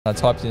I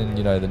typed in,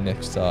 the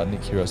next Nick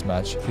Kyrgios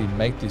match. If we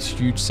make this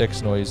huge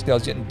sex noise, I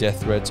was getting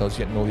death threats. I was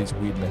getting all these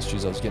weird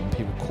messages. I was getting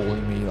people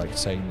calling me,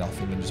 saying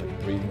nothing and just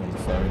breathing on the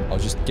phone. I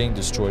was just getting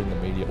destroyed in the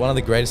media. One of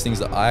the greatest things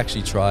that I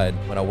actually tried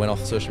when I went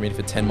off social media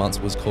for 10 months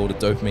was called a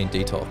dopamine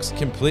detox. It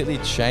completely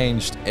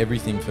changed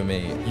everything for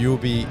me. You'll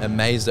be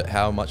amazed at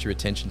how much your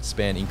attention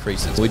span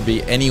increases. We'd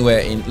be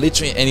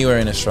literally anywhere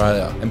in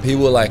Australia, and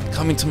people were like,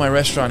 "Come into my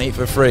restaurant, eat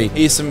for free.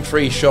 Here's some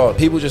free shot."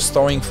 People just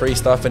throwing free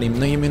stuff at him.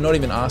 No, you're not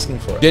even asking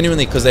for it.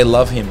 Genuinely, because they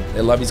love him.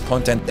 They love his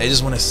content. They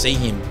just want to see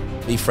him,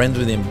 be friends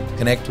with him,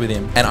 connect with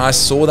him. And I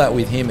saw that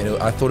with him, and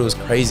I thought it was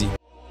crazy.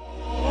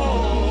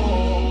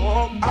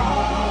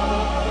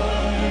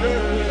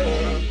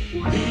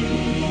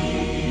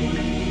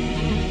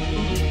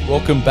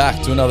 Welcome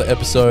back to another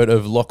episode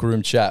of Locker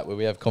Room Chat, where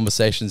we have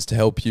conversations to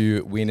help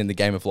you win in the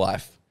game of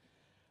life.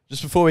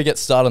 Just before we get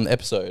started on the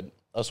episode,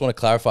 I just want to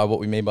clarify what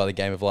we mean by the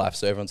game of life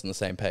so everyone's on the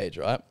same page,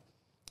 right?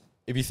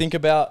 If you think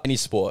about any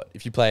sport,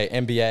 if you play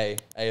NBA,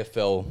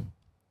 AFL,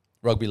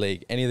 rugby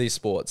league, any of these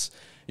sports,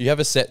 you have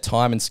a set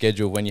time and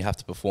schedule when you have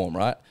to perform,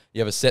 right? You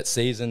have a set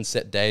season,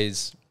 set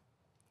days.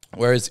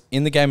 Whereas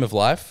in the game of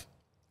life,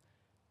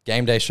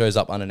 game day shows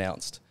up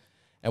unannounced.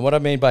 And what I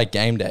mean by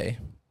game day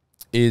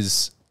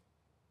is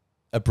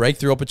a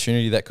breakthrough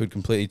opportunity that could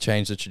completely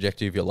change the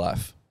trajectory of your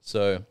life.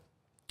 So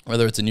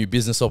whether it's a new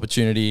business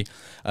opportunity,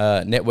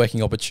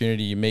 networking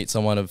opportunity, you meet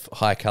someone of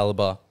high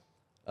caliber,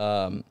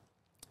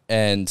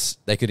 and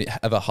they could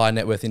have a high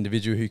net worth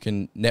individual who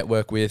can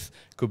network with,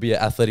 could be an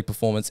athletic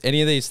performance,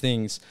 any of these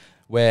things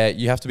where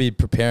you have to be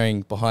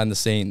preparing behind the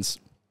scenes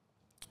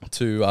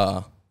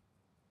to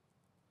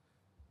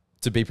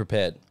be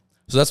prepared.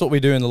 So that's what we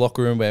do in the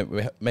locker room.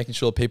 We're making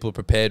sure people are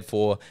prepared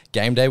for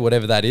game day,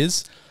 whatever that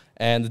is.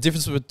 And the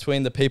difference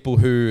between the people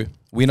who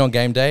win on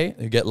game day,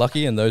 who get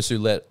lucky, and those who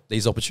let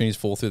these opportunities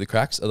fall through the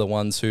cracks are the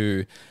ones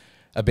who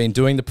have been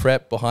doing the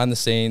prep behind the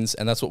scenes,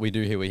 and that's what we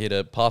do here. We're here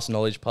to pass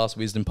knowledge, pass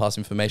wisdom, pass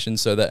information,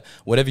 so that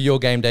whatever your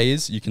game day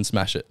is, you can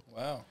smash it.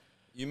 Wow.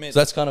 So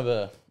that's kind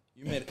of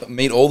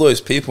meet all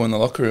those people in the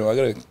locker room. I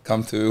got to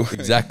come to...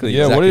 Exactly.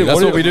 Yeah, exactly.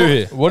 That's what we do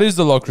here. What is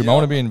the locker room? Yeah, I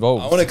want to be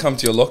involved. I want to come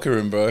to your locker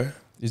room, bro.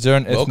 Is there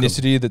an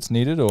ethnicity that's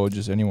needed or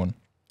just anyone?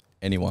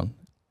 Anyone.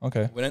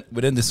 Okay.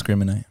 We don't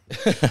discriminate.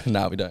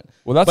 No, we don't.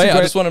 Well, that's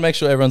I just want to make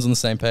sure everyone's on the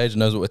same page and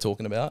knows what we're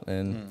talking about.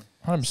 And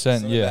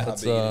 100%, yeah.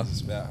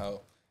 It's about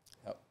how...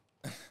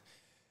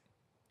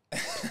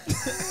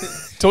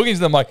 Talking to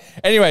the mic.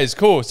 Anyways,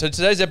 cool. So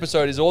today's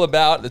episode is all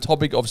about the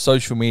topic of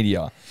social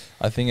media.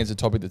 I think it's a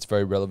topic that's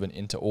very relevant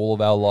into all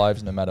of our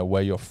lives, no matter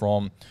where you're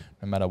from,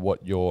 no matter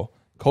what your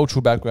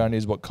cultural background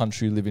is, what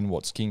country you live in,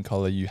 what skin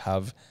color you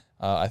have.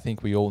 I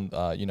think we all,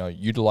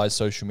 utilize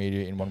social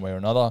media in one way or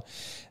another,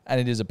 and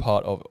it is a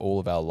part of all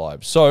of our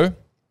lives. So we're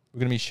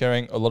going to be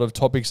sharing a lot of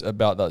topics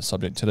about that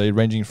subject today,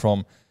 ranging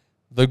from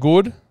the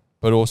good,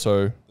 but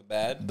also the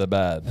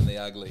bad, and the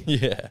ugly.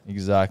 yeah,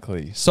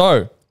 exactly.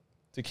 So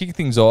to kick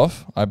things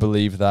off, I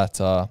believe that,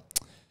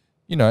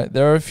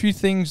 there are a few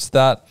things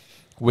that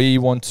we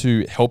want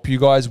to help you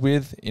guys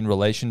with in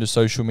relation to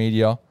social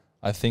media.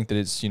 I think that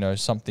it's,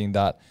 something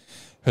that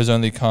has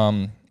only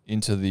come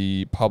into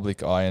the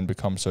public eye and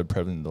become so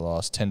prevalent in the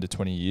last 10 to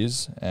 20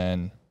 years.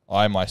 And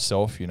I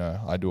myself,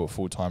 I do it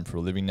full time for a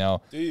living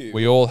now. Do you?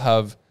 We all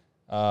have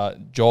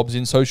jobs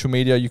in social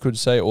media, you could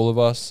say, all of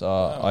us.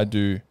 Wow. I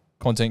do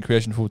content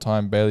creation full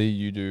time. Bailey,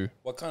 you do?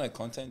 What kind of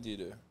content do you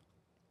do?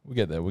 We'll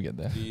get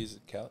there. Do you use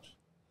a couch?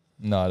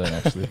 No, I don't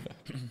actually.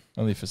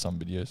 Only for some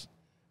videos.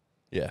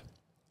 yeah.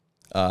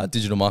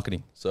 Digital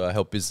marketing. So I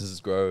help businesses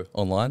grow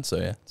online. So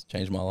yeah, it's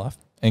changed my life.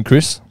 And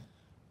Chris?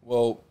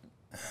 Well,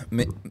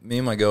 me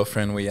and my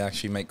girlfriend, we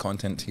actually make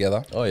content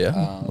together. Oh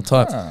yeah. What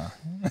type?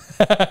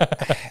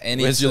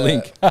 And Where's your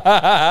link?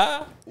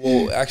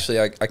 Well, actually,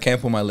 I can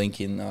put my link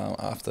in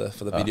after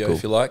for the video, cool.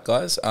 if you like,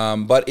 guys.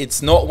 But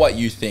it's not what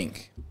you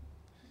think.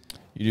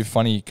 You do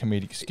funny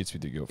comedic skits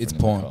with your girlfriend. It's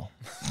porn.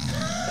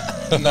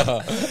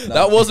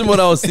 That wasn't what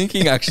I was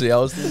thinking, actually. I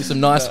was thinking some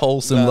nice,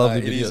 wholesome,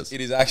 lovely videos.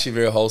 It is actually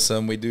very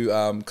wholesome. We do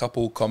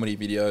couple comedy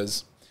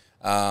videos,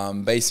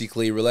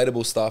 basically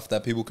relatable stuff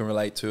that people can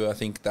relate to. I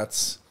think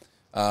that's,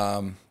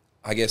 I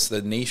guess,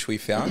 the niche we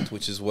found,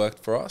 which has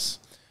worked for us.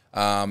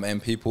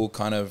 And people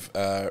kind of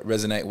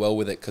resonate well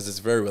with it because it's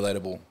very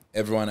relatable.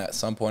 Everyone at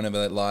some point of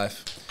their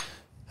life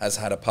has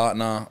had a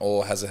partner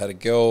or has had a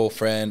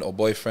girlfriend or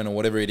boyfriend or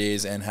whatever it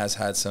is, and has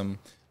had some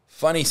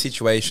funny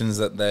situations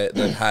that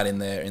they've had in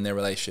their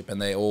relationship, and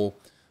they all,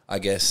 I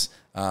guess,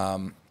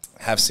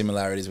 have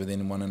similarities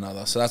within one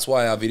another. So that's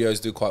why our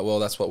videos do quite well.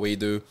 That's what we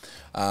do,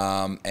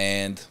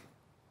 and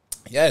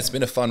yeah, it's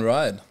been a fun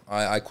ride.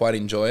 I quite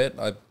enjoy it.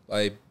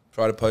 I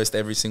try to post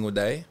every single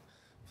day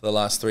for the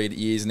last 3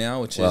 years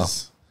now, which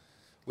has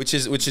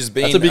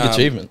been, that's a big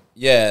achievement.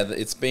 Yeah,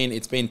 it's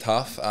been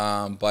tough,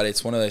 but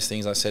it's one of those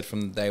things I said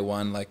from day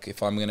one. Like,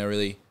 if I'm gonna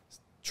really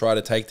try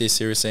to take this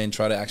seriously and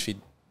try to actually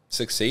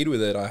succeed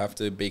with it, I have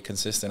to be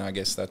consistent. I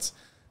guess that's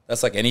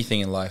like anything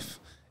in life,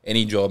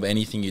 any job,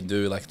 anything you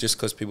do. Like, just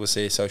because people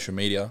see social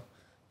media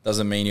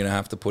doesn't mean you don't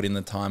have to put in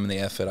the time and the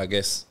effort. I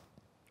guess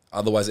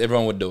Otherwise,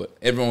 everyone would do it.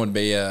 Everyone would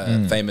be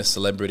a famous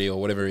celebrity or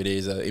whatever it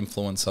is, an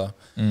influencer.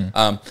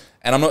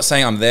 And I'm not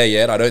saying I'm there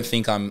yet. I don't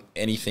think I'm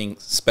anything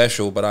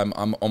special, but I'm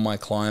on my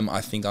climb. I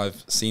think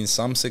I've seen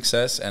some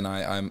success, and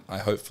I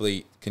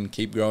hopefully can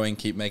keep growing,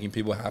 keep making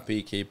people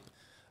happy, keep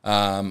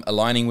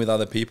aligning with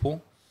other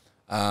people.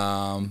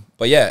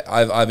 But yeah,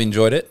 I've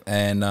enjoyed it,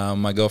 and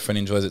my girlfriend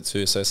enjoys it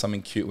too. So it's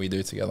something cute we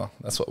do together.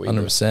 That's what we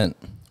 100%.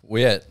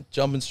 Well, yeah,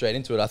 jumping straight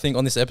into it. I think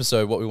on this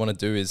episode, what we want to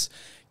do is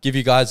give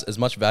you guys as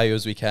much value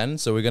as we can.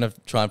 So we're going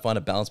to try and find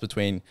a balance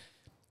between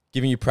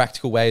giving you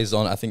practical ways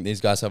on. I think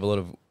these guys have a lot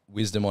of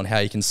wisdom on how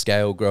you can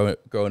scale, grow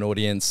an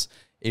audience,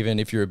 even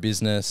if you're a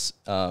business.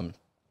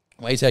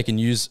 Ways how you can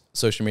use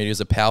social media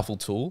as a powerful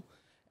tool.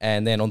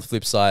 And then on the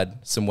flip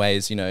side, some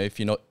ways, you know, if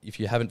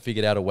you haven't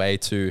figured out a way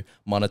to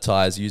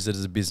monetize, use it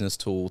as a business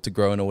tool to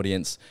grow an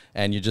audience,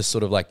 and you're just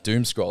sort of like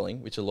doom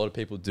scrolling, which a lot of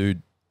people do.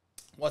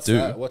 What's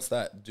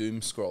that? Doom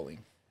scrolling.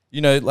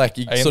 You know, like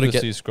you sort of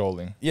get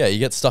scrolling. Yeah, you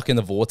get stuck in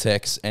the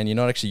vortex, and you're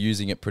not actually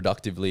using it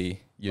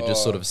productively. You're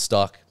just sort of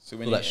stuck. So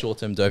with that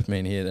short-term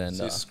dopamine here, then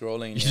so you're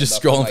scrolling. You're just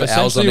scrolling for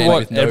hours on end. Essentially,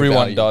 what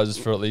everyone does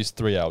for at least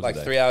 3 hours. Like a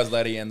day. 3 hours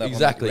later, you end up on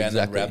like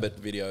random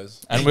rabbit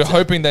videos. And we're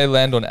hoping they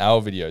land on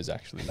our videos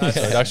actually. So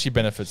it actually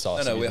benefits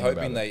us. No, we're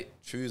hoping they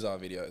choose our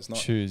videos. Not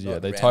choose. Yeah,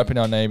 not they random. type in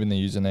our name and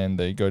the username.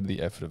 They go to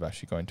the effort of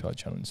actually going to our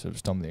channel instead of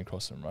stumbling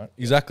across them. Right.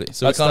 Exactly.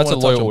 So that's we kind of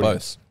want to touch on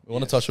audience. both. We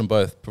want to touch on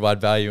both,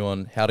 provide value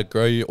on how to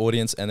grow your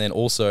audience, and then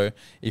also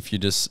if you're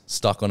just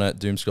stuck on it,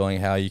 doom scrolling,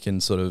 how you can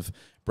sort of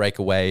break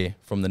away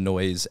from the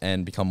noise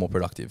and become more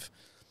productive.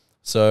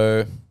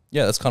 So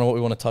yeah, that's kind of what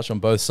we want to touch on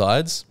both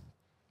sides.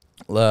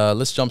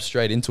 Let's jump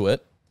straight into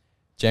it.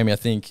 Jamie, I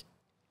think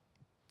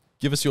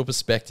give us your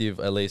perspective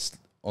at least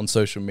on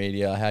social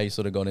media, how you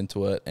sort of got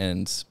into it,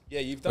 and yeah,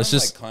 you've done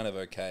like kind of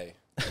okay,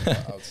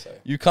 I would say.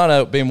 You kind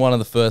of been one of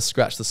the first,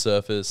 scratch the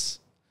surface.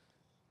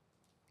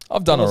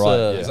 I've done all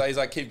right. Yeah. He's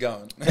like, keep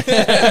going.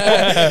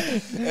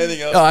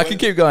 Anything else? Oh, I can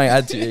keep going.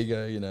 Add to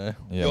ego, you know.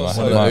 Yeah,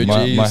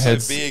 my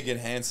head's so big and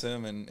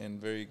handsome and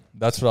very.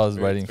 That's what I was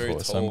waiting for. Tall.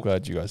 So I'm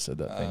glad you guys said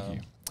that. Thank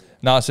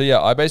you. So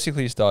yeah, I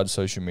basically started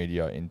social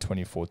media in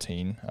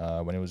 2014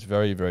 when it was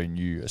very, very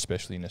new,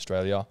 especially in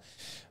Australia.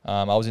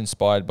 I was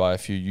inspired by a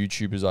few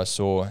YouTubers I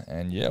saw,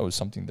 and yeah, it was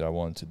something that I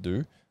wanted to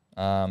do.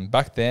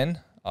 Back then,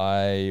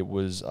 I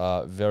was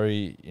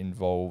very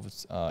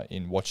involved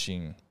in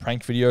watching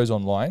prank videos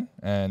online,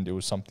 and it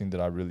was something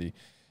that I really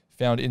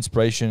found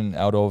inspiration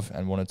out of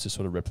and wanted to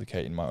sort of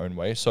replicate in my own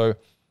way. So,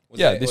 was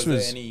there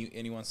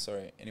anyone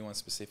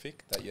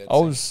specific that you had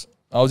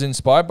I was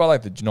inspired by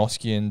like the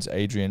Janoskians,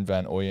 Adrian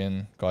Van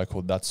Ooyen, guy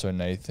called That's So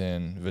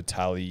Nathan,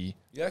 Vitaly,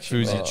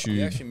 Fuzi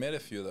You actually met a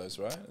few of those,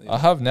 right? I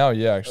have now,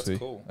 yeah, actually. That's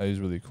cool. That is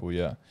really cool,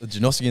 yeah. The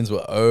Janoskians were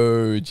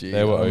OG.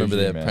 They were I remember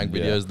OG, their man, prank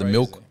yeah. videos. The Crazy.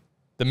 milk.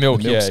 The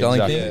milk, yeah, sculling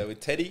exactly. thing? Yeah, with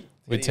Teddy.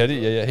 With Teddy,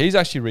 yeah. He's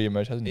actually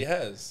re-emerged, hasn't he? He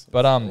has.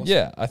 But awesome.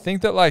 yeah, I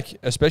think that like,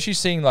 especially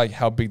seeing like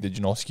how big the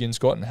Janoskians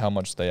got and how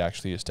much they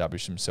actually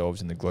established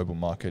themselves in the global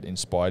market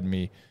inspired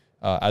me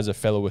as a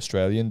fellow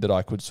Australian that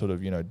I could sort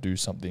of, you know, do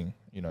something,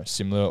 you know,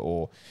 similar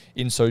or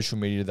in social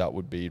media that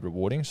would be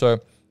rewarding. So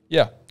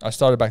yeah, I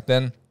started back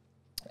then,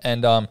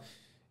 and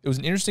it was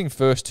an interesting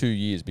first 2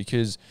 years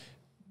because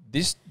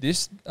this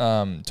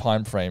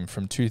time frame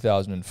from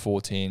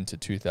 2014 to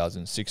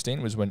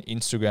 2016 was when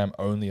Instagram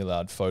only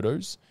allowed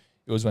photos.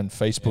 It was when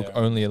Facebook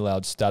only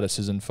allowed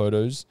statuses and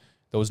photos.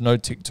 There was no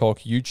TikTok.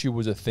 YouTube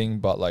was a thing,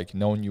 but like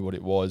no one knew what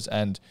it was.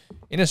 And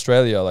in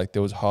Australia, like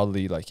there was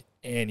hardly like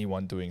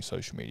anyone doing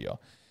social media.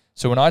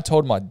 So when I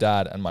told my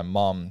dad and my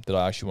mum that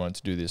I actually wanted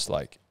to do this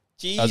like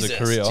as a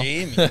career,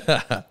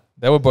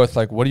 they were both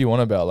like, "What do you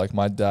want about?" Like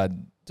my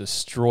dad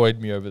destroyed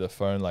me over the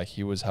phone. Like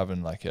he was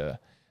having like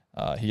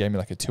he gave me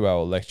like a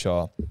 2-hour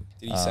lecture.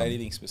 Did he say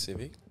anything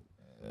specific?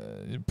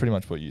 Pretty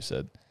much what you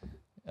said.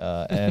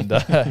 And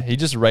he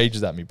just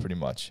raged at me pretty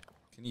much.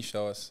 Can you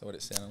show us what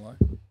it sounded like?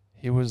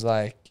 He was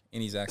like...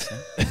 In his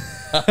accent.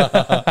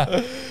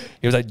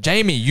 He was like,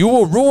 "Jamie, you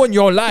will ruin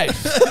your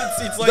life."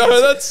 It's like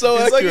that's so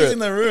it's accurate. like he's in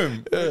the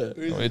room. Yeah.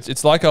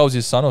 It's like I was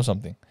his son or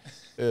something.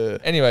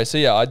 Anyway, so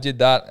yeah, I did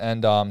that,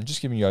 and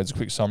just giving you guys a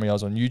quick summary. I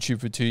was on YouTube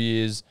for 2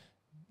 years.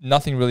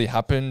 Nothing really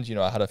happened. You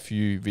know, I had a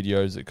few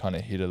videos that kind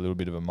of hit a little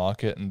bit of a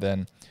market, and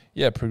then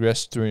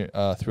progressed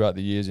throughout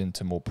the years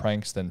into more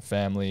pranks, then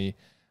family.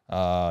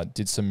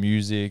 Did some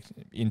music,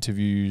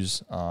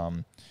 interviews.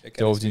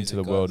 Delved into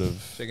the world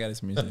of... Check out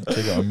his music.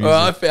 Check out our music.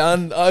 Well,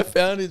 I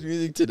found his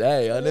music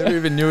today. I never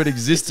even knew it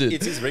existed.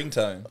 It's his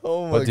ringtone.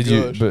 Oh my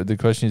gosh. But the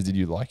question is, did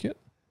you like it?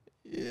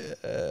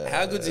 Yeah.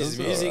 How good's his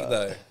music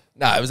though?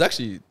 Nah, it was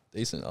actually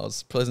decent. I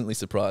was pleasantly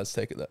surprised.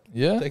 Take it like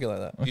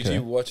that. Okay. Did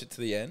you watch it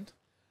to the end?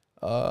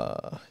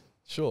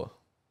 Sure.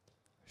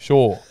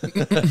 Well,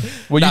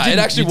 it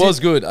actually was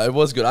good. It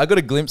was good. I got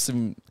a glimpse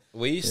of...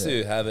 We used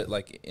to have it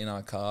like in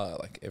our car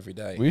like every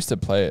day. We used to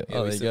play it.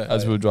 Yeah, there you go.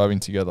 As we were driving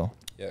together.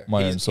 Yeah,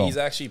 my own song. He's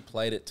actually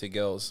played it to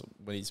girls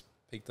when he's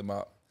picked them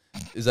up.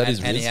 Is that his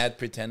And riz? he had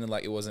pretended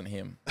like it wasn't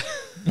him.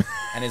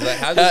 And he's like,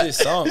 how good is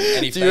this song?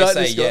 And if Do you they like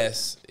say this guy?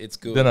 yes, it's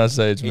good. Then I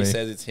say it's he me.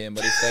 says it's him.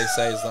 But if they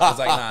say it's not, it's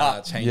like,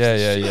 nah, change Yeah,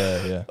 this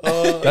yeah, shit.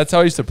 yeah. That's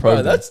how I used to Bro,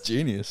 program. that's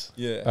genius.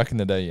 Yeah. Back in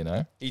the day, you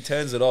know. He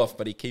turns it off,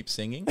 but he keeps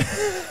singing.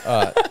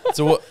 All right.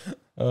 So what,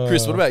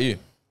 Chris? What about you?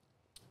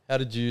 How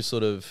did you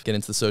sort of get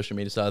into the social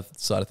media side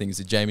of things?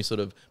 Did Jamie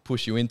sort of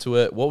push you into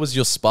it? What was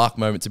your spark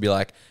moment to be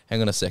like,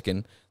 hang on a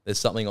second, there's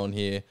something on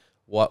here?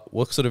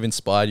 What sort of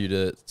inspired you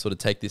to sort of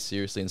take this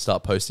seriously and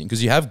start posting?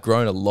 Because you have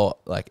grown a lot,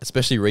 like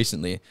especially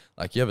recently.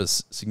 Like you have a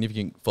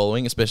significant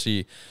following,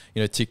 especially,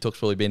 you know, TikTok's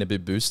probably been a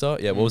big booster.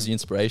 Yeah, what was the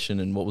inspiration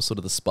and what was sort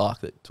of the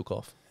spark that took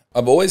off?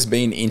 I've always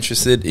been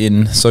interested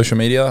in social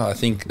media. I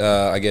think,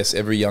 I guess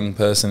every young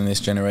person in this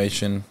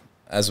generation,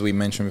 as we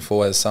mentioned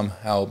before, has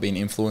somehow been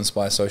influenced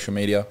by social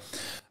media.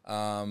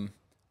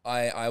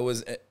 I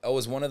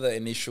was one of the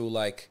initial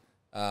like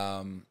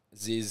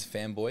Ziz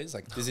fanboys.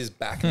 Like this is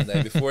back in the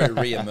day before it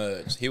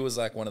re-emerged. He was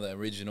like one of the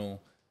original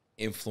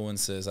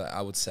influencers,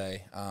 I would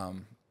say.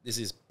 This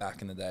is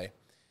back in the day.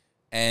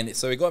 And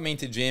so it got me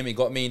into gym. It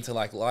got me into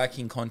like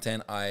liking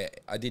content. I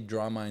did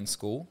drama in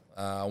school.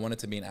 I wanted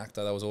to be an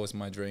actor. That was always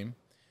my dream.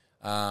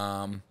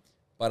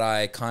 But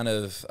I kind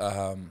of,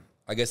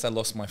 I guess I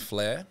lost my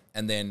flair.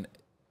 And then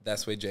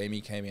that's where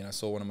Jamie came in. I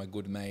saw one of my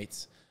good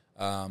mates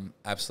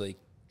absolutely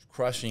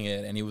crushing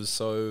it. And he was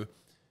so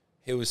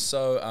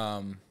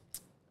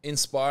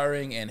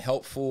inspiring and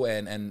helpful.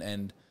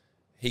 And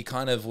he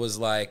kind of was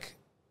like,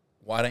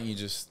 why don't you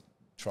just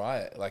try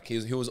it? Like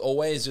he was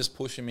always just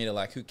pushing me to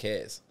like, who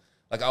cares?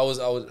 Like I was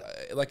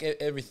like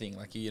everything,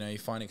 like, you know, you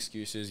find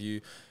excuses,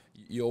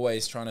 you're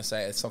always trying to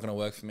say it's not going to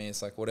work for me.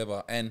 It's like,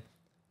 whatever. And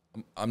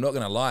I'm not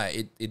going to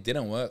lie. It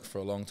didn't work for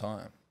a long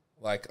time.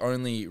 Like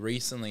only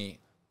recently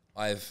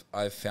I've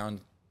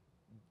found,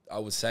 I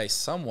would say,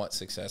 somewhat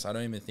success. I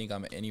don't even think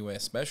I'm anywhere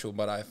special,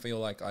 but I feel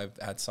like I've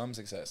had some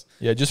success.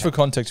 Yeah, just for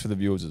context for the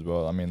viewers as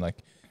well. I mean, like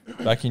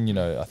back in, you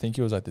know, I think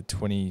it was like the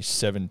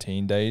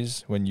 2017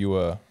 days when you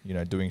were, you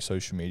know, doing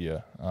social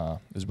media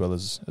as well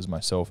as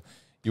myself.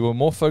 You were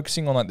more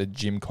focusing on like the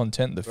gym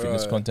content, the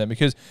fitness content,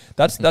 because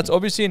that's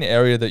obviously an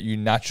area that you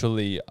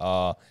naturally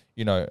are,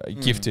 you know,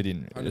 gifted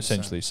in 100%.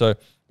 Essentially. So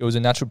it was a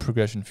natural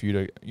progression for you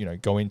to, you know,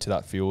 go into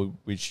that field,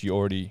 which you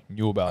already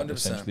knew about 100%.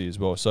 Essentially as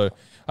well. So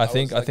I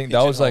think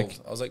that was like,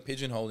 I was like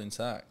pigeonholed into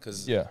that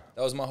because yeah,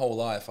 that was my whole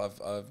life.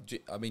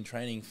 I've been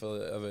training for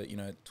over, you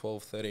know,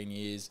 12, 13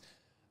 years.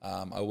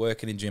 I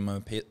work in a gym.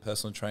 I'm a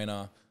personal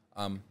trainer.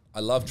 I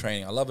love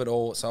training. I love it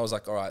all. So I was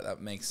like, all right,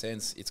 that makes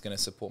sense. It's going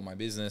to support my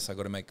business. I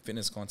got to make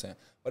fitness content,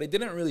 but it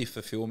didn't really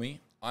fulfill me.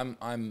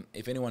 I'm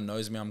if anyone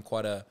knows me, I'm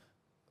quite a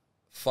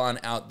fun,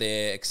 out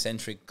there,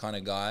 eccentric kind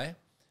of guy.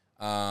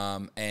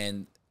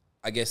 And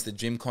I guess the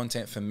gym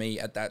content for me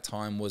at that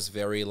time was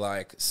very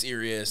like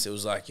serious. It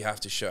was like, you have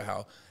to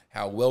show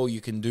how well you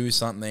can do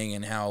something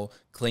and how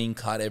clean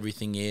cut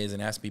everything is,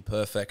 and it has to be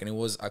perfect.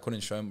 And I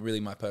couldn't show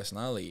really my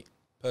personality.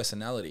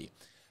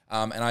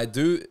 And I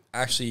do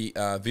actually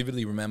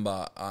vividly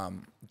remember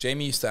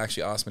Jamie used to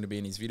actually ask me to be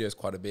in his videos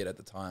quite a bit at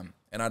the time.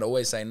 And I'd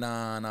always say,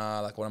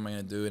 nah, like, what am I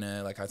going to do in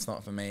it? Like, it's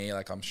not for me.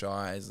 Like, I'm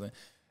shy.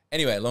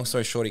 Anyway, long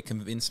story short, he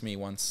convinced me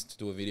once to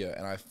do a video,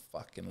 and I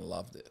fucking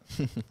loved it.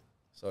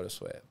 So to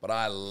swear. But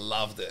I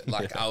loved it.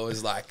 Like, I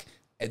was like,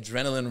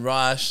 adrenaline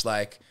rush.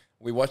 Like,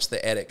 we watched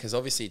the edit, because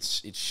obviously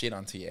it's shit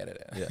until you edit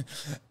it. Yeah.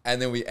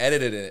 And then we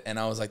edited it, and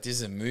I was like, this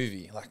is a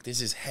movie. Like,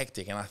 this is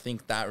hectic. And I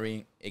think that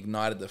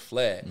reignited the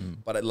flair.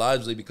 But it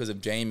largely because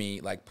of Jamie,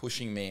 like,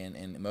 pushing me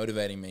and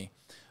motivating me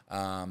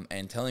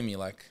and telling me,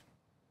 like,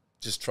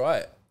 just try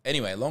it.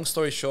 Anyway, long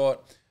story short,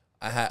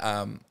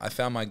 I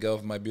found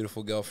my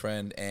beautiful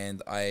girlfriend,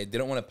 and I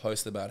didn't want to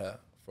post about her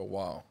for a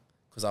while.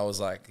 Because I was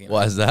like, you know,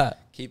 why is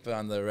that? Keep it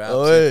under wraps.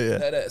 Oh,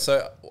 yeah.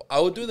 So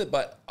I would do that,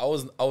 but I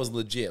was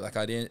legit. Like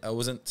I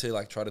wasn't to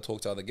like try to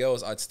talk to other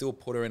girls. I'd still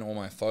put her in all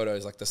my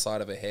photos, like the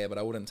side of her hair, but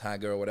I wouldn't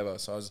tag her or whatever.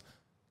 So I was,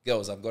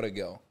 girls, I've got a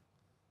girl,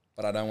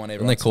 but I don't want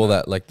everyone. And they call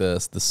that like the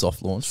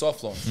soft launch.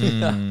 Soft launch.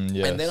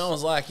 yes. And then I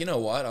was like, you know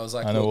what? I was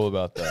like, I know all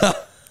about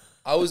that.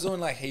 I was doing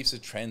like heaps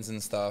of trends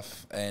and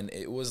stuff, and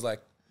it was like,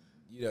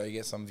 you know, you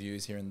get some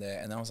views here and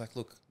there. And I was like,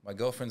 look, my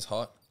girlfriend's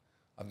hot.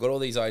 I've got all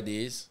these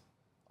ideas.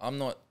 I'm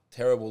not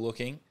terrible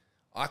looking.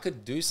 I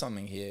could do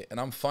something here, and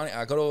I'm funny.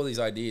 I got all these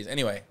ideas.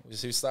 Anyway, we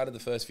started the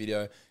first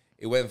video.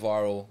 It went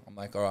viral. I'm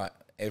like, all right,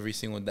 every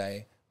single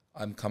day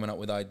I'm coming up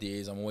with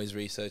ideas. I'm always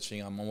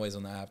researching. I'm always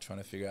on the app trying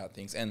to figure out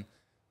things. And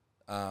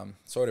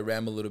sorry to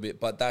ramble a little bit,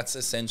 but that's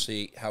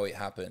essentially how it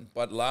happened.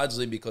 But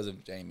largely because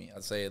of Jamie.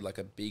 I'd say like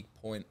a big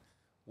point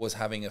was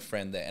having a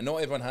friend there. And not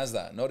everyone has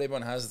that. Not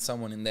everyone has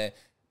someone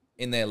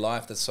in their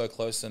life that's so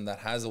close to them that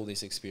has all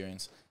this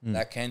experience,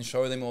 that can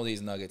show them all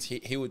these nuggets.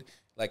 He would,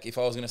 like, if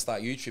I was going to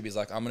start YouTube, he's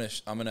like, I'm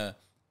gonna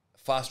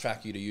fast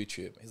track you to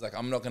YouTube. He's like,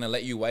 I'm not going to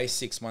let you waste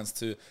 6 months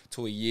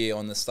to a year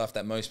on the stuff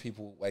that most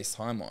people waste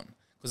time on.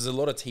 Because there's a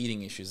lot of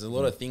teething issues. There's a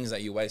lot of things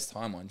that you waste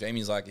time on.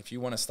 Jamie's like, if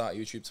you want to start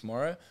YouTube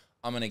tomorrow,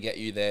 I'm going to get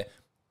you there,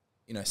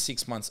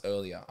 6 months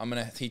earlier. I'm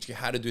going to teach you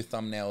how to do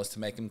thumbnails to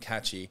make them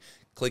catchy,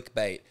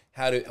 clickbait,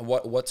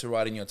 what to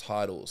write in your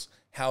titles,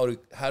 how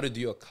to do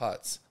your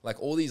cuts,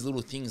 like all these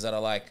little things that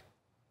are like,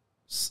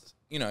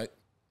 you know,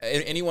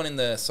 anyone in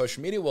the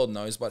social media world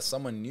knows, but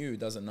someone new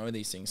doesn't know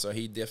these things. So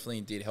he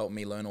definitely did help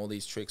me learn all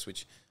these tricks,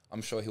 which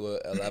I'm sure he will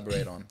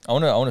elaborate on. I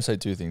want to say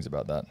two things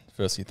about that.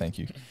 Firstly, thank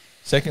you.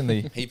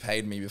 Secondly, he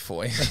paid me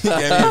before. He gave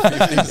me a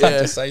few things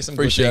to say some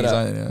good things.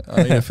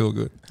 I need to feel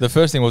good. The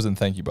first thing wasn't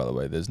thank you, by the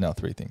way. There's now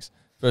three things.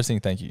 First thing,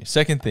 thank you.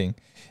 Second thing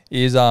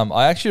is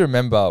I actually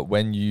remember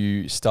when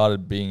you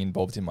started being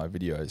involved in my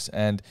videos,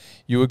 and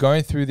you were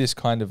going through this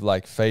kind of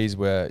like phase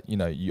where, you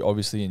know, you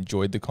obviously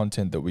enjoyed the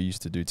content that we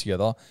used to do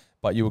together,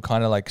 but you were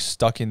kind of like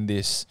stuck in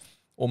this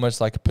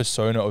almost like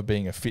persona of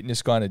being a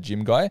fitness guy and a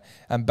gym guy.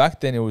 And back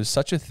then it was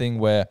such a thing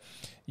where,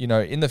 you know,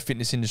 in the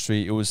fitness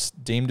industry, it was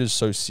deemed as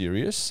so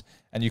serious,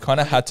 and you kind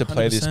of had to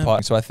play 100%. This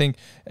part. So I think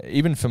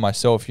even for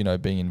myself, you know,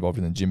 being involved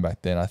in the gym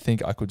back then, I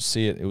think I could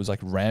see it. It was like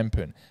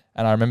rampant.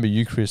 And I remember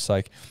you, Chris,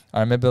 like, I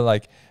remember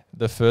like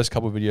the first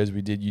couple of videos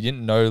we did, you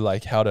didn't know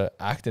like how to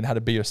act and how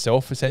to be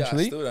yourself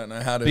essentially. Yeah, I still don't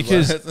know how to.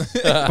 Because,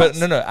 but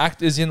no,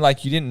 act as in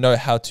like you didn't know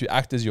how to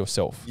act as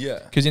yourself. Yeah.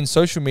 Because in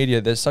social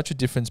media, there's such a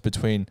difference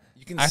between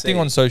acting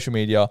on social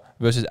media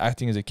versus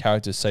acting as a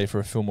character, say for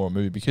a film or a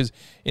movie. Because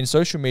in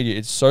social media,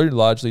 it's so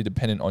largely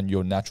dependent on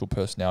your natural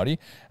personality.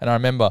 And I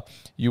remember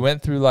you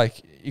went through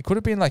like, it could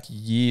have been like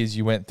years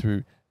you went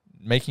through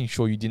making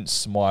sure you didn't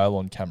smile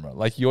on camera.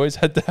 Like you always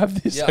had to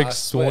have this like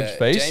staunch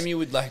face. Jamie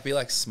would like be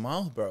like,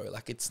 smile, bro.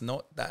 Like it's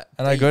not that.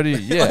 And deep. I go to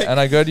you, like, and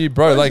I go to you,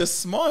 bro. Like just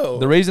smile.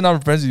 The reason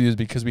I'm friends with you is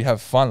because we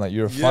have fun. Like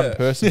you're a fun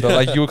person, but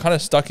like you were kind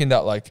of stuck in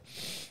that like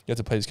you have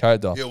to play this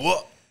character. Yeah,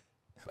 what?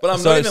 But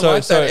I'm not even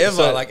like that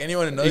ever. Like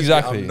anyone who knows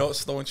exactly. me, I'm not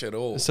staunch at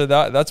all. So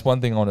that's one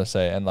thing I want to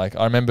say. And like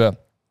I remember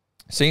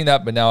seeing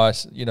that, but now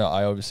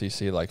I obviously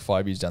see like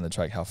 5 years down the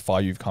track how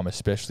far you've come,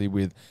 especially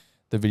with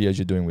the videos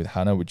you're doing with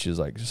Hannah, which is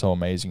like so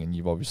amazing, and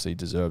you've obviously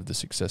deserved the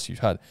success you've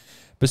had.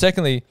 But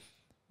secondly,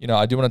 you know,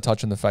 I do want to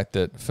touch on the fact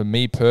that for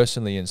me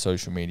personally in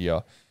social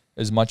media,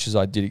 as much as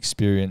I did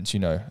experience, you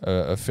know,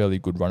 a fairly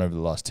good run over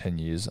the last 10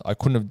 years, I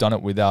couldn't have done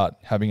it without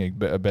having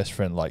a best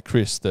friend like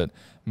Chris that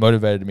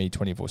motivated me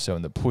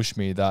 24/7, that pushed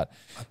me, that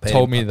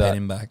told me that.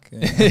 Him back.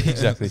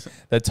 Exactly.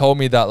 That told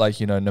me that, like,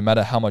 you know, no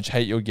matter how much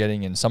hate you're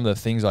getting, and some of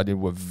the things I did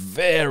were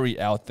very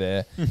out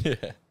there. Yeah.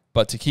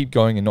 But to keep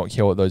going and not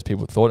care what those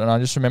people thought. And I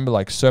just remember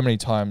like so many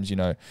times, you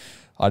know,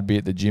 I'd be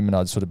at the gym and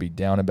I'd sort of be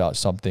down about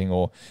something,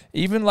 or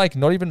even like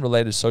not even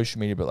related to social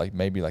media, but like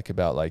maybe like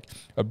about like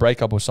a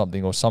breakup or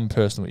something or some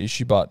personal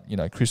issue. But, you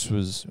know, Chris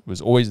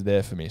was always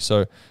there for me.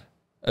 So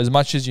as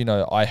much as, you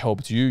know, I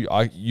helped you,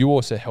 you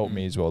also helped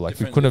me as well. Like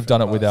we couldn't have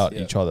done it without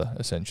each other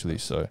essentially.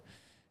 So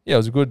yeah, it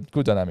was a good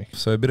dynamic.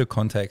 So a bit of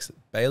context.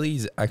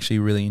 Bailey's actually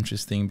really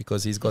interesting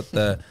because he's got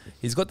the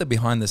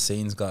behind the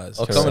scenes guys.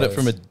 I'll come at it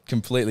from a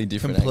completely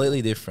different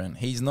angle. Different.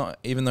 He's not,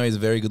 even though he's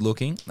very good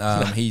looking,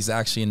 he's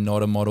actually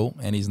not a model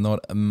and he's not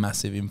a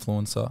massive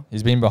influencer.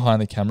 He's been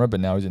behind the camera, but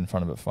now he's in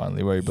front of it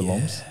finally, where he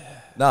belongs.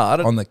 No, I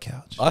don't. On the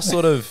couch.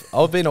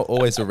 I've been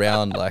always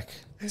around, like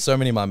so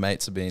many of my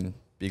mates have been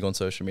big on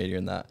social media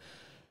and that,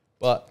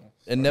 but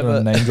it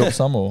never name drop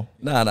some or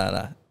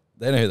no.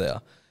 They know who they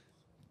are.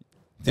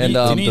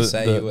 Didn't he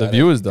say the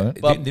viewers don't?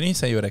 Didn't he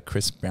say you were at a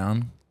Chris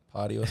Brown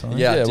party or something?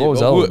 Yeah, what was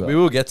that? We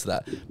will get to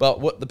that.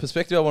 But what the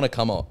perspective I want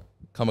to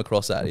come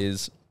across at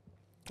is,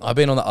 I've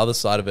been on the other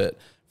side of it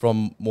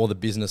from more the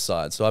business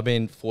side. So I've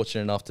been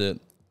fortunate enough to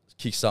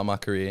kickstart my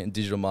career in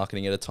digital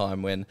marketing at a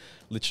time when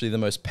literally the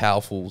most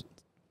powerful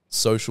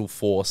social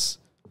force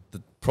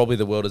that probably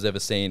the world has ever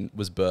seen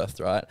was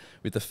birthed, right?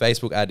 With the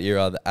Facebook ad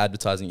era, the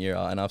advertising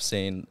era, and I've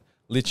seen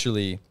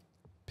literally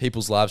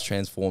people's lives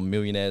transform.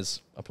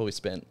 Millionaires. I probably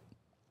spent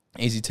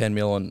easy 10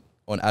 mil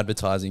on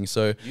advertising.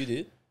 So you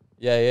did?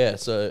 Yeah.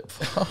 So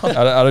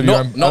out of your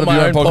own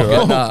pocket,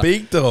 right? Nah.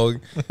 Big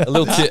dog. A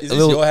little tip. Is this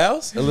your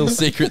house? A little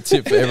secret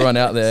tip for everyone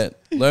out there: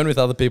 learn with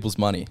other people's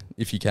money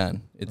if you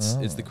can. It's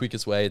the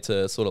quickest way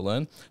to sort of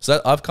learn.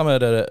 So I've come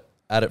at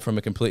it from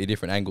a completely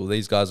different angle.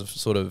 These guys have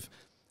sort of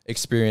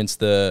experienced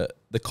the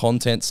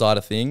content side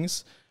of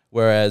things,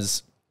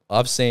 whereas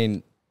I've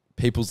seen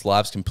people's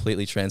lives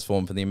completely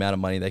transform for the amount of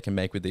money they can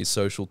make with these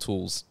social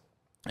tools.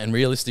 And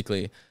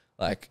realistically,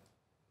 like,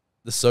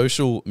 the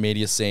social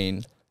media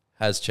scene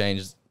has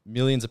changed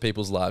millions of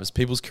people's lives.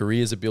 People's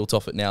careers are built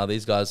off it now.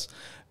 These guys,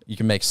 you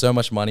can make so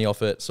much money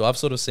off it. So I've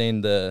sort of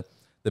seen the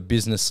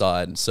business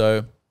side.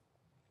 So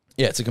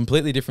yeah, it's a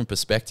completely different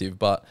perspective,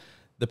 but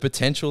the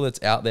potential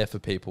that's out there for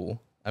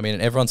people, I mean,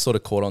 everyone's sort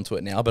of caught onto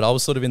it now, but I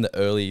was sort of in the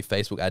early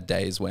Facebook ad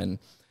days when,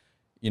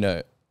 you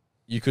know,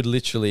 you could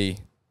literally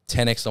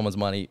 10x someone's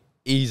money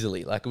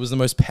easily. Like, it was the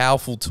most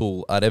powerful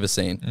tool I'd ever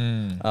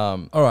seen.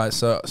 All right,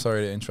 so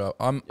sorry to interrupt.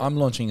 I'm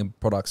launching a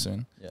product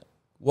soon. Yeah.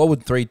 What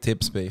would 3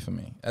 tips be for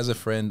me as a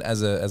friend,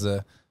 as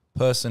a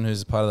person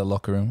who's part of the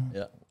locker room?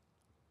 Yeah.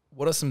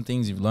 What are some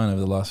things you've learned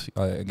over the last,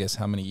 I guess,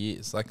 how many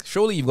years? Like,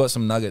 surely you've got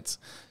some nuggets.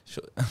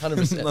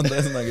 100%. Not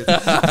those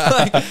nuggets.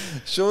 Like,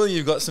 surely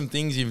you've got some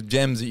things,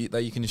 gems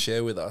that you can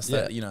share with us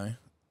that, you know,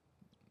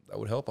 that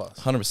would help us.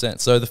 100%.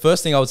 So the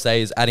first thing I would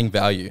say is adding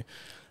value.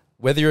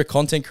 whether you're a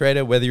content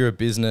creator, whether you're a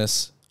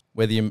business,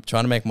 whether you're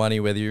trying to make money,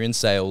 whether you're in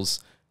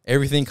sales,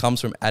 everything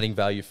comes from adding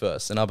value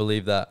first. And I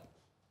believe that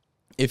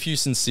if you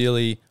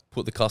sincerely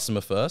put the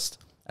customer first,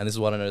 and this is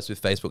what I noticed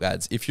with Facebook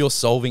ads, if you're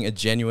solving a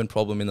genuine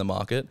problem in the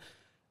market,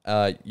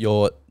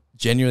 you're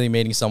genuinely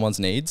meeting someone's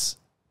needs,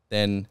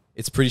 then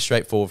it's pretty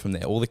straightforward from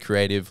there. All the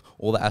creative,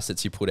 all the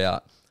assets you put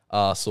out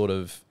are sort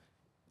of,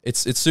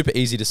 it's super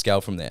easy to scale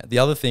from there. The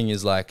other thing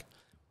is like,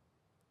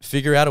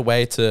 figure out a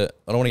way to,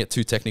 I don't want to get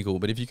too technical,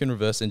 but if you can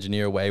reverse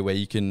engineer a way where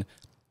you can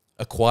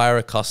acquire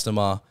a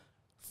customer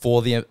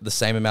for the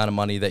same amount of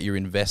money that you're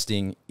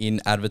investing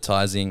in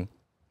advertising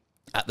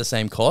at the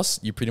same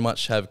cost, you pretty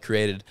much have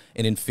created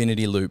an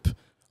infinity loop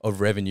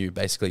of revenue,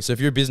 basically. So if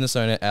you're a business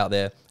owner out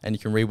there and you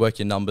can rework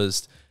your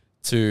numbers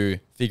to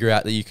figure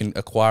out that you can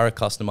acquire a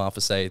customer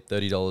for, say,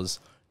 $30,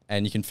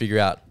 and you can figure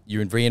out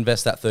you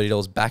reinvest that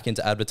 $30 back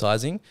into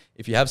advertising,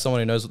 if you have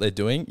someone who knows what they're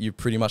doing, you've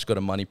pretty much got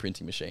a money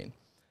printing machine.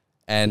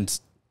 And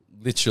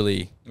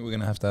literally, we're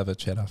going to have a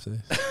chat after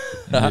this.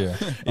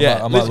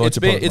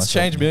 It's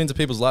changed millions of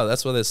people's lives.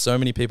 That's why there's so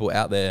many people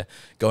out there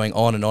going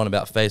on and on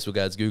about Facebook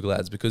ads, Google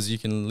ads, because you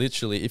can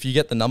literally, if you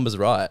get the numbers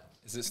right,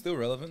 is it still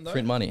relevant though?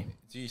 Print money.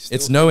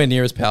 It's nowhere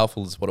near as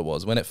powerful as what it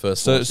was when it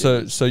first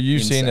launched. So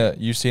you've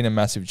seen a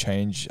massive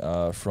change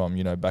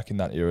from back in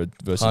that era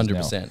versus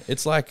 100%. Now.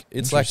 It's like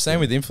same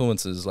with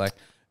influencers. Like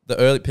the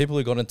early people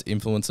who got into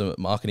influencer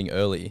marketing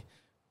early,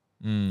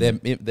 their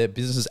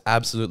businesses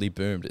absolutely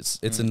boomed.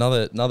 It's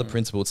another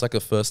principle. It's like a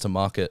first to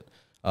market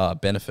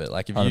benefit.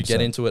 Like if you 100%.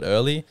 Get into it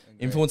early,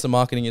 influencer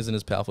marketing isn't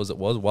as powerful as it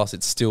was, whilst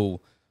it's still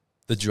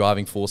the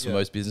driving force for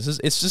most businesses.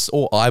 It's just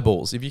all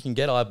eyeballs. If you can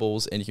get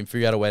eyeballs and you can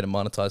figure out a way to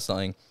monetize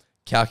something,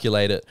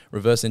 calculate it,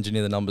 reverse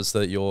engineer the numbers so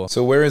that you're...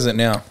 So where is it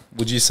now?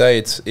 Would you say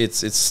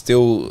it's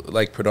still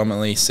like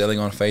predominantly selling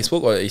on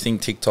Facebook, or you think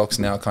TikTok's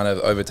now kind of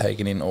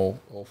overtaken in all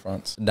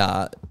fronts?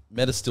 Nah,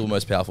 Meta's still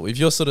most powerful. If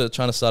you're sort of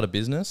trying to start a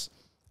business,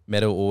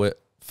 Meta or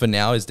for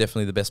now is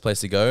definitely the best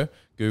place to go.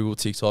 Google,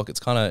 TikTok, it's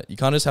kind of, you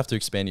kind of just have to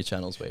expand your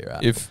channels where you're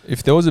at.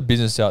 If there was a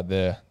business out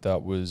there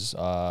that was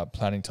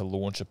planning to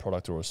launch a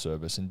product or a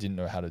service and didn't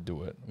know how to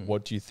do it,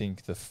 what do you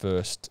think the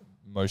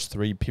most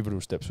 3 pivotal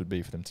steps would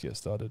be for them to get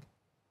started?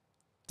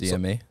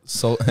 DM me.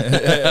 Solve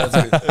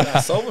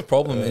a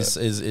problem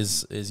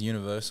is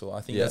universal.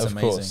 I think that's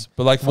amazing. Course.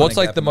 But like, what's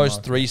like the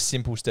most 3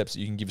 simple steps that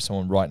you can give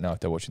someone right now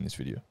if they're watching this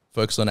video?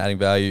 Focus on adding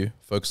value,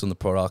 focus on the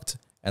product,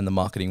 and the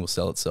marketing will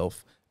sell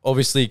itself.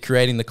 Obviously,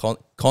 creating the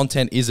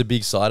content is a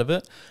big side of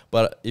it,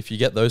 but if you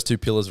get those 2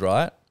 pillars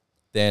right,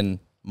 then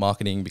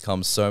marketing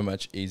becomes so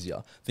much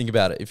easier. Think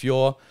about it. If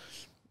you're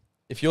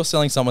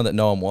selling someone that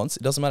no one wants,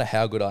 it doesn't matter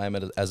how good I am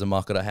as a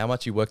marketer, how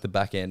much you work the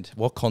back end,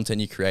 what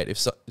content you create. If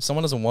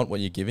someone doesn't want what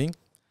you're giving,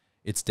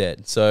 it's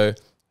dead. So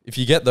if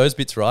you get those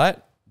bits right,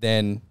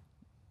 then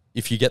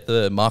if you get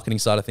the marketing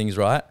side of things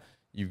right,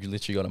 you've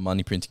literally got a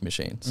money printing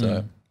machine.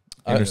 So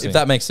if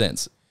that makes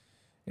sense.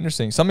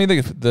 Interesting. Something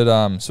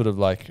that sort of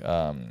like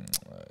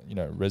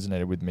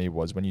resonated with me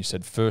was when you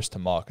said first to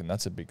market, and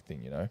that's a big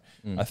thing.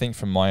 I think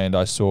from my end,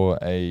 I saw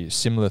a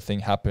similar thing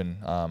happen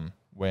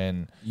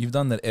when you've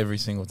done that every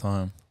single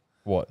time.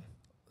 What?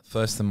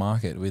 First to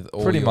market with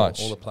all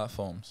the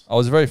platforms. I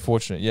was very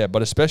fortunate,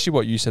 but especially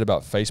what you said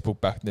about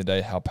Facebook back in the day,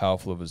 how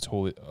powerful of a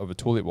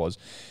tool it was,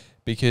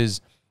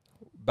 because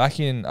back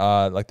in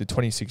like the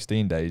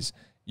 2016 days,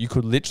 you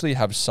could literally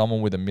have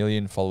someone with 1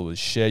 million followers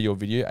share your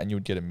video and you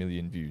would get 1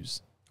 million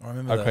views. I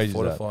remember that.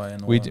 Fortify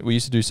and all we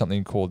used to do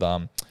something called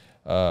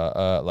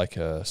like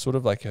a sort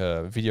of like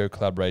a video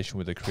collaboration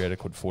with a creator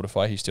called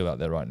Fortify. He's still out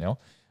there right now.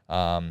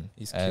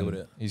 He's killed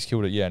it. He's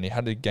killed it, and he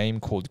had a game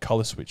called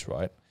Color Switch,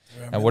 right?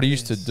 And what he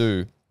used to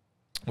do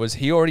was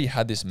he already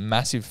had this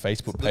massive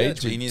Facebook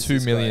page with 2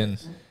 million.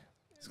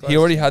 He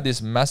already had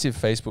this massive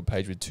Facebook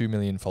page with 2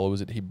 million followers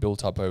that he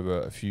built up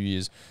over a few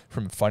years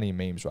from funny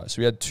memes, right?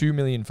 So he had 2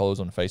 million followers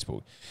on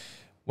Facebook.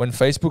 When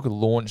Facebook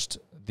launched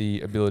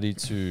the ability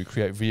to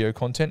create video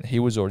content, he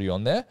was already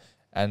on there.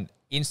 And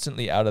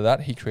instantly out of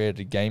that, he created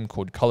a game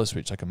called Color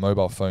Switch, like a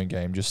mobile phone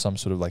game, just some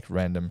sort of like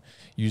random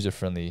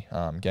user-friendly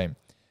game.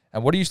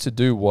 And what he used to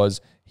do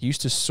was he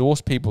used to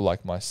source people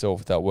like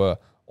myself that were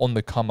on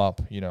the come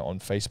up, on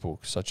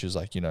Facebook, such as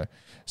like,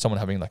 someone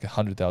having like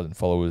 100,000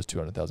 followers,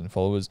 200,000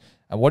 followers.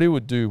 And what he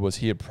would do was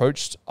he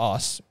approached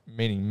us,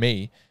 meaning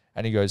me,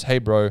 and he goes, "Hey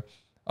bro,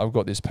 I've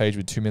got this page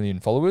with 2 million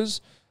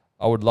followers.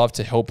 I would love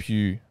to help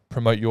you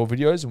promote your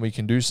videos and we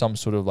can do some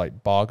sort of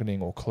like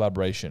bargaining or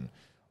collaboration.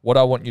 What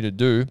I want you to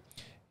do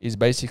is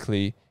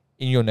basically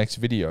in your next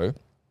video,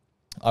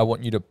 I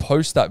want you to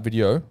post that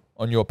video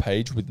on your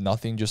page with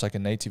nothing, just like a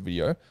native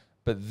video,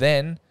 but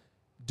then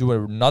do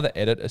another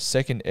edit, a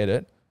second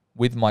edit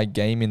with my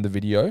game in the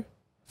video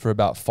for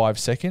about 5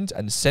 seconds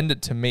and send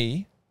it to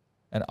me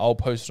and I'll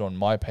post it on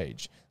my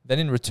page. Then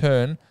in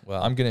return,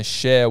 I'm going to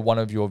share one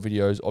of your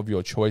videos of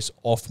your choice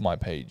off my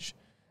page."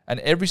 And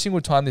every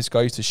single time this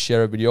guy used to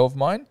share a video of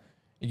mine,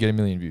 you get 1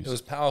 million views. It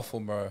was powerful,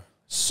 bro.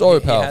 So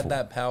powerful. He had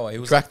that power. He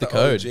was cracked like the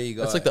code. OG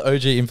guy. That's like the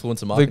OG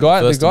influencer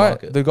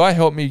marketing. The guy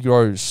helped me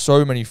grow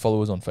so many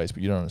followers on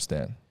Facebook. You don't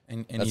understand.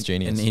 And That's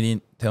genius. And he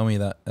didn't tell me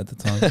that at the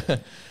time.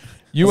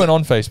 You went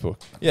on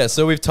Facebook. Yeah,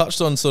 so we've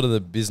touched on sort of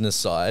the business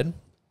side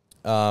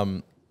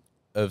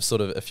of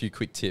sort of a few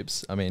quick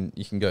tips. I mean,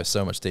 you can go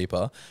so much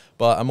deeper,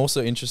 but I'm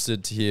also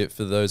interested to hear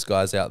for those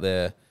guys out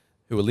there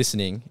who are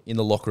listening in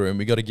the locker room.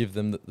 We got to give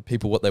them the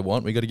people what they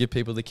want. We got to give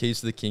people the keys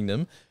to the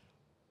kingdom.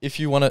 If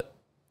you want to,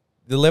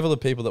 the level of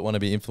people that want to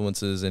be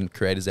influencers and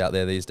creators out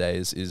there these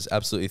days is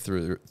absolutely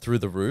through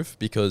the roof,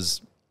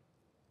 because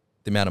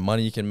the amount of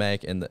money you can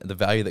make and the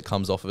value that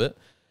comes off of it.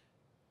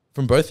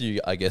 From both of you,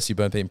 I guess you've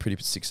both been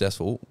pretty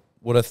successful.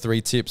 What are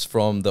 3 tips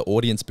from the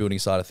audience building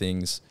side of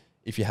things,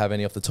 if you have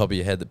any off the top of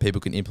your head, that people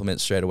can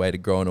implement straight away to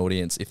grow an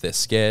audience if they're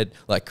scared?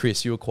 Like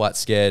Chris, you were quite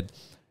scared,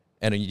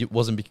 and it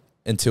wasn't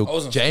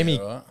until Jamie.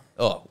 Scared, right?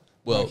 Oh,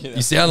 well,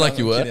 you sound like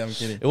you were. I'm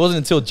kidding. It wasn't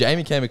until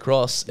Jamie came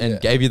across and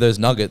gave you those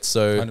nuggets.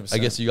 So 100%. I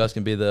guess you guys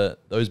can be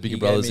those bigger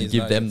brothers and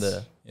give them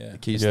the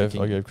keys to the I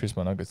kingdom. gave Chris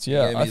my nuggets. gave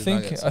Yeah, me I his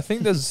think nuggets. I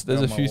think there's On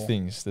a my few wall.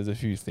 things. There's a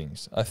few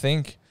things. I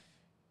think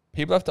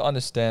people have to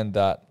understand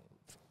that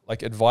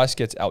like advice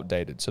gets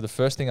outdated. So the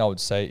first thing I would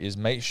say is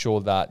make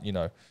sure that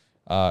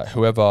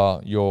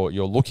whoever you're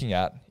looking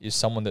at is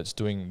someone that's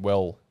doing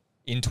well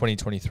in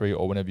 2023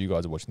 or whenever you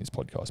guys are watching this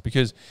podcast,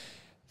 because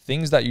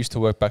things that used to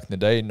work back in the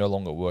day no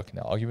longer work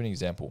now. I'll give you an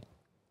example.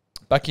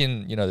 Back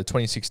in the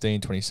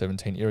 2016,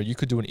 2017 era, you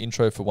could do an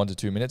intro for 1 to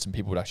 2 minutes and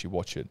people would actually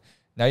watch it.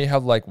 Now you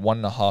have like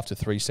 1.5 to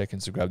 3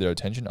 seconds to grab their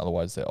attention,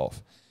 otherwise they're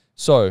off.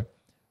 So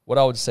what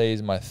I would say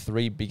is my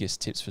 3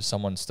 biggest tips for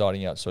someone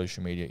starting out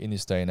social media in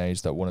this day and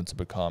age that wanted to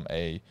become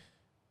a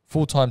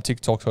full-time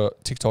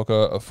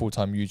TikToker, a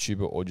full-time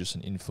YouTuber, or just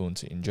an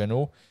influencer in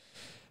general,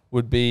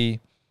 would be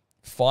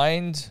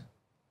find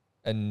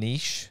a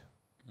niche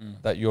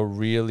that you're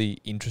really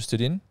interested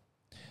in.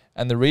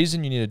 And the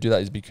reason you need to do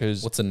that is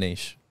because... What's a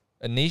niche?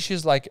 A niche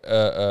is like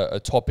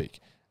a topic.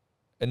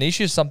 A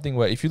niche is something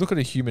where if you look at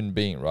a human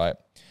being, right?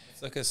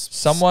 It's like a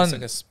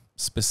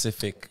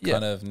specific Yeah.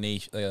 kind of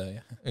niche.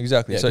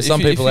 Exactly. Yeah, So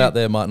some if you- people out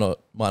there might not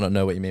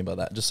know what you mean by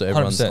that, just so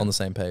everyone's 100%. on the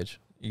same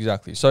page.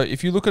 Exactly. So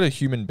if you look at a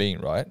human being,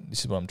 right? This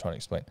is what I'm trying to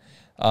explain.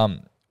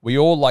 We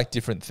all like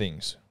different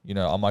things.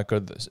 I might go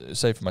to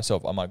say for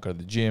myself, I might go to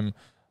the gym.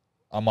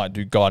 I might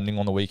do gardening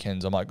on the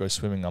weekends. I might go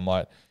swimming. I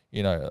might,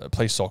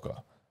 play soccer.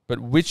 But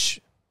which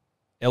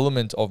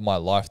element of my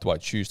life do I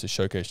choose to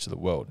showcase to the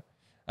world?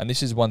 And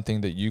this is one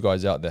thing that you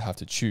guys out there have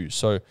to choose.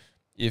 So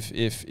if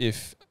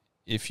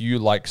you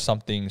like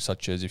something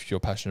such as if you're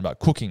passionate about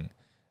cooking,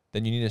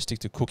 then you need to stick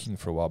to cooking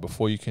for a while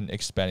before you can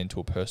expand into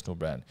a personal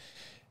brand.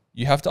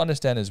 You have to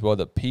understand as well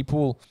that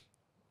people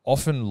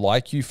often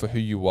like you for who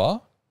you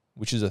are,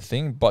 which is a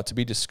thing, but to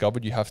be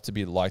discovered, you have to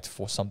be liked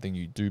for something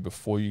you do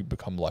before you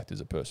become liked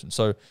as a person.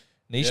 So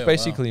niche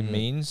basically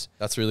means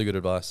That's really good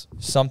advice.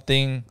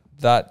 something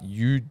that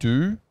you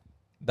do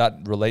that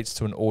relates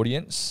to an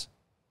audience,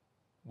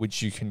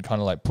 which you can kind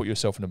of like put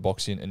yourself in a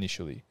box in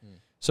initially.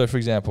 So for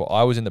example,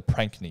 I was in the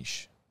prank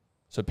niche.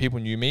 So people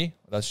knew me,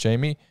 that's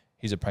Jamie,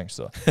 he's a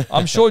prankster.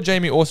 I'm sure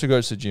Jamie also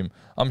goes to the gym.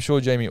 I'm sure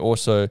Jamie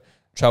also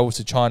travels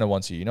to China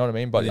once a year, you know what I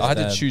mean? But I had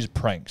to choose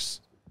pranks.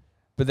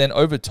 But then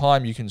over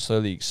time, you can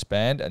slowly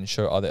expand and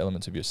show other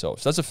elements of yourself.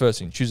 So that's the first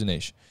thing, choose a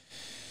niche.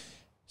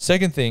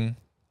 Second thing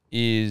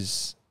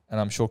is, and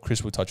I'm sure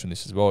Chris will touch on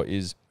this as well,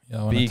 is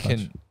I want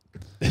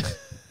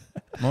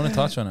to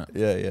touch on it.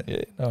 Yeah.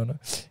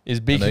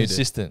 Is be I know you do.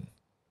 consistent.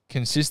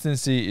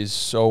 Consistency is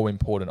so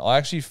important. I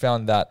actually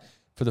found that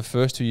for the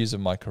first 2 years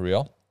of my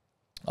career,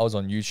 I was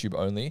on YouTube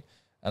only,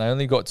 and I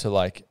only got to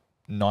like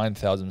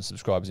 9,000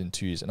 subscribers in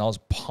 2 years, and I was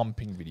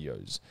pumping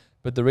videos.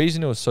 But the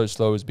reason it was so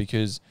slow is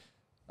because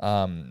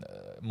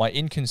my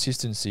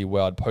inconsistency,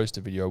 where I'd post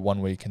a video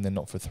 1 week and then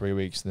not for 3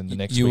 weeks, then the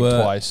next week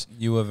twice.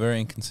 You were very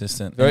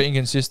inconsistent. Very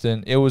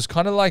inconsistent. It was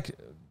kind of like,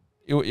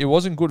 it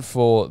wasn't good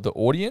for the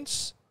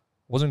audience,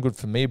 wasn't good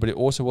for me, but it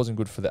also wasn't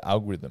good for the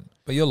algorithm.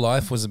 But your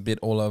life was a bit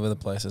all over the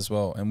place as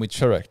well, and which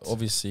Correct.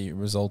 obviously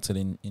resulted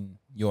in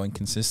your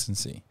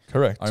inconsistency.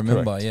 Correct. I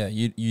remember, correct.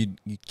 you'd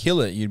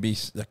kill it. You'd be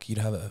like, you'd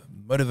have a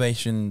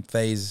motivation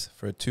phase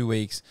for 2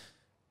 weeks,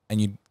 and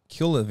you'd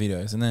kill the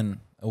videos, and then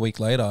a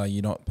week later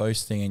you're not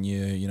posting, and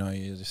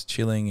you're just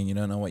chilling, and you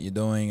don't know what you're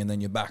doing, and then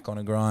you're back on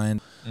a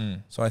grind.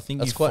 So I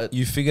think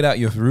you figured out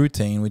your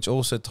routine, which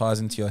also ties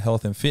into your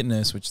health and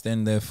fitness, which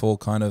then therefore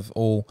kind of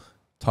all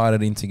tied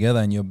it in together,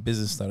 and your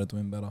business started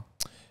doing better.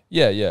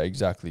 Yeah,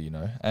 exactly,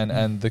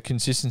 And the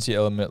consistency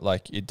element,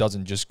 like, it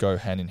doesn't just go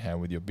hand in hand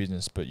with your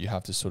business, but you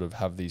have to sort of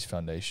have these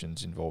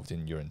foundations involved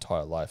in your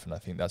entire life. And I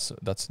think that's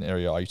an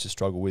area I used to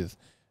struggle with,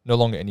 no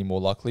longer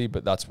anymore, luckily,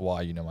 but that's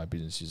why, my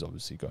business is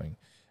obviously going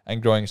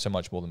and growing so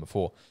much more than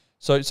before.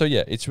 So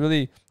yeah, it's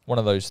really one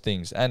of those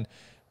things. And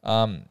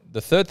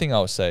the third thing I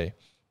would say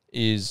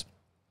is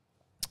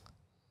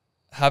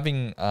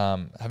having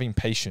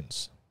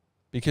patience,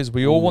 because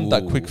we all want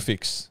that quick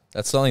fix.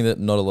 That's something that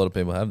not a lot of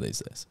people have these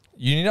days.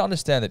 You need to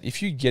understand that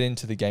if you get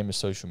into the game of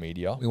social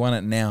media, We want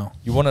it now.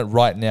 you want it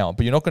right now,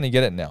 but you're not going to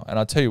get it now. And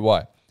I'll tell you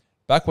why.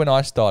 Back when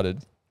I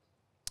started,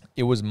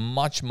 it was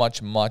much,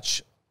 much,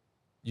 much,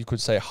 you could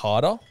say,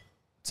 harder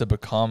to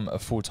become a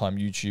full-time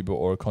YouTuber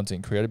or a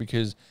content creator,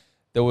 because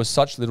there was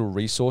such little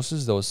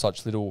resources, there was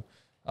such little,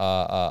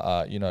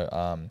 But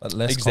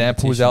less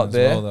examples competition out as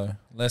there. well, though.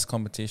 Less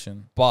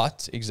competition.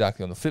 But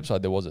exactly on the flip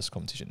side, there was this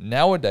competition.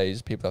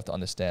 Nowadays, people have to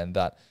understand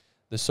that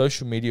the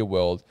social media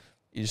world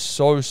is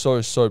so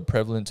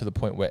prevalent to the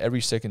point where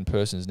every second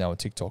person is now a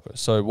TikToker.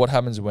 So what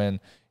happens when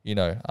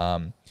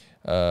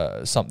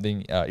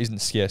something isn't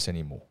scarce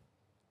anymore?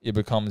 It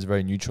becomes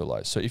very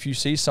neutralized. So if you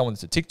see someone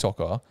that's a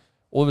TikToker,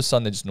 all of a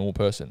sudden they're just a normal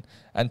person.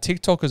 And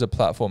TikTok as a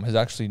platform has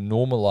actually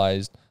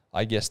normalized,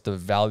 I guess, the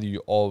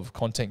value of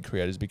content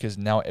creators because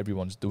now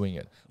everyone's doing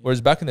it. Whereas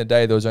back in the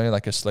day, there was only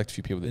like a select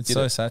few people that It's did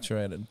so it.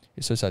 saturated.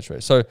 It's so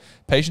saturated. So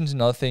patience is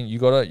another thing. You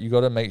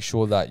gotta make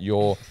sure that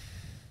you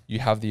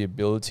have the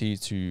ability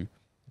to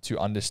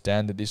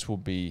understand that this will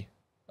be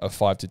a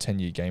 5 to 10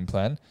 year game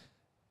plan,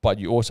 but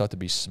you also have to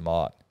be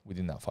smart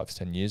within that 5 to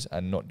 10 years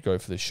and not go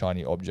for the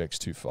shiny objects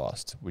too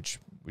fast, which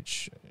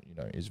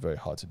is very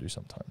hard to do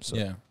sometimes. So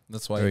Yeah,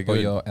 that's why Very you bought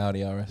good. your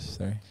Audi RS.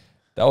 Sorry.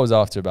 that was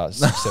after about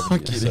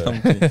 6-7 years. So.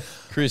 I'm kidding.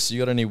 Chris, you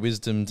got any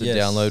wisdom to Yes.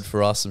 download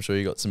for us? I'm sure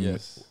you got some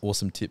Yes.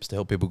 awesome tips to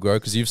help people grow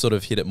because you've sort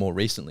of hit it more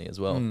recently as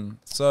well.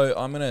 So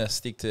I'm gonna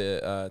stick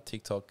to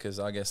TikTok because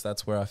I guess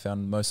that's where I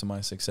found most of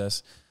my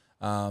success,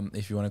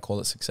 if you want to call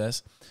it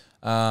success.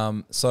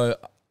 So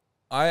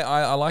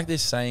I like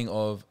this saying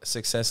of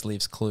success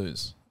leaves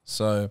clues.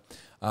 So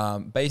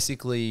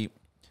basically,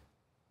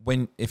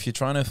 if you're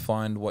trying to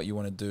find what you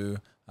want to do,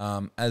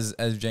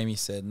 as Jamie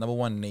said, number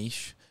one,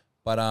 niche.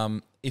 But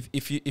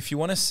if you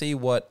want to see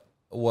what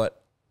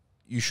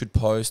you should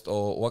post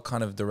or what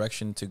kind of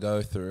direction to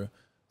go through,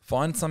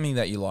 find something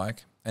that you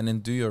like and then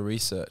do your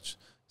research.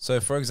 So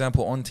for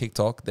example, on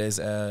TikTok, there's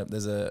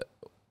a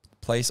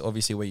place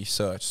obviously where you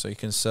search. So you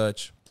can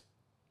search,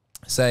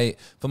 say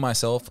for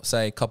myself,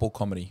 say couple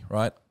comedy,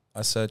 right?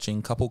 I search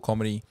in couple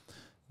comedy,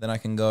 then I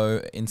can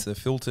go into the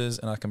filters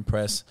and I can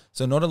press.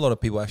 So not a lot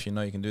of people actually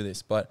know you can do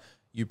this, but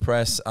you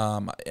press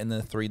in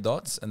the 3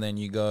 dots and then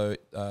you go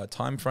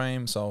time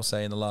frame. So I'll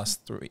say in the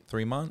last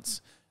three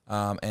months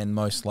and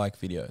most like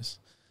videos.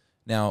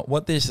 Now,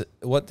 what this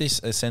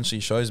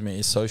essentially shows me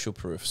is social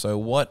proof. So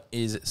what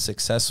is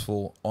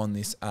successful on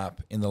this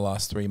app in the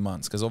last 3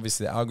 months? Because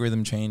obviously the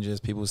algorithm changes,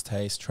 people's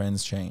taste,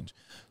 trends change.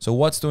 So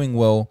what's doing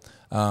well?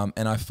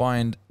 And I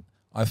find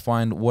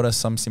what are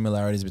some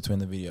similarities between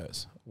the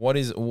videos. What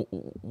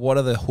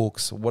are the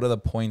hooks? What are the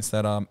points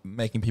that are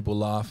making people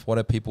laugh? What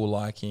are people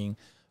liking?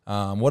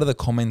 What are the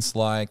comments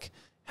like?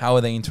 How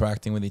are they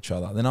interacting with each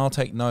other? Then I'll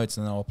take notes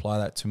and I'll apply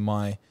that to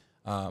my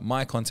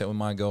content with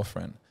my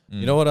girlfriend.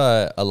 You know what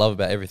I love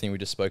about everything we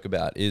just spoke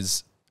about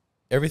is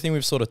everything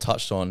we've sort of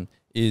touched on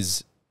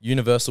is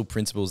universal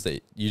principles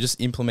that you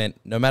just implement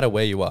no matter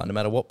where you are, no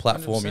matter what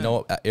platform, 100%. you know,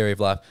 what area of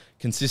life.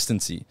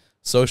 Consistency,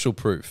 social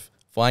proof,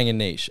 finding a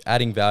niche,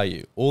 adding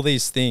value, all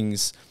these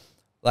things.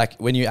 Like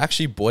when you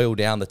actually boil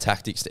down the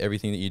tactics to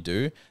everything that you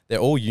do, they're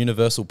all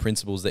universal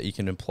principles that you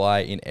can apply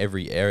in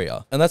every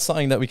area. And that's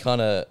something that we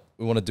want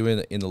to do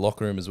in the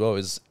locker room as well.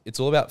 Is it's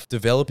all about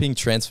developing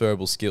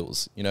transferable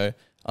skills, you know,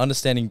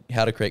 understanding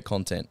how to create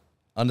content,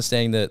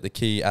 understanding the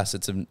key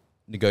assets of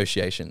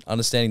negotiation,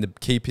 understanding the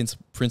key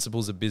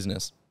principles of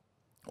business.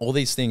 All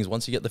these things,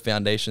 once you get the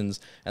foundations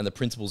and the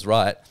principles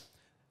right,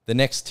 the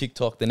next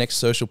TikTok, the next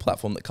social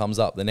platform that comes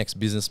up, the next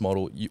business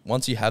model,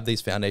 once you have these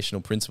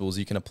foundational principles,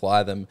 you can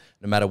apply them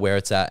no matter where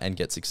it's at and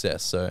get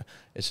success. So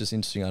it's just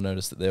interesting. I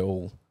noticed that they're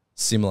all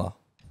similar.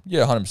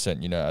 Yeah,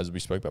 100%. You know, as we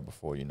spoke about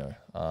before, you know,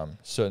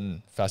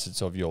 certain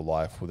facets of your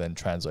life will then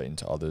translate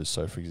into others.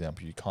 So, for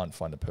example, you can't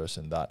find a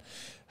person that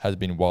has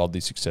been wildly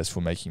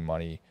successful making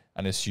money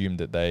and assume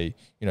that they,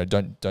 you know,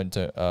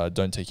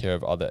 don't take care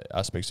of other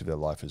aspects of their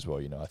life as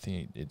well. You know, I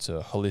think it's a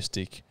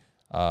holistic,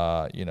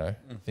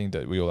 thing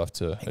that we all have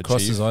to achieve.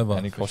 Crosses over,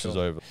 and it for crosses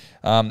sure.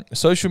 over.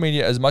 Social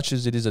media, as much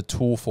as it is a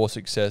tool for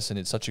success and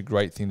it's such a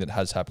great thing that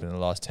has happened in the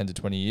last 10 to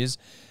 20 years,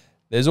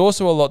 there's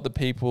also a lot that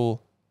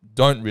people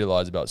don't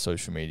realize about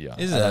social media.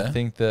 Is and there? I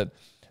think that,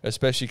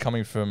 especially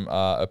coming from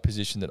a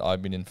position that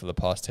I've been in for the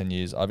past 10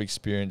 years, I've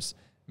experienced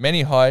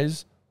many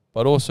highs,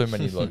 but also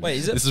many lows. Wait,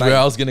 is it This is fake? where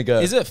I was going to go.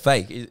 Is it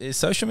fake? Is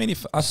social media?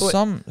 I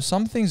thought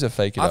some things are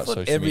fake about social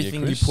media.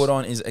 everything Chris. you put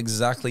on is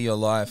exactly your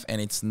life, and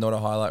it's not a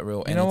highlight reel.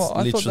 You And know it's what?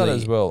 I thought literally that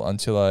as well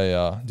until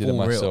I did it all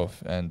real.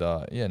 myself. And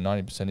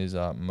 90% is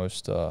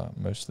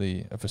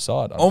mostly a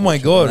facade. Oh my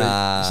unfortunately. god!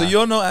 Nah. So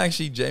you're not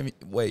actually Jamie?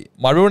 Wait,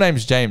 My real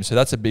name's James, so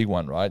that's a big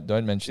one, right?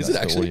 Don't mention Is that it to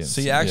the actually? audience.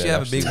 so you actually Yeah,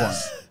 have a big one.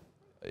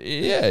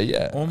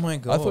 Yeah. Oh my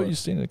god! I thought you'd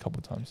seen it a couple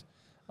of times.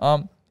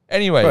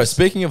 Anyways, Bro,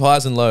 speaking of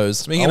highs and lows,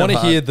 Speaking I want to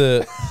of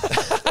hear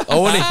I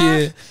want to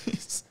hear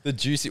the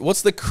juicy.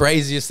 What's the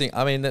craziest thing?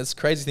 I mean, there's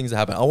crazy things that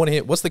happen. I want to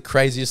hear what's the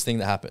craziest thing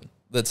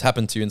that's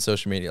happened to you in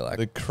social media. Like,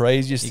 the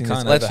craziest You thing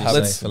can't that's actually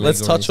ever say happened. for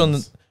let's legal touch on,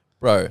 reasons.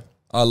 bro,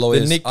 Our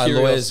lawyers, Nick our Kyrgios-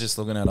 lawyers just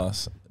looking at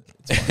us.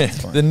 It's fine,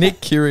 it's fine. the Nick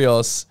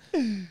Kyrgios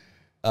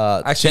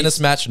Actually, tennis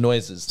match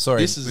noises.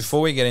 Sorry, this is before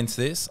we get into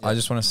this, I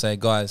just want to say,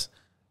 guys,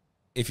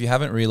 if you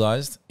haven't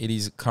realized, it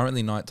is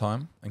currently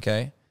nighttime,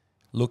 okay?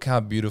 Look how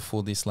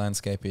beautiful this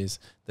landscape is.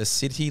 The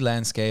city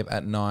landscape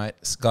at night.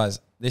 Guys,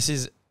 this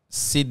is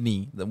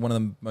Sydney, one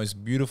of the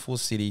most beautiful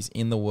cities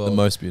in the world. The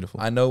most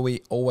beautiful. I know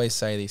we always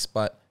say this,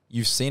 but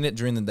you've seen it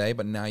during the day,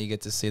 but now you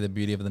get to see the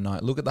beauty of the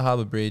night. Look at the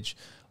Harbour Bridge.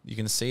 You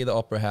can see the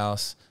Opera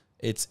House.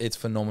 It's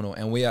phenomenal.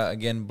 And we are,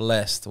 again,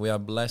 blessed. We are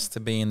blessed to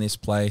be in this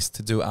place,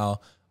 to do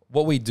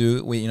what we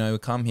do. We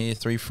come here,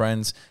 3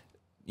 friends,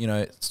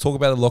 let's talk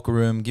about the locker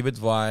room, give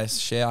advice,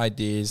 share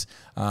ideas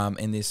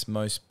in this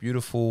most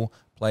beautiful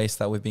place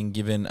that we've been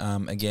given.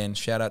 Again,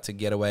 shout out to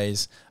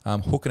Getaways,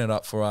 hooking it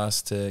up for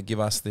us to give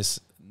us this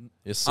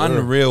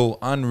unreal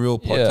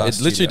podcast. It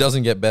literally studio.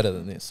 doesn't get better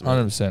than this.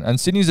 Really. 100%. And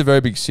Sydney's a very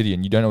big city,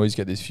 and you don't always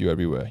get this view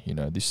everywhere.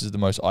 This is the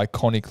most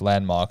iconic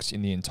landmarks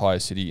in the entire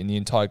city, in the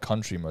entire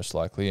country, most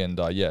likely. And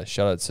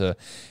shout out to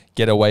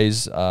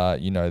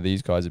Getaways.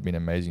 These guys have been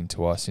amazing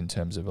to us in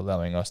terms of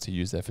allowing us to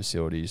use their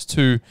facilities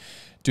to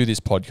do this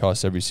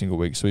podcast every single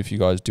week. So if you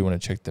guys do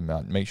want to check them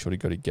out, make sure to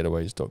go to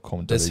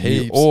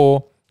getaways.com.au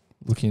or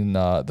look in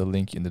the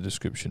link in the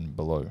description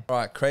below. All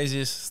right,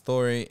 craziest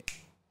story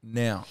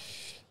now.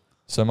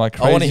 So my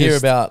craziest... I want to hear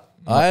about...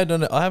 I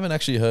haven't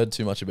actually heard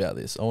too much about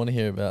this. I want to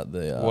hear about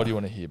the... what do you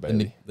want to hear,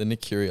 baby? The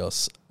Nick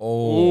Kyrgios.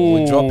 Oh,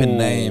 we're dropping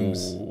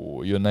names.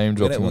 Your name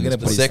dropping. We're gonna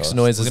The put sex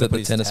noises at the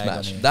his tennis tag on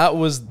match. here. That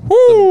was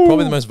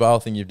probably the most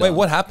viral thing you've done. Wait,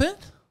 what happened?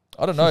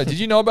 I don't know. Did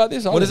you know about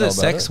this? What is it?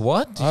 Sex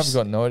what? I've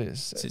got no idea.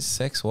 Is it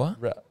sex what?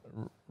 Racist.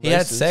 He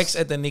had sex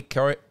at the Nick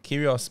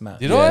Kyrgios match.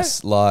 Did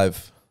Yes,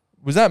 live.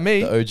 Was that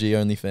me? The OG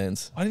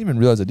OnlyFans. I didn't even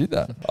realize I did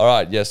that. All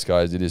right. Yes,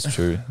 guys, it is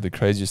true. The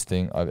craziest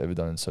thing I've ever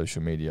done in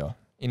social media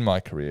in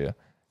my career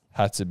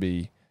had to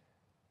be,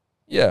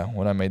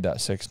 when I made that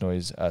sex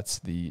noise at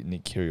the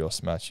Nick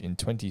Kyrgios match in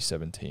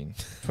 2017,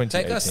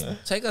 2018.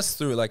 Take us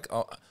through,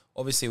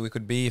 obviously we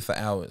could be here for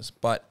hours,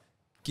 but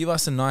give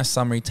us a nice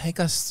summary. Take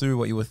us through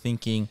what you were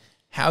thinking,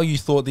 how you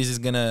thought this is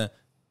going to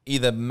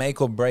either make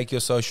or break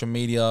your social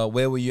media.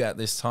 Where were you at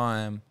this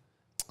time?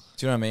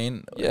 Do you know what I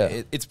mean?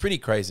 Yeah. It's pretty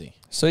crazy.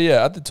 So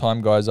at the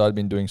time, guys, I'd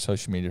been doing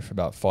social media for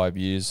about 5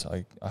 years.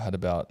 I had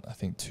about, I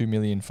think, 2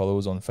 million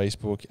followers on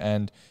Facebook,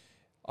 and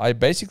I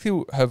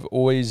basically have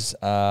always,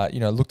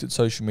 looked at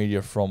social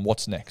media from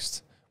what's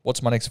next.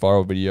 What's my next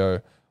viral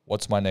video?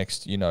 What's my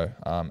next,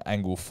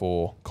 angle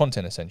for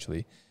content,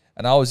 essentially?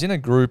 And I was in a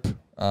group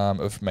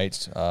of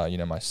mates,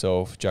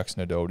 myself,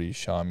 Jackson Adoldi,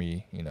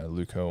 Shami,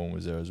 Luke Owen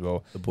was there as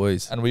well. The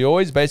boys. And we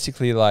always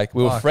basically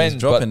we were friends,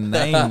 dropping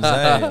names,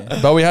 eh?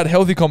 but we had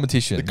healthy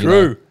competition. The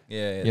crew.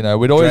 Yeah.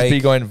 We'd always Drake. be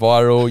going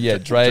viral. Yeah,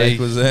 Drake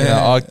was there.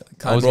 I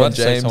was about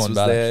to say James someone was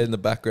bad. there in the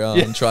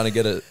background trying to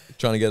get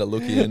a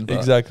look in. But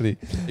Exactly.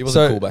 He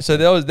wasn't cool back So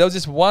then. there was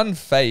this one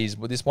phase,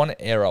 with this one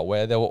era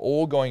where they were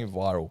all going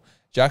viral.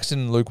 Jackson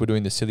and Luke were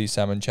doing the Silly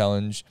Salmon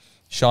Challenge.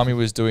 Shami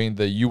was doing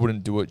the You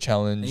Wouldn't Do It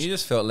Challenge. And you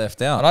just felt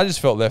left out. And I just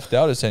felt left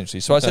out, essentially.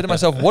 So I said to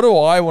myself, what do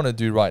I want to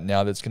do right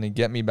now that's going to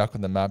get me back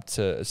on the map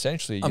to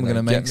essentially, I'm going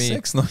to get make me,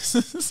 sex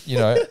noises.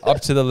 up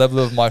to the level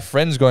of my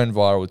friends going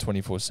viral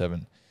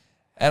 24/7.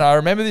 And I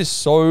remember this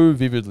so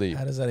vividly.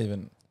 How is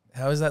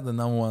that the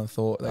number one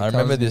thought? I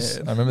remember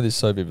this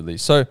so vividly.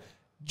 So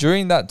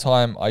during that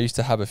time, I used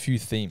to have a few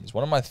themes.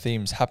 One of my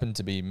themes happened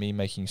to be me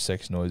making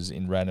sex noises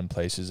in random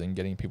places and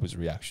getting people's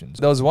reactions.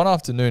 There was one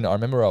afternoon, I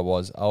remember I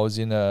was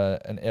in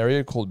an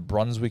area called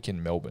Brunswick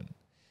in Melbourne,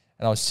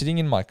 and I was sitting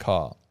in my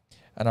car,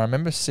 and I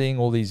remember seeing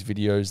all these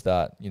videos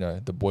that,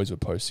 the boys were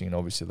posting, and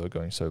obviously they were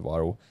going so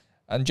viral.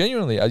 And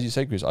genuinely, as you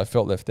said, Chris, I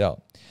felt left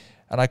out.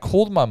 And I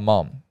called my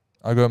mum.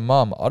 I go,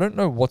 Mum, I don't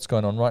know what's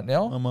going on right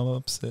now, I'm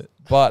upset.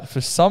 but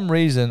for some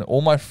reason, all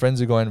my friends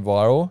are going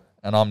viral,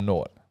 and I'm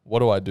not. What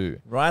do I do?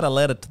 Write a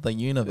letter to the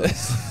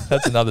universe.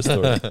 That's another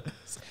story.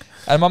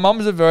 And my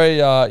mum's a very,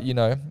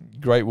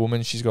 great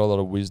woman. She's got a lot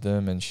of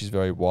wisdom and she's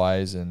very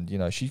wise. And,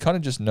 she kind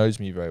of just knows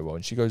me very well.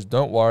 And she goes,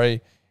 don't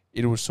worry,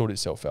 it will sort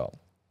itself out.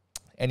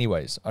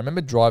 Anyways, I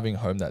remember driving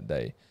home that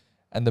day.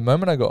 And the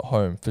moment I got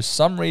home, for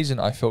some reason,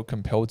 I felt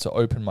compelled to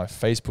open my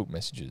Facebook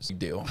messages. Big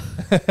deal.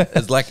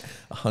 It's like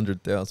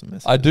 100,000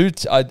 messages. I do.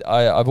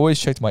 I've always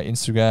checked my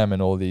Instagram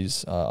and all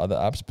these other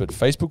apps, but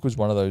Facebook was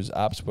one of those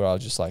apps where I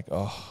was just like,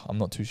 I'm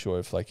not too sure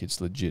if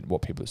it's legit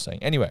what people are saying.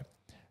 Anyway,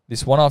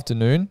 this one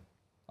afternoon,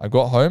 I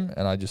got home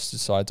and I just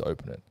decided to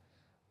open it.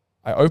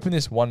 I opened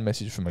this one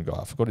message from a guy.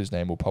 I forgot his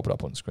name. We'll pop it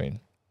up on screen.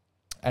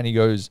 And he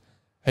goes,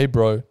 "Hey,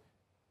 bro,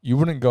 you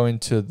wouldn't go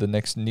into the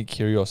next Nick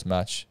Kyrgios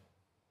match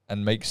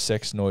and make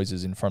sex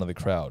noises in front of the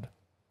crowd."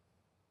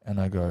 And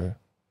I go,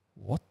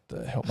 what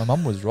the hell? My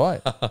mum was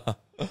right.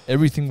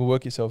 Everything will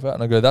work itself out.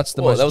 And I go, that's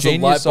the most that was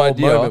genius a light bulb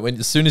idea. moment when,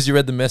 as soon as you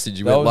read the message,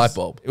 you went light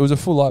bulb. It was a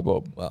full light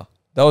bulb. Wow.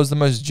 That was the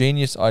most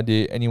genius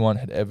idea anyone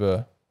had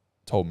ever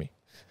told me.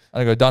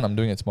 And I go, done, I'm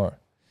doing it tomorrow.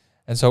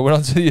 And so I went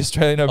onto the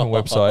Australian Open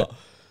website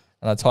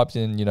and I typed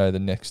in, the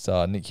next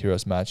Nick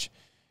Kyrgios match.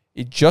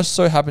 It just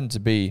so happened to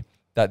be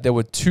that there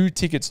were 2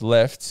 tickets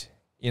left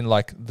in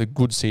the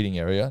good seating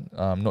area,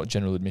 not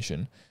general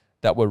admission,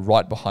 that were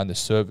right behind the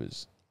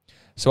servers.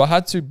 So I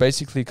had to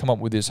basically come up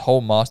with this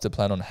whole master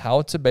plan on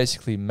how to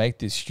basically make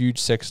this huge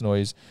sex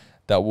noise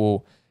that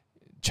will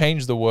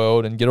change the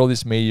world and get all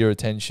this media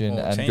attention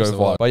Well, and change go the viral.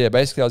 world. But yeah,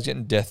 basically I was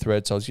getting death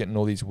threats. I was getting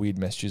all these weird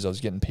messages. I was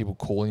getting people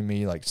calling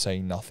me, like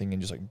saying nothing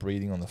and just like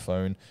breathing on the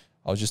phone.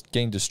 I was just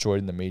getting destroyed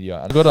in the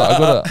media. And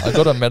I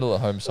got a medal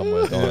at home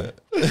somewhere. Don't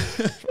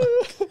I?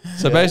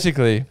 So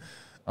basically,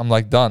 I'm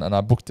like done, and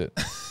I booked it.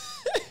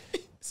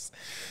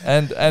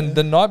 And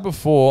the night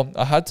before,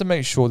 I had to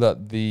make sure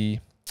that the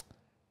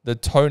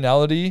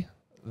tonality,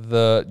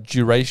 the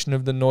duration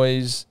of the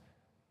noise,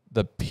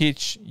 the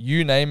pitch,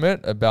 you name it,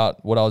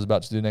 about what I was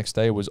about to do the next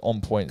day was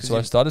on point. So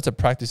I started to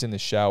practice in the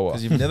shower.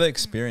 Because you've never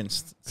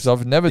experienced. Because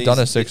I've never done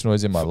a these- sex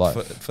noise in my life.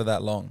 for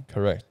that long.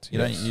 Correct. You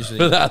yes. don't usually.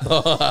 For that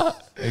long.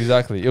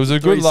 Exactly. It was a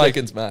 3 good like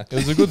seconds max. it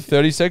was a good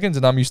 30 seconds,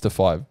 and I'm used to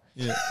 5.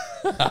 Yeah.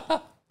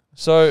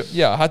 So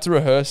yeah, I had to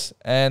rehearse,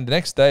 and the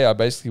next day I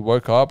basically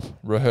woke up,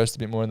 rehearsed a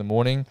bit more in the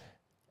morning,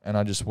 and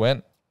I just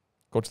went,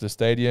 got to the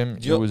stadium.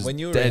 It was when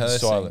you were dead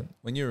rehearsing, silent.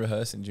 When you were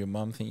rehearsing, did your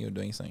mum think you were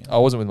doing something? I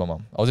wasn't with my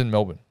mum. I was in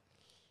Melbourne.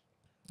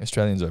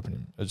 Australian Opens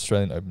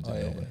in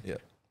Melbourne. Yeah.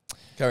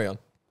 Carry on.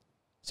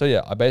 So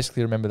yeah, I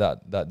basically remember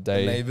that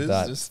day. Neighbours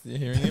that just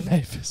hearing him.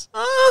 neighbours.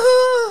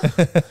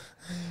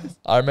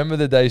 I remember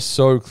the day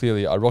so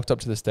clearly. I rocked up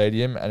to the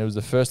stadium, and it was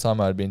the first time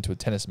I had been to a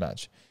tennis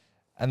match.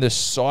 And the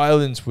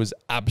silence was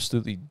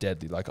absolutely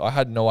deadly. Like, I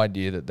had no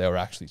idea that they were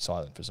actually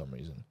silent for some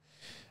reason.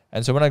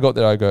 And so when I got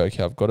there, I go,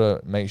 okay, I've got to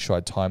make sure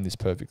I time this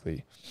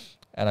perfectly.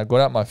 And I got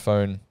out my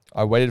phone.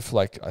 I waited for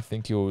I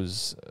think it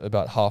was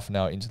about half an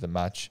hour into the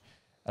match.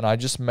 And I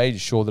just made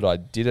sure that I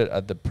did it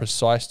at the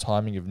precise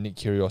timing of Nick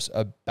Kyrgios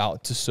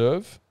about to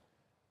serve,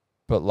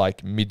 but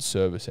like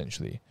mid-serve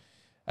essentially.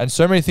 And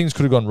so many things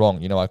could have gone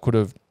wrong. You know, I could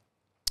have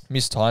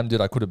mistimed it.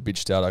 I could have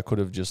bitched out. I could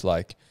have just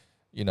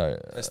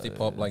Testy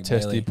pop like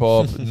testy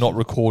Bailey. pop, not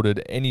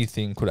recorded.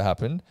 Anything could have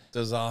happened.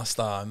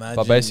 Disaster. Imagine.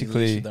 But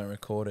basically- you don't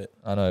record it.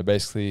 I know.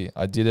 Basically,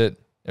 I did it.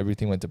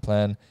 Everything went to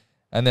plan.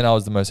 And then I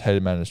was the most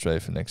hated man in Australia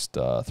for the next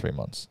 3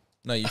 months.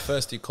 No, you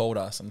called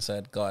us and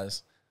said,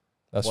 guys,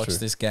 That's watch true.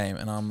 this game.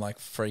 And I'm like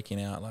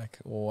freaking out. Like,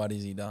 what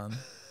has he done?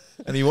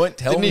 And he won't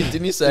tell me.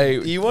 Didn't he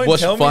say, He won't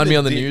tell me find me the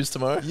on the di- news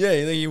tomorrow? Yeah,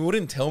 he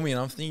wouldn't tell me. And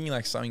I'm thinking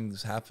like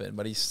something's happened.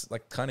 But he's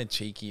like kind of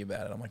cheeky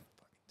about it. I'm like,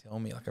 tell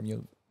me. Like, I'm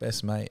your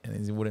best mate.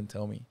 And he wouldn't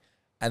tell me.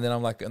 And then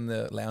I'm like in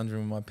the lounge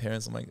room with my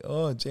parents. I'm like,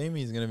 oh,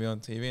 Jamie's going to be on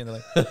TV. And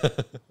they're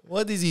like,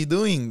 what is he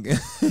doing?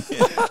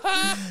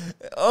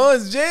 Oh,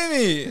 it's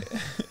Jamie.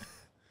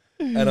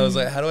 And I was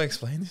like, how do I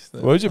explain this?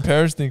 What did your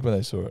parents think when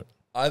they saw it?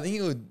 I think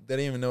they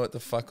didn't even know what the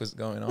fuck was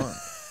going on.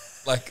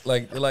 like,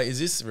 is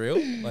this real?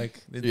 Like,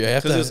 You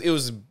have to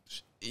because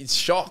it's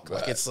shock.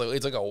 Like, it's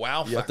like a wow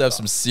You have factor. to have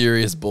some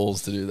serious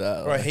balls to do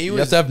that. Bro, Like, he you was-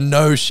 have to have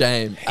no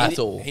shame He at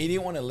di- all. He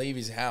didn't want to leave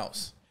his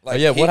house. Like,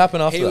 yeah, what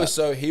happened after he that? Was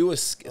so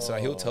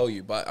he'll tell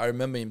you. But I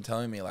remember him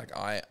telling me like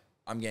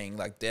I'm getting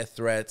like death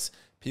threats.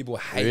 People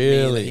hate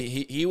Really?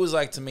 me. He was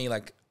like to me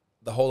like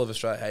the whole of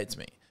Australia hates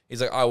me.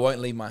 He's like I won't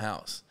leave my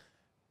house.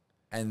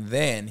 And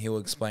then he'll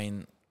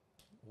explain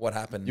what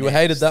happened. You were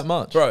hated that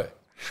much? bro.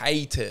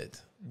 Hated.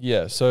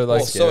 Yeah. So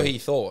like, Or so he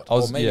thought. I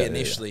was- Or maybe yeah, yeah,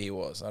 initially he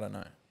was. I don't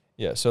know.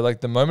 yeah. So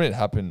like the moment it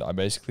happened, I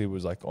basically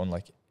was like on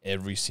like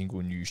every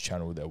single news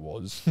channel there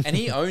was. And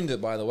he owned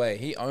it, by the way.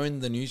 He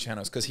owned the news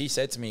channels because he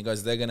said to me, he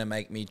goes, they're going to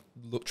make me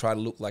try to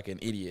look like an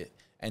idiot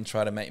and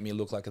try to make me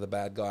look like the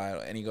bad guy.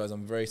 And he goes,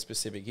 I'm very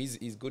specific.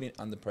 He's good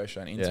under pressure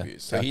and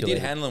interviews. So he did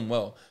calculated. handle them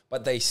well.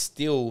 But they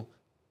still,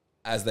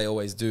 as they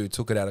always do,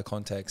 took it out of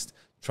context,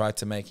 tried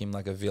to make him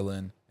like a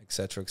villain,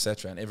 etc.,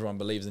 etc. And everyone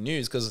believes the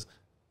news because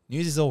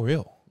news is all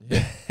real.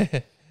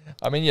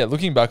 I mean, yeah,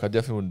 looking back, I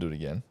definitely wouldn't do it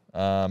again.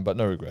 But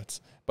no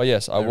regrets. But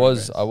yes, I No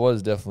was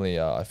regrets. definitely,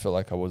 I felt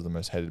like I was the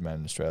most hated man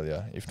in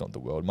Australia, if not the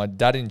world. My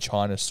dad in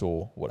China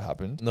saw what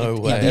happened. No He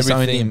way.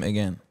 disowned Everything- him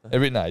again. No,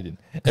 he didn't.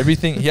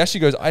 Everything, he actually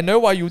goes, I know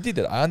why you did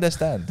it. I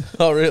understand.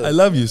 Oh, really?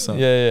 love you, son.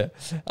 Yeah.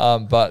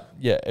 But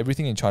yeah,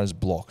 everything in China's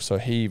blocked. So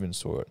he even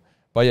saw it.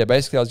 But yeah,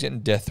 basically I was getting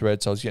death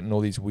threats. I was getting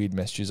all these weird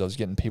messages. I was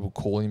getting people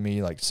calling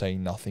me, like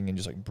saying nothing and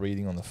just like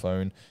breathing on the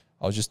phone.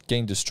 I was just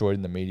getting destroyed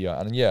in the media.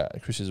 And yeah,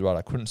 Chris is right.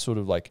 I couldn't sort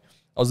of like,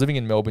 I was living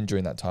in Melbourne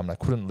during that time and I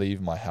couldn't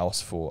leave my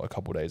house for a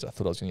couple of days. I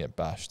thought I was going to get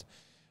bashed.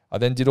 I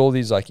then did all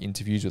these like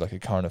interviews with like A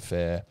Current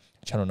Affair,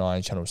 Channel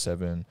 9, Channel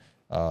 7,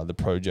 The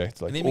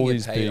Project, like Didn't all even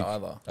these get paid big.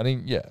 either. I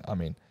think, yeah, I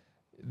mean,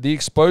 the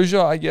exposure,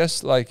 I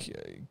guess,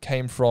 like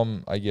came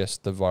from, I guess,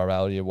 the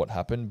virality of what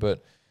happened.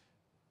 But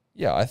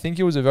yeah, I think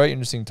it was a very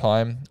interesting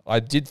time. I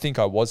did think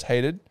I was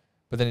hated,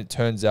 but then it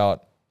turns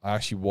out I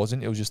actually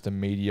wasn't. It was just the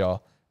media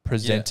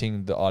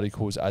presenting the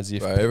articles as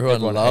if Bro,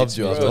 everyone loved hates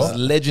you me as as well. well.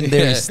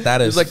 legendary Yeah.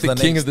 status. He was like the for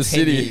king next of the 10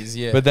 city. years,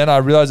 yeah. But then I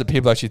realized that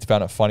people actually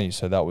found it funny,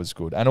 so that was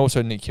good. And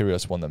also Nick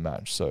Kyrgios won the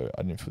match, so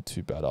I didn't feel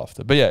too bad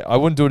after. But yeah, I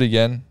wouldn't do it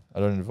again. I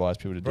don't advise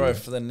people to do Bro, it.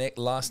 for the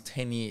last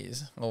 10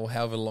 years, or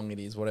however long it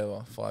is,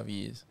 whatever, 5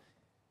 years,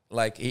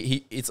 like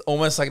it's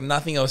almost like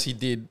nothing else he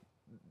did,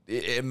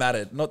 it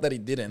mattered. Not that he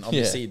didn't,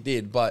 obviously he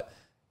did, but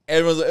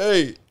everyone's like,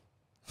 hey,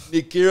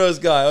 Nick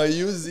Kyrgios guy, oh,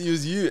 he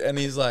was you. And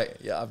he's like,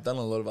 yeah, I've done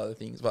a lot of other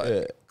things, but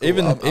Yeah. cool,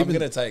 Even- I'm even- going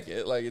to take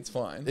it. Like, it's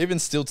fine. Even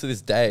still to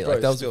this day, Bro,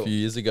 like that was still. a few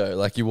years ago.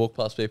 Like you walk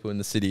past people in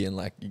the city and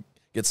like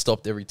get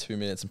stopped every 2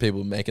 minutes and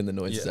people making the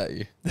noises Yeah. at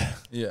you,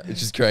 Yeah.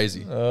 which is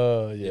crazy.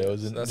 Oh yeah, it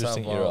was an That's how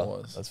interesting viral era. it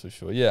was. That's for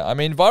sure. Yeah, I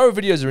mean, viral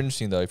videos are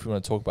interesting though. If we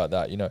want to talk about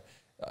that,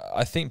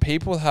 I think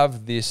people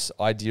have this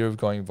idea of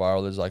going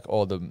viral as like,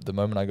 oh, the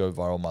moment I go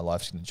viral, my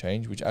life's going to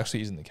change, which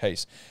actually isn't the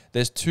case.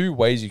 There's two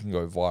ways you can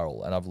go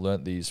viral, and I've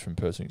learned these from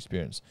personal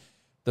experience.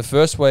 The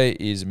first way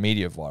is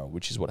media viral,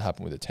 which is what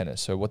happened with the tennis.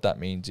 So what that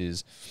means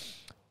is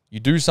you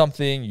do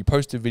something, you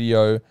post a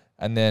video,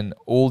 and then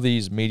all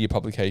these media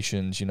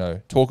publications,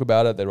 talk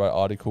about it. They write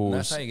articles,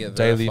 that's how you get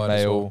Daily verified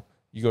as Mail. well.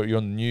 You're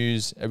on the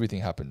news.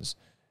 Everything happens.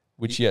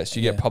 Which yes,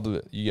 you Yeah.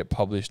 get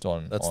published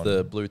on. That's on-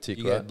 the blue tick,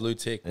 You right? get blue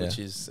tick, Yeah. which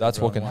is That's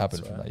what can everyone happen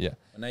wants, from right? that. Yeah,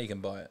 And now you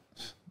can buy it.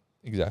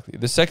 exactly.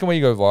 The second way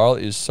you go viral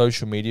is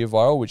social media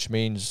viral, which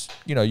means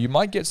you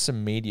might get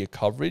some media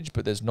coverage,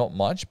 but there's not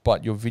much.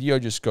 But your video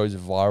just goes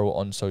viral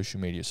on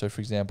social media. So,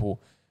 for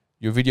example,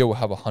 your video will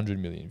have 100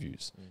 million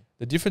views.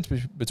 The difference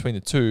between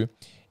the two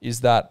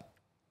is that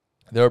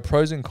there are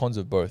pros and cons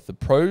of both. The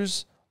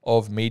pros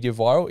of media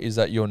viral is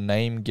that your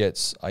name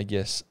gets, I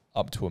guess,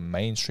 up to a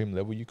mainstream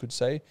level, you could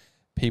say.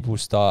 People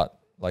start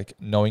like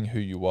knowing who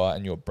you are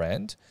and your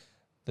brand.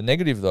 The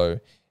negative though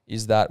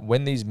is that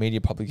when these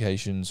media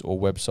publications or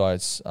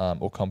websites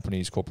or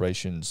companies,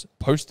 corporations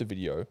post a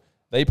video,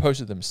 they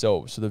post it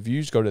themselves. So the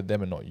views go to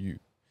them and not you.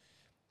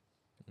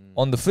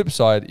 On the flip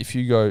side, if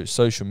you go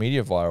social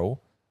media viral,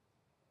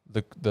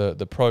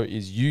 the pro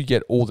is you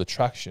get all the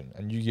traction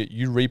and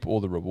you reap all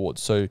the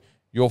rewards. So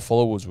your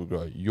followers will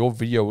grow. Your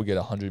video will get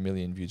 100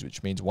 million views,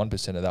 which means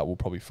 1% of that will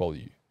probably follow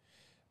you.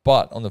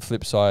 But on the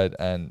flip side,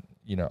 and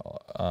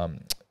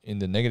in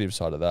the negative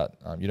side of that,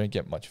 you don't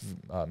get much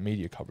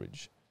media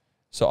coverage.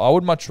 So I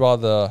would much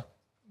rather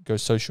go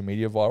social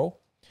media viral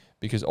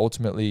because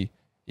ultimately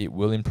it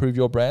will improve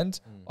your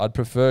brand. I'd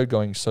prefer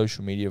going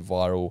social media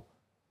viral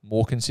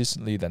more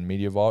consistently than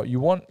media viral. You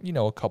want,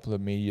 a couple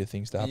of media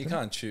things to happen. You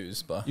can't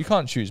choose, but You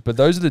can't choose, but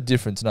those are the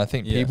difference, and I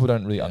think Yeah. people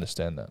don't really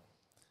understand that.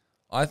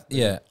 I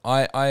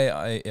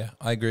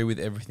agree with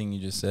everything you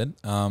just said.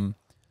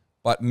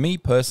 But me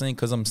personally,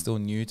 because I'm still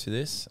new to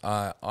this,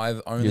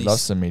 I've only You love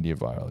some media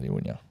viral,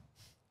 wouldn't you?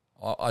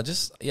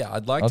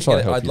 I'd like I'll to try to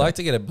get help I'd you. like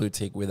to get a blue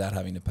tick without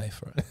having to pay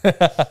for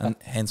it, and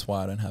hence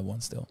why I don't have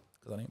one still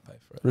because I didn't pay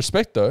for it.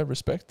 Respect though,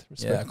 respect.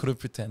 Yeah, I could have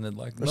pretended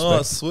like no, Respect.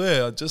 I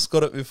swear I just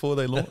got it before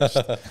they launched.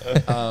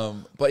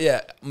 But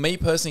yeah, me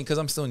personally, because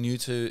I'm still new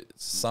to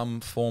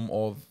some form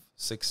of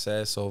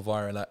success or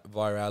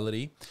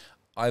virality,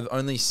 I've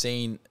only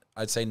seen,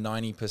 I'd say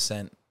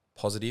 90%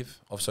 positive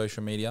of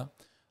social media,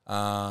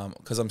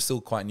 because I'm still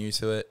quite new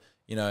to it.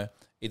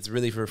 It's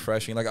really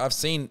refreshing. Like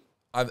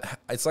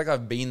it's like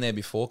I've been there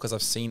before because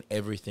I've seen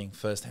everything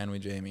firsthand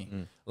with Jamie.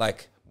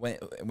 Like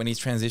when he's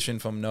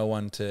transitioned from no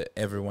one to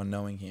everyone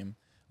knowing him,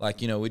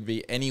 we'd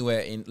be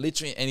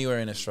literally anywhere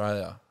in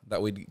Australia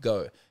that we'd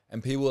go,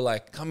 and people were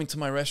like, coming to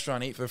my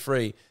restaurant, eat for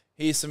free.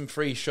 Here's some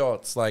free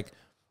shots. Like,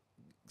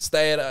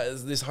 stay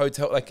at this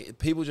hotel. Like,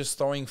 people just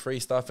throwing free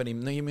stuff at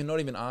him. No, you're not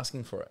even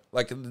asking for it.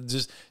 Like,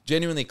 just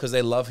genuinely because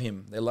they love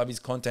him. They love his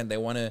content. They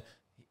want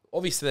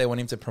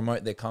him to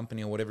promote their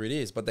company or whatever it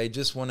is, but they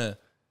just want to.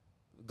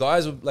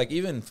 Guys, like,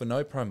 even for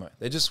no promo,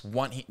 they just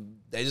want him.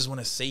 They just want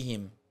to see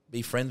him,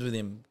 be friends with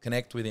him,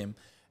 connect with him.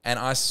 And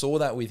I saw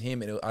that with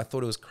him, and I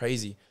thought it was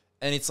crazy.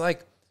 And it's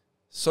like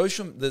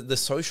the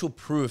social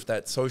proof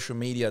that social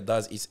media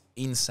does is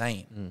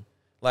insane.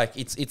 Like,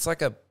 it's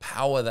like a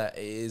power that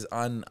is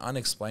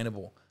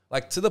unexplainable.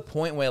 Like, to the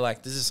point where,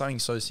 like, this is something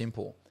so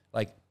simple.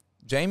 Like,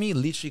 Jamie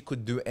literally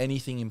could do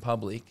anything in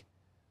public,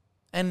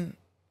 and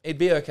it'd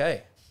be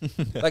okay.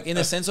 Like, in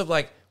the sense of,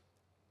 like,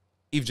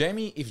 if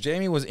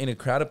Jamie was in a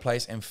crowded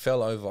place and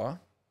fell over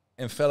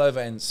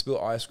and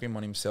spilled ice cream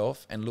on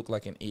himself and looked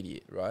like an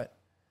idiot, right?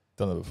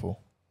 Done that before.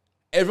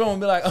 Everyone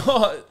would be like,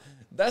 oh,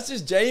 that's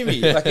just Jamie.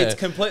 Like, it's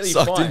completely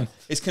Sucked fine. in.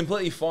 It's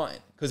completely fine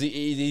because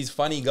he's a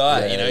funny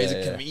guy. Yeah, He's a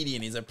yeah.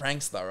 comedian. He's a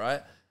prankster,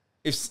 right?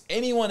 If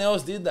anyone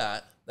else did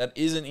that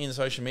isn't in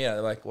social media,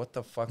 they're like, what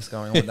the fuck's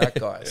going on with that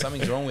guy?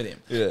 Something's wrong with him.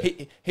 Yeah.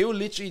 He will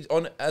literally,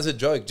 as a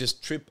joke,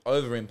 just trip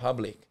over in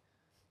public.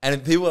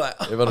 And people are like,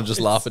 Everyone will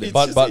just laugh at him.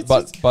 But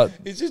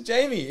it's just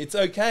Jamie. It's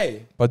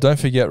okay. don't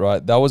forget,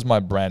 right? That was my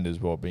brand as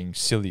well, being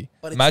silly.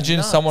 But it's Imagine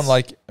nuts. someone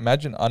I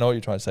know what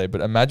you're trying to say, but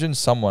imagine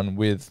someone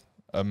with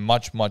a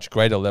much, much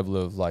greater level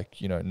of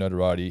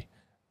notoriety,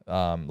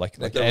 like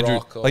The Andrew,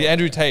 Rock or- like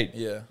Andrew Tate,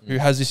 Yeah. who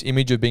has this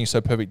image of being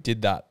so perfect,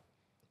 did that.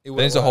 It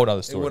Then it's a whole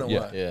other It story. wouldn't Yeah.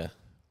 work. Yeah.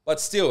 But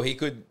still, he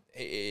could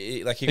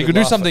He could do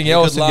laugh- something he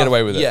else could and get laugh-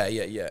 away with it.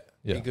 Yeah.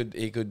 Yeah.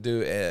 He could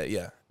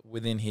do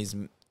within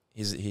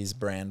his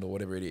brand or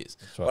whatever it is.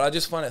 right. But I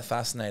just find it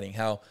fascinating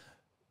how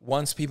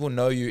once people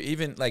know you,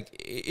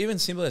 even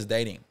simple as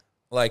dating,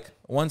 like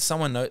once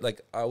someone know,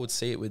 like I would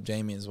see it with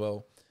Jamie as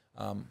well.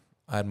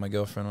 I had my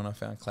girlfriend when I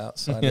found clout,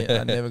 so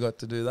I never got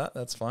to do that.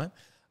 That's fine.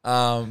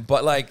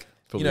 But like,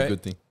 Probably a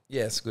good thing.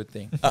 yeah, it's a good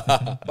thing.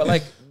 But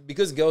like,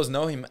 because girls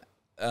know him,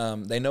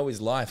 they know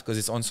his life because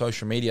it's on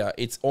social media.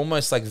 It's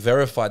almost like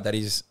verified that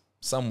he's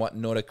somewhat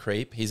not a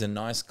creep. He's a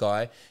nice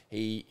guy.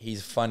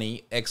 He's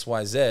funny,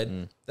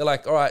 XYZ. They're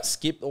like, all right,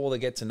 skip all the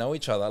get to know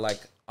each other. Like,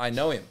 I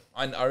know him.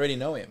 I already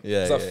know him.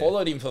 Yeah, Because I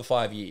followed him for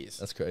 5 years.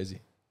 That's crazy.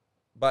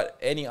 But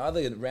any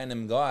other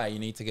random guy, you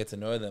need to get to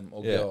know them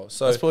or girl.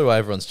 So that's probably why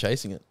everyone's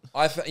chasing it.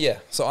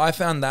 So I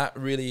found that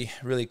really,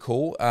 really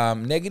cool.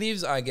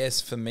 Negatives, I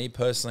guess, for me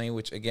personally,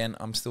 which again,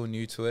 I'm still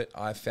new to it.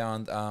 I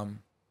found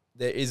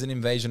there is an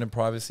invasion of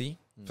privacy.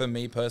 For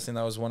me personally,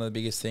 that was one of the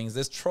biggest things.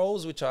 There's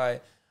trolls, which I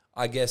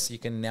guess you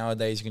can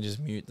just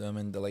mute them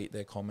and delete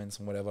their comments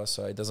and whatever.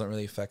 So it doesn't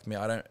really affect me.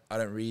 I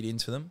don't read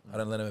into them. I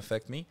don't let them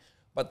affect me.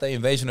 But the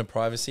invasion of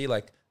privacy,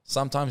 like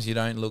sometimes you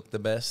don't look the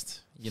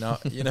best. You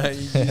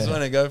just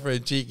want to go for a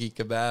cheeky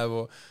kebab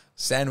or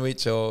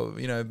sandwich or,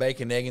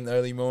 bacon, egg in the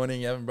early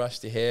morning. You haven't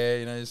brushed your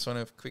hair, just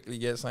want to quickly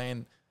get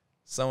something.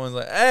 Someone's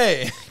like,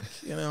 hey,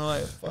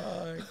 like,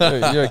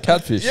 fuck. You're a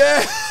catfish.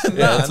 Yeah.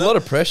 It's a lot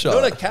of pressure.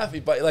 Not a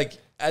catfish, but like,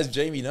 as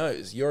Jamie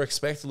knows, you're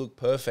expected to look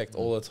perfect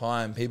all the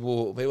time.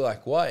 People are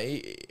like, what?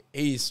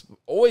 He's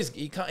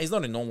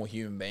not a normal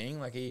human being.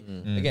 Like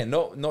again,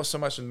 not so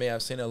much with me.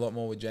 I've seen it a lot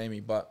more with Jamie,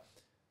 but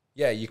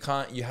yeah, you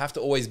have to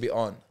always be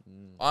on.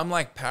 I'm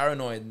like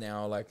paranoid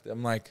now. Like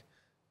I'm like,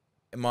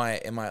 am I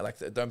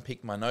like, don't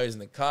pick my nose in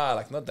the car?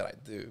 Like, not that I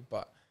do,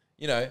 but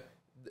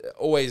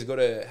always got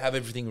to have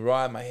everything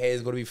right. My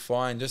hair's got to be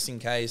fine just in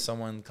case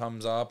someone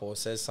comes up or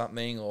says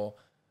something or,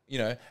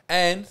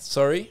 and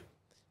sorry,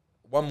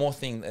 one more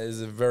thing that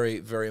is a very,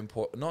 very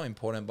important, not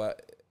important,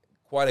 but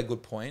quite a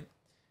good point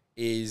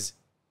is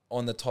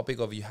on the topic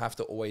of you have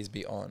to always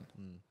be on.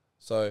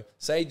 So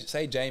say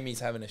Jamie's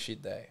having a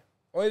shit day.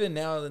 Or even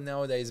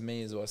nowadays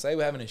me as well. Say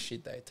we're having a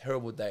shit day,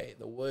 terrible day,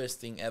 the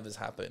worst thing ever's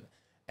happened,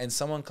 and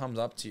someone comes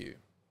up to you.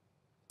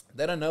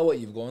 They don't know what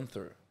you've gone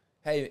through.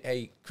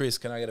 Hey, Chris,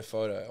 can I get a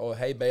photo? Or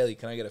hey, Bailey,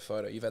 can I get a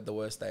photo? You've had the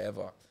worst day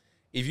ever.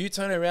 If you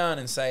turn around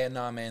and say,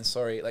 nah, man,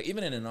 sorry, like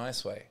even in a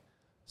nice way,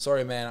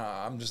 sorry, man,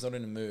 I'm just not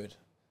in the mood.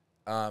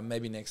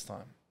 Maybe next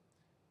time.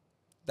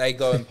 They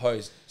go and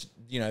post.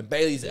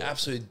 Bailey's an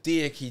absolute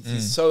dick.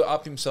 He's so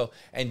up himself.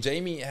 And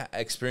Jamie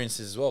experienced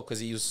this as well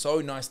because he was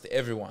so nice to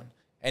everyone.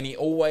 And he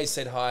always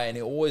said hi and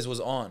he always was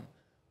on.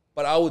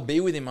 But I would be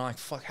with him. I'm like,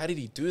 fuck, how did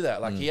he do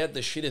that? Like, he had the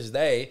shittest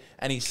day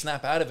and he'd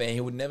snap out of it and he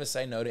would never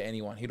say no to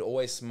anyone. He'd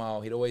always smile.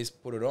 He'd always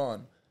put it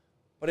on.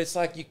 But it's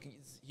like,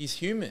 he's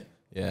human.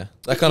 Yeah,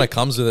 that kind of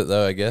comes with it,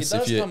 though. I guess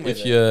if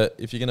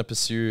you're gonna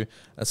pursue,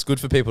 that's good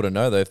for people to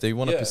know, though. If they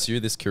want to pursue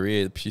this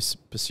career,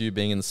 pursue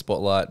being in the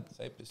spotlight.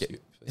 Say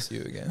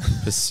pursue again.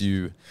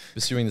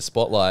 Pursuing the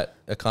spotlight.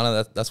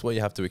 That's what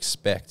you have to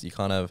expect. You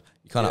kind of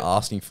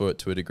asking for it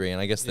to a degree,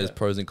 and I guess there's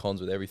pros and cons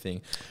with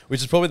everything,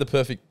 which is probably the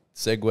perfect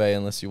segue.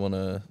 Unless you want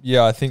to.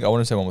 Yeah, I think I want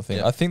to say one more thing.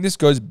 Yeah. I think this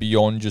goes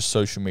beyond just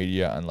social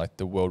media and like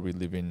the world we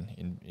live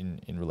in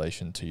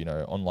relation to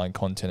online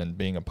content and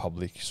being a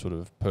public sort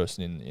of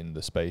person in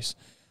the space.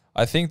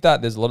 I think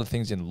that there's a lot of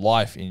things in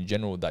life in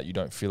general that you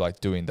don't feel like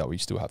doing that we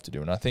still have to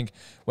do. And I think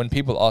when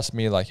people ask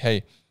me like,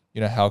 hey,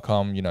 how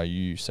come,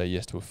 you say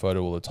yes to a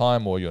photo all the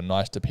time or you're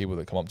nice to people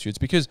that come up to you? It's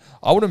because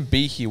I wouldn't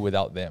be here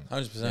without them.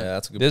 100%. Yeah,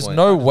 that's a good There's point.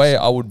 no way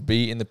I would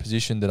be in the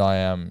position that I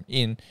am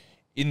in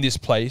this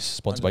place,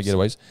 sponsored 100%. By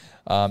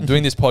Getaways,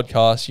 doing this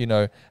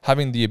podcast,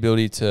 having the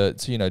ability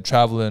to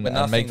travel and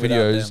make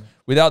videos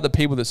without the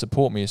people that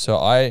support me. So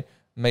I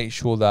make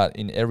sure that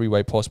in every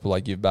way possible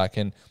I give back.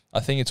 And I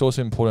think it's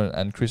also important,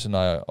 and Chris and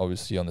I are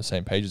obviously on the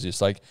same page as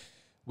this, like,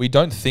 we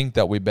don't think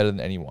that we're better than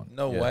anyone.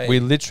 No way. We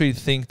literally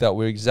think that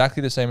we're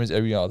exactly the same as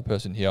every other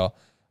person here.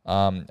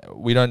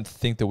 We don't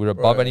think that we're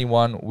above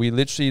anyone. We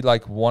literally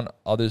want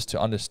others to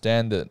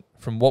understand that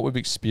from what we've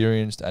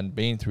experienced and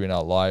been through in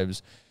our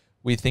lives,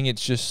 we think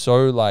it's just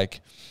so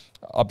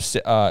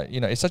upset.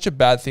 It's such a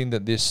bad thing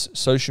that this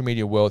social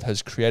media world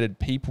has created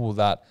people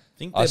that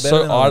are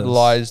so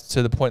idolized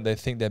to the point they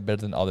think they're better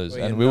than others,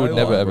 and we would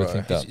never ever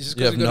think that.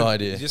 You have no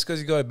idea. Just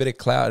because you got a bit of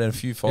clout and a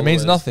few followers, it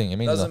means nothing.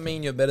 Doesn't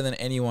mean you're better than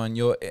anyone.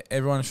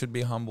 Everyone should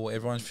be humble.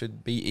 Everyone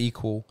should be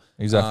equal.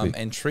 Exactly,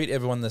 and treat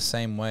everyone the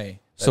same way.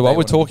 So while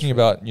we're talking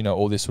about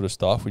all this sort of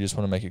stuff, we just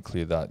want to make it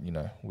clear that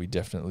we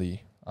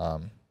definitely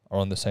are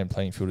on the same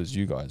playing field as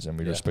you guys, and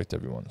we respect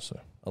everyone. So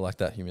I like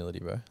that humility,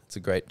 bro. It's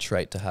a great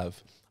trait to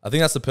have. I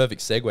think that's the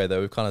perfect segue,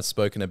 though. We've kind of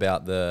spoken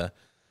about the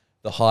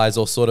highs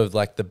or sort of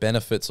like the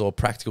benefits or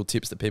practical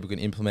tips that people can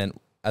implement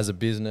as a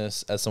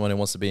business, as someone who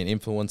wants to be an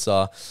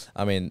influencer.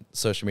 I mean,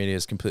 social media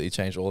has completely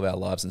changed all of our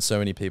lives and so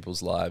many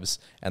people's lives.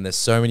 And there's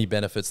so many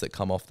benefits that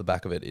come off the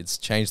back of it. It's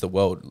changed the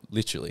world,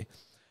 literally.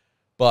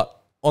 But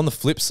on the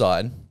flip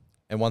side,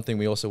 and one thing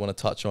we also want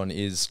to touch on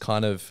is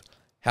kind of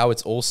how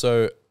it's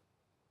also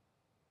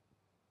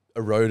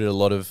eroded a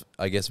lot of,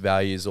 I guess,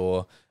 values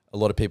or a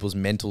lot of people's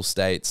mental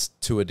states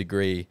to a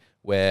degree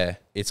where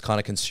it's kind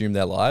of consumed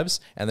their lives.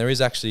 And there is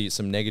actually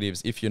some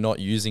negatives if you're not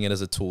using it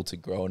as a tool to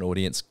grow an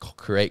audience,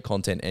 create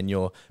content, and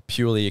you're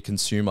purely a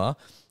consumer.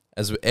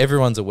 As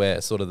everyone's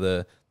aware, sort of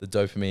the the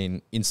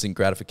dopamine instant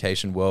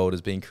gratification world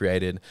is being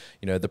created.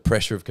 You know, the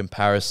pressure of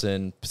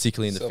comparison,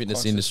 particularly in the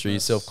fitness industry,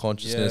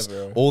 self-consciousness,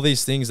 all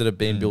these things that have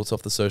been built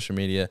off the social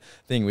media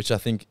thing, which I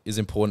think is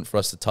important for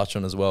us to touch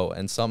on as well.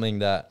 And something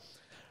that,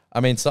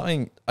 I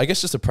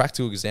guess just a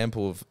practical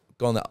example of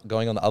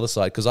going on the other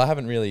side, because I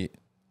haven't really,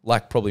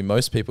 like probably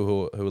most people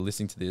who are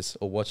listening to this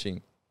or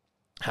watching,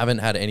 haven't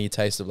had any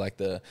taste of like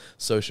the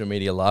social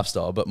media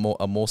lifestyle, but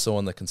more so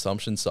on the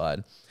consumption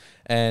side.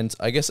 And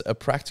I guess a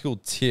practical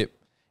tip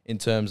in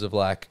terms of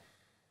like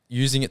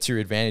using it to your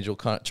advantage, or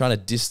kind of trying to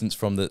distance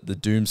from the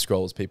doom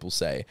scrolls people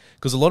say,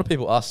 because a lot of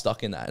people are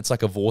stuck in that. It's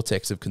like a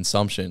vortex of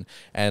consumption,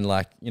 and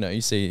like, you know,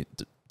 you see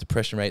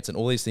depression rates and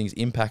all these things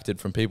impacted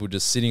from people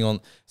just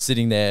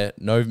sitting there,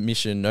 no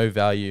mission, no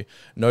value,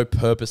 no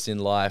purpose in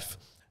life,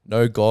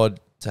 no God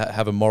to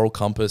have a moral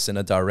compass and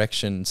a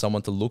direction,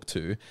 someone to look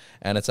to,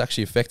 and it's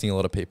actually affecting a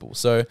lot of people.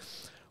 So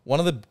one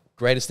of the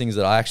greatest things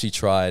that I actually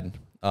tried,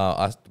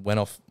 I went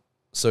off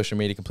social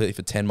media completely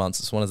for 10 months.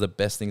 It's one of the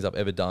best things I've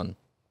ever done.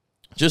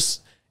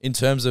 Just in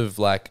terms of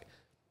like,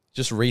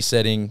 just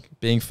resetting,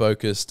 being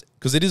focused,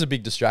 because it is a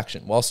big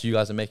distraction. Whilst you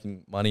guys are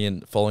making money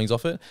and followings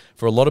off it,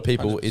 for a lot of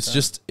people,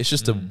 100%. it's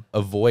just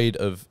a void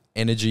of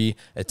energy,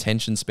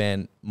 attention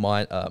span,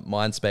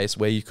 mind space,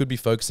 where you could be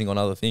focusing on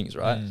other things,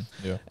 right?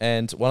 Yeah.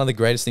 And one of the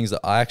greatest things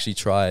that I actually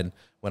tried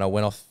when I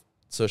went off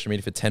social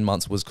media for 10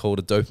 months was called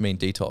a dopamine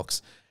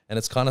detox. And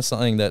it's kind of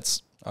something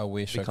that's I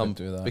could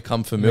do that.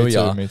 become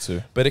familiar. Me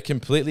too. But it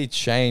completely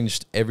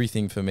changed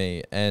everything for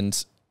me.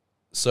 And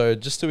so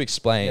just to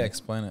explain. Yeah,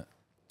 explain it.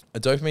 A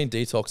dopamine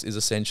detox is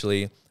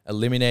essentially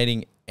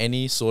eliminating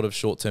any sort of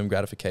short-term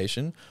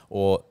gratification,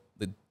 or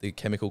the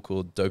chemical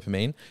called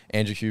dopamine.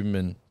 Andrew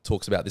Huberman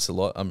talks about this a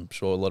lot. I'm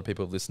sure a lot of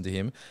people have listened to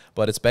him.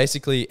 But it's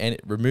basically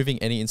removing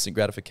any instant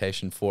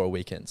gratification for a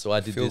weekend. So I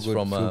did this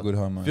from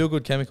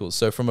feel-good chemicals.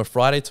 So from a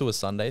Friday to a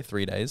Sunday,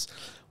 3 days,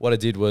 what I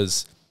did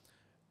was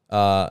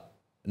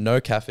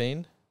no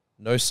caffeine,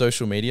 no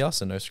social media,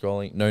 so no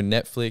scrolling, no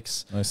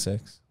Netflix. No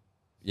sex.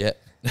 Yeah,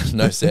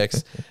 no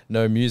sex,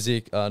 no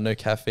music, no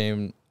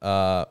caffeine,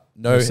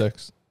 no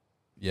sex.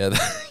 Yeah,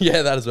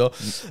 that as well.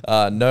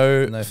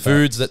 No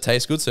foods that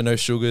taste good, so no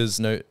sugars,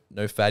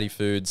 no fatty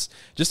foods.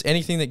 Just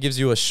anything that gives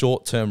you a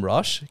short-term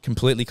rush,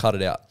 completely cut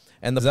it out.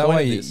 And is that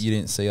why you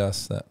didn't see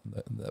us that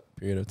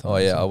period of time? Oh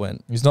yeah, I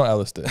went. He's not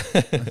Alistair.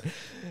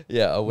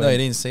 Yeah, I went. No, you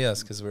didn't see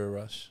us because we were a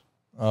rush.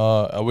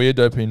 Are we a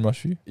dopamine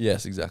rush for you?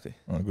 Yes, exactly.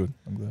 Oh, good.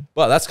 I'm glad.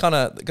 But that's kind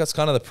of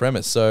the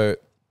premise. So,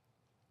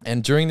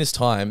 and during this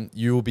time,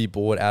 you will be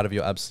bored out of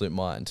your absolute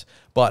mind.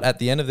 But at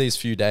the end of these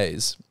few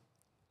days,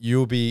 you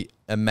will be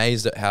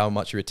amazed at how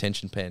much your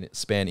attention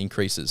span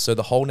increases. So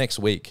the whole next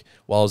week,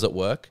 while I was at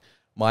work,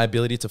 my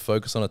ability to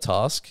focus on a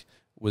task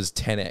was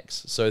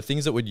 10x. So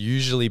things that would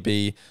usually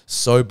be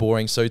so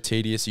boring, so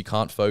tedious, you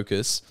can't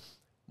focus,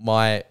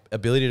 my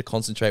ability to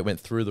concentrate went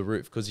through the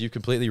roof, because you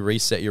completely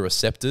reset your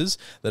receptors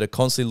that are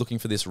constantly looking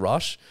for this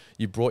rush.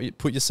 You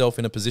put yourself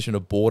in a position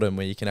of boredom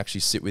where you can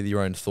actually sit with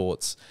your own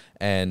thoughts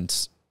and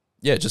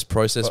just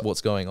process what's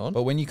going on.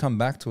 But when you come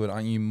back to it,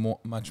 aren't you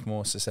much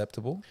more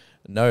susceptible?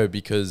 No,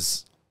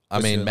 because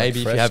maybe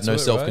if you have no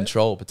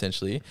self-control,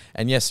 potentially,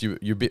 and yes,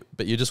 you're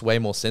just way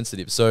more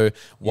sensitive. So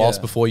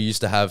whilst before you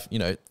used to have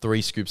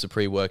 3 scoops of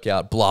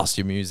pre-workout, blast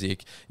your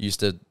music, you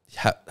used to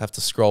have to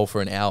scroll for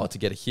an hour to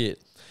get a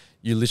hit.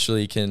 You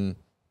literally can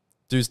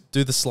do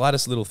the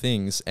slightest little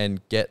things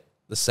and get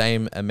the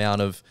same amount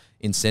of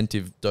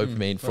incentive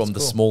dopamine from the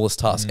smallest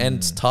task.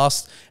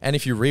 And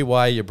if you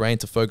rewire your brain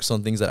to focus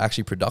on things that are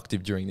actually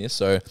productive during this,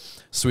 so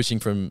switching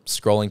from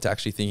scrolling to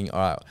actually thinking, all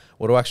right,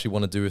 what do I actually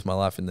want to do with my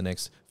life in the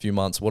next few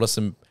months? What are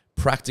some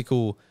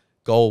practical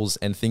goals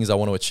and things I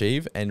want to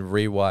achieve, and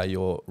rewire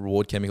your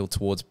reward chemical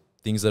towards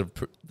things that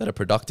are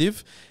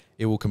productive,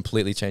 it will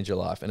completely change your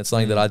life. And it's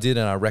something that I did,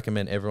 and I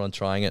recommend everyone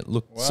trying it.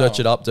 Search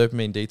it up,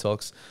 dopamine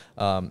detox.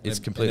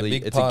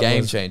 It's a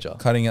game changer.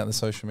 Cutting out the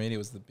social media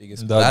was the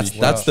biggest part.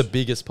 That's the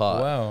biggest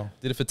part. Wow.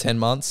 Did it for 10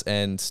 months,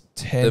 and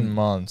 10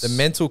 months. The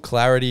mental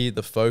clarity,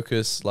 the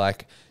focus,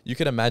 like you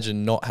can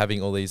imagine not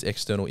having all these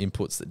external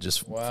inputs that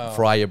just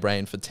fry your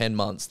brain for 10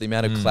 months. The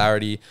amount of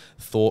clarity,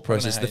 thought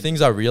process, the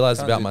things I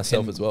realized about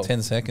myself as well.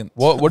 10 seconds.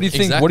 What do you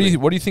think? Exactly.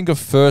 What do you think a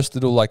first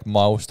little like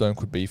milestone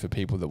could be for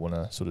people that want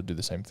to sort of do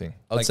the same thing?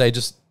 I'd say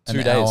just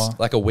 2 days,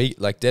 like a week,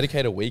 like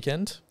dedicate a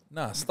weekend.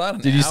 Nah, start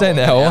an hour. Did you say an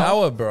hour? An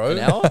hour, bro. An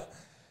hour?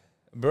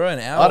 Bro, an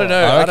hour. I don't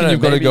know. I reckon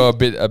you've got to go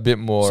a bit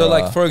more. So,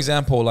 like, for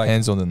example, like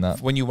hands-on than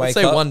that. When you wake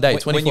Let's say up, 1 day,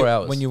 24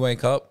 hours. When you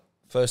wake up,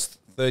 first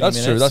 30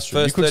 minutes. That's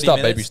true. You could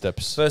start baby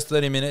steps. First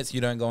 30 minutes,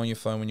 you don't go on your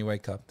phone when you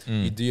wake up.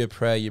 You do your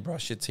prayer, you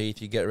brush your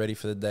teeth, you get ready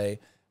for the day,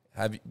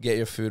 get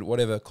your food,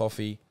 whatever,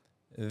 coffee.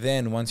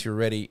 Then once you're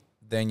ready,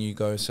 then you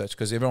go search,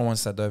 because everyone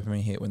wants that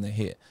dopamine hit when they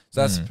hit. So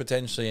that's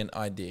potentially an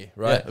idea,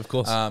 right? Yeah, of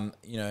course. On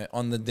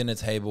the dinner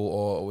table,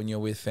 or when you're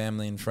with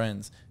family and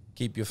friends,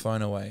 keep your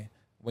phone away.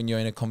 When you're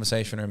in a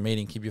conversation or a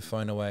meeting, keep your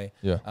phone away.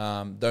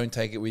 Yeah. Don't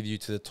take it with you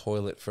to the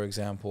toilet, for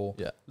example.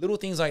 Yeah. Little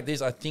things like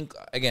this, I think,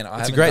 again, I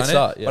haven't a great done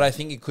start, it, but I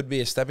think it could be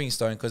a stepping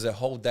stone, because a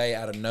whole day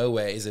out of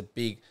nowhere is a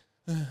big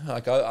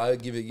Like I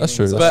give it. That's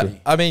true, that's But true.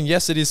 I mean,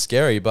 yes, it is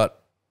scary, but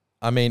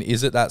I mean,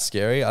 is it that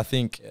scary? I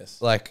think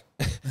Yes. like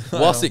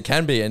whilst it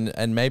can be,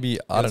 and maybe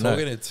I don't know.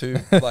 Talking it too.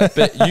 Like,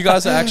 But you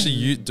guys are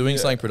actually doing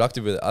something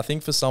productive with it. I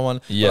think for someone,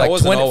 Yeah. like I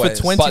wasn't 20, always.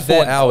 for But 24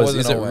 then- hours, wasn't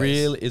is it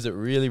always.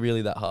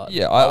 really that hard?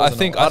 Yeah, I I wasn't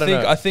think al- I I don't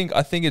think know.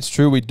 I think it's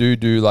true. We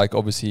do like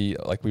obviously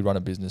like we run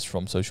a business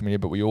from social media,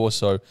 but we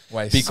also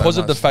Waste because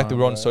so of the much fact that time,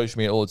 we're on bro. social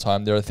media all the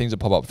time, there are things that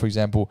pop up. For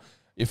example,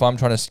 if I'm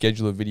trying to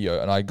schedule a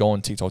video and I go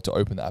on TikTok to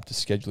open the app to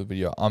schedule a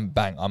video,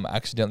 I'm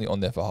accidentally on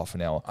there for half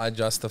an hour. I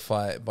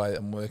justify it by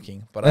I'm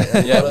working, but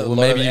Yeah, well,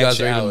 maybe you guys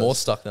are even more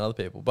stuck than other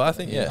people. But I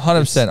think, yeah,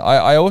 100%.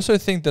 I also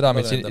think that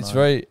Better than it's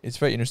I.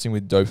 very interesting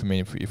with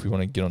dopamine if we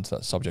want to get onto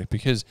that subject,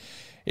 because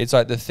it's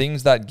like the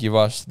things that give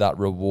us that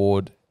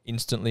reward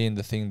instantly and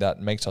the thing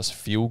that makes us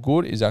feel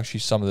good is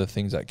actually some of the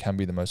things that can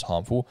be the most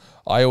harmful.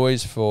 I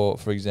always, for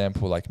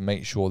example, like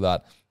make sure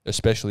that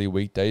especially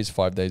weekdays,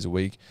 5 days a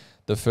week,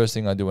 the first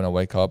thing I do when I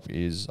wake up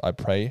is I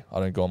pray. I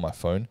don't go on my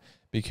phone,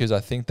 because I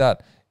think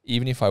that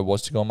even if I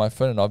was to go on my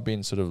phone, and I've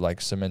been sort of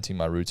like cementing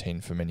my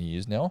routine for many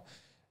years now,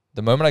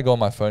 the moment I go on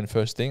my phone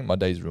first thing, my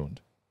day's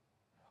ruined.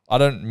 I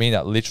don't mean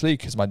that literally,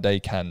 because my day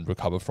can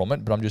recover from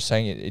it, but I'm just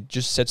saying it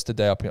just sets the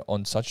day up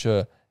on such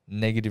a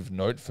negative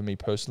note for me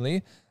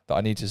personally that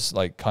I need to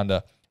like kind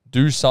of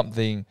do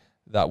something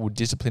that would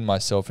discipline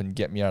myself and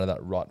get me out of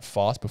that rut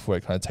fast before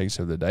it kind of takes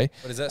over the day.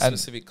 But is that And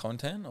specific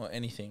content or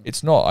anything?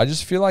 it's not. I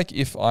just feel like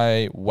if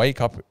I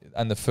wake up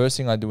and the first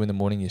thing I do in the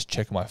morning is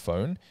check my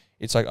phone,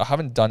 it's like I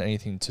haven't done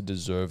anything to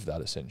deserve that,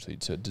 essentially,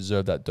 to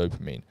deserve that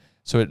dopamine.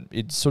 So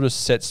it sort of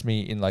sets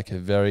me in like a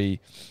very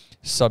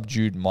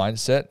subdued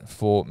mindset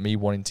for me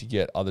wanting to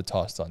get other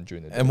tasks done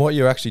during the day. And what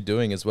you're actually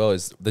doing as well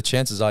is the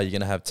chances are you're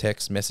going to have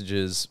text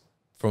messages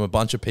from a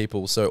bunch of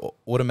people. So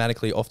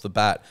automatically off the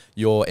bat,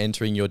 you're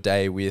entering your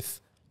day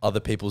with other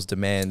people's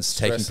demands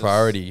taking Stresses.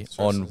 priority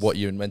on Stresses. what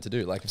you're meant to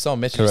do. Like if someone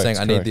messages you Correct, saying,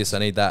 I need correct. this, I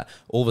need that,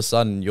 all of a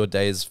sudden your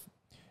day is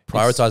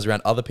prioritized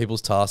around other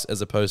people's tasks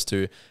as opposed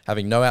to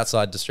having no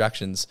outside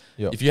distractions.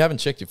 Yep. If you haven't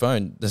checked your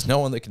phone, there's no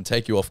one that can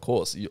take you off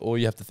course. All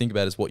you have to think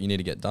about is what you need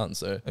to get done.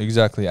 So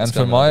Exactly. And It's for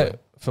going my way.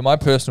 my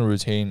personal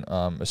routine,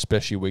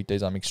 especially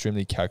weekdays, I'm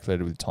extremely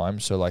calculated with time.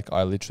 So like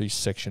I literally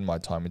section my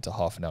time into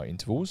half an hour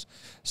intervals.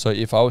 So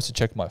if I was to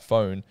check my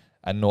phone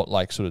and not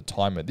like sort of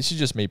time it, this is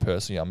just me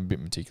personally, I'm a bit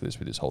meticulous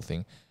with this whole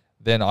thing,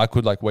 then I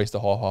could like waste a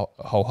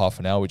whole half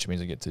an hour, which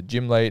means I get to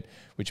gym late,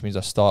 which means I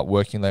start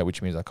working late,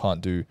 which means I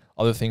can't do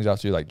other things I have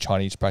to do, like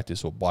Chinese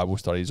practice or Bible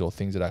studies or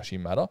things that actually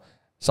matter.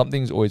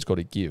 Something's always got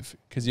to give,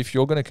 because if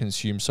you're going to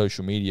consume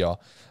social media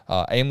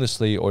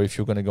aimlessly, or if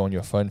you're going to go on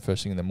your phone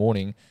first thing in the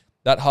morning,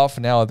 that half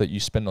an hour that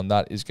you spend on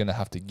that is going to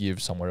have to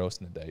give somewhere else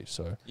in the day.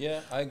 So Yeah,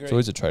 I agree. it's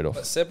always a trade-off.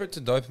 But separate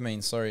to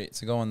dopamine, sorry,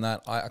 to go on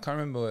that, I can't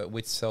remember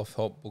which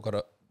self-help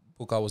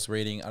book I was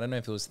reading. I don't know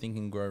if it was Think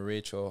and Grow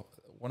Rich or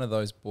one of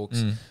those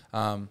books.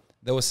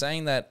 They were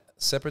saying that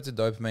separate to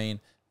dopamine,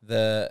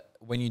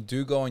 when you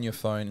do go on your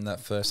phone in that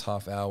first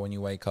half hour when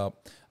you wake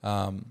up,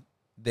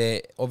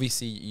 there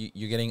obviously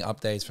you're getting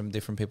updates from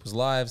different people's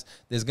lives.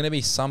 There's going to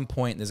be some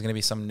point, there's going to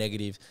be some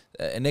negative,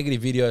 a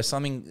negative video,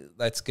 something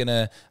that's going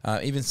to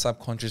even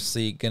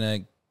subconsciously going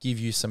to give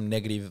you some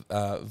negative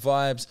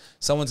vibes.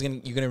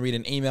 You're going to read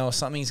an email,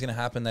 something's going to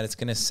happen that it's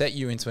going to set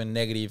you into a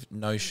negative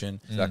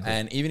notion. Exactly.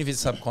 And even if it's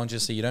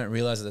subconsciously, you don't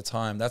realize at the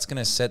time, that's going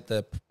to set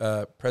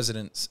the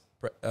precedence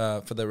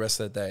for the rest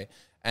of the day.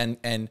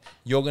 And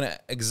you're going to,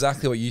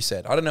 exactly what you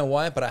said. I don't know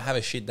why, but I have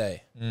a shit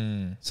day.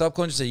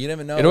 Subconsciously, you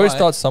never know. It always why,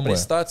 starts but somewhere.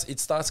 It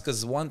starts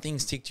because one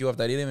thing's ticked you off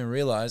that you didn't even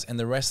realize, and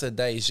the rest of the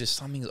day is just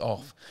something's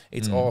off.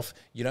 It's off.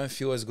 You don't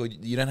feel as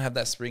good. You don't have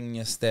that spring in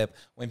your step.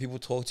 When people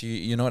talk to you,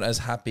 you're not as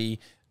happy.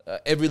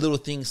 Every little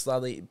thing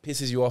slightly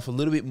pisses you off a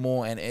little bit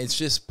more, and it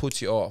just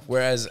puts you off.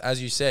 Whereas,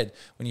 as you said,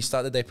 when you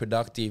start the day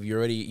productive, you're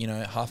already,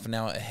 half an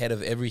hour ahead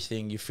of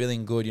everything. You're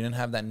feeling good. You don't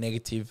have that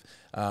negative,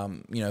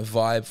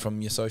 vibe from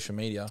your social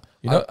media.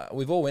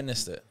 We've all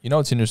witnessed it. You know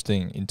what's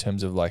interesting in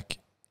terms of like,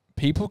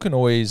 people can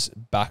always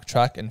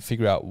backtrack and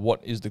figure out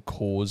what is the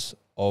cause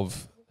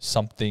of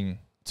something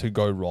to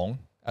go wrong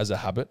as a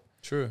habit.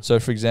 True. So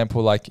for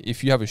example, like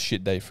if you have a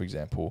shit day, for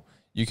example,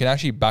 you can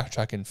actually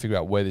backtrack and figure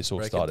out where this all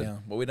Break started. it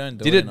down. But we don't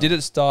do Did it.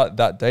 it start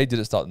that day? Did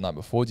it start the night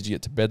before? Did you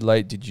get to bed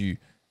late? Did you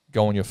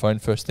go on your phone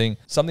first thing?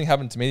 Something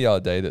happened to me the other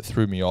day that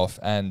threw me off,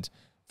 and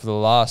for the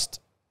last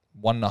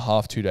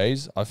 1.5, 2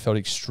 days, I felt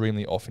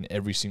extremely off in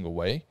every single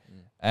way.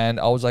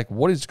 And I was like,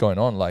 what is going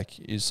on? Like,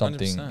 is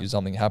something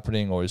 100%.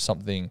 happening, or is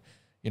something,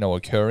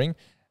 occurring?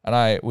 And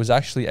I was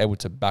actually able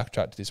to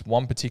backtrack to this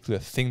one particular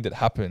thing that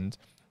happened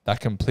that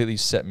completely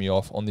set me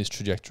off on this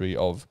trajectory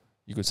of,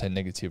 you could say,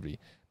 negativity.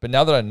 But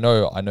now that I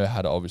know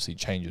how to obviously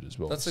change it as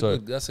well.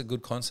 That's a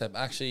good concept.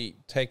 Actually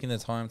taking the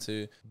time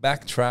to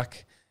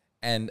backtrack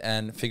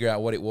and figure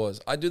out what it was.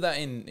 I do that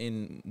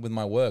in with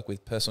my work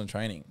with personal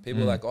training.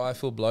 People are like, oh, I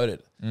feel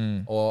bloated,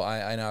 or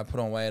I put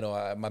on weight,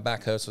 or my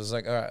back hurts. So it's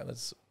like, all right,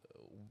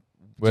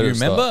 Where Do you did it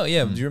start? remember?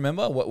 Yeah. Do you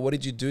remember what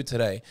did you do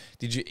today?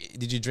 Did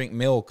you drink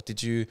milk?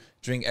 Did you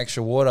drink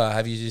extra water?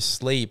 Have you just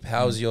sleep?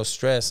 How's your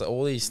stress?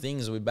 All these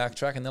things we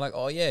backtrack, and they're like,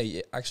 oh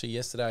yeah, actually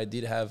yesterday I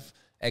did have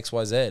X,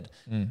 Y, Z.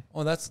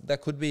 Oh, that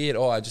could be it.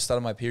 Oh, I just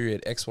started my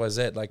period. X, Y,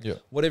 Z. Like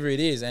whatever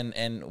it is,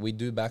 and we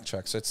do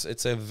backtrack. So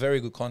it's a very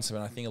good concept,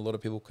 and I think a lot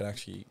of people could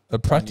actually A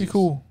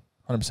practical,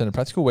 100%. A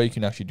practical way you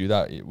can actually do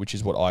that, which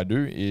is what I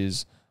do,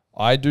 is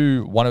I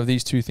do one of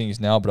these two things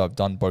now, but I've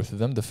done both of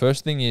them. The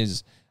first thing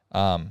is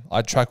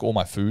I track all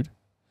my food.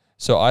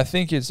 So I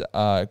think it's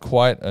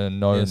quite a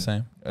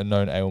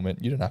known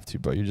ailment. You don't have to,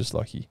 bro. You're just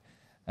lucky.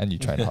 And you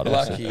train hard.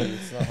 lucky.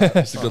 It's not hard,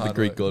 Just got the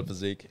Greek god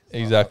physique.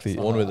 Exactly.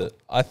 Born with it.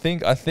 I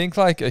think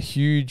like a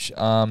huge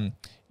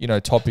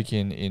topic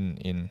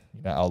in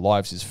our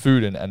lives is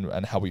food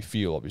and how we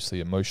feel, obviously,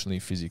 emotionally,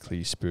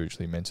 physically,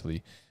 spiritually,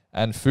 mentally.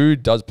 And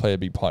food does play a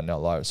big part in our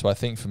lives. So I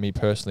think for me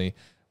personally,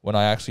 when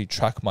I actually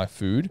track my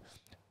food,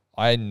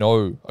 I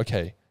know,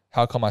 okay,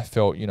 how come I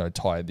felt,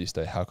 tired this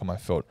day? How come I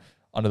felt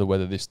under the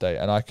weather this day?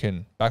 And I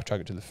can backtrack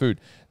it to the food.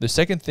 The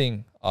second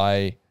thing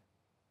I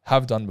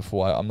have done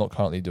before, I'm not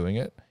currently doing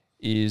it,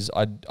 is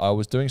I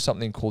was doing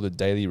something called a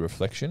daily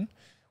reflection,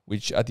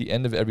 which at the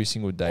end of every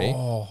single day,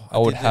 I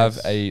would have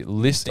a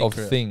list of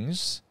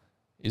things.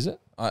 Is it?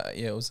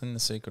 Yeah, it was in The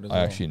Secret as I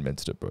well. actually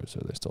invented it, bro, so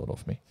they stole it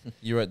off me.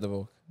 You wrote the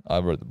book. I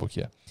wrote the book,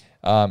 yeah.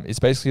 It's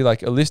basically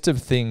like a list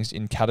of things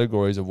in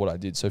categories of what I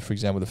did. So, for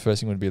example, the first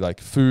thing would be like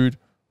food,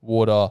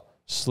 water,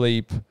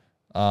 sleep,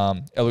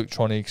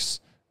 electronics,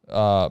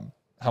 how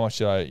much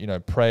did I,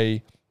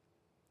 pray,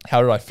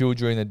 how did I feel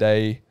during the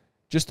day,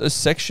 just a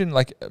section,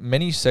 like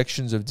many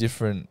sections of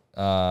different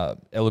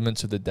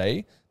elements of the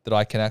day that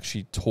I can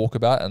actually talk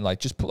about and like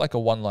just put like a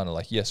one-liner,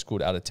 like yes,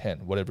 good, out of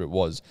 10, whatever it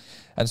was.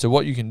 And so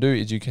what you can do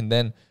is you can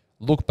then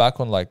look back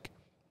on like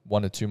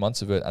 1 or 2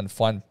 months of it and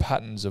find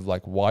patterns of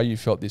like why you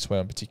felt this way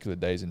on particular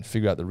days and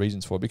figure out the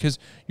reasons for it, because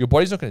your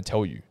body's not going to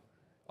tell you.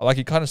 Like,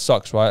 it kind of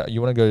sucks, right?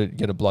 You want to go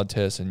get a blood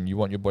test and you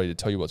want your body to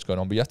tell you what's going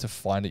on, but you have to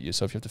find it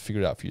yourself. You have to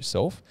figure it out for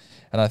yourself.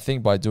 And I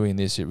think by doing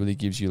this, it really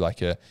gives you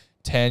like a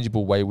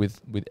tangible way with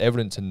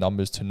evidence and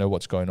numbers to know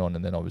what's going on,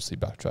 and then obviously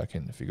backtrack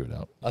and figure it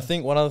out. I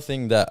think one other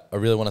thing that I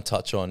really want to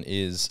touch on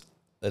is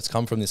that's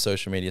come from this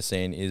social media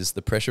scene is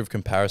the pressure of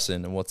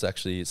comparison and what's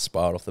actually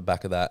spiraled off the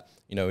back of that.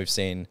 We've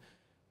seen,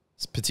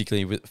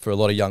 particularly for a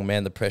lot of young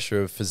men, the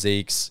pressure of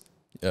physiques.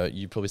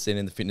 You've probably seen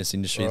in the fitness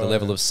industry, the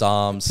level of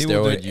SARMs,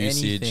 steroid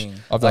usage. Anything.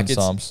 I've done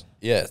SARMs.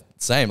 Yeah,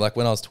 same. Like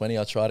when I was 20,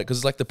 I tried it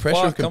because like the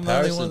pressure of I'm the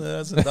only one comparison that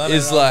hasn't done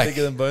is it. like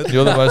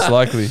You're the most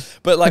likely.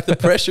 But like the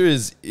pressure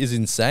is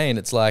insane.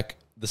 It's like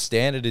the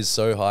standard is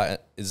so high,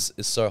 is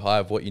so high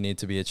of what you need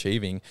to be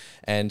achieving.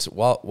 And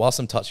whilst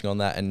I'm touching on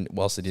that, and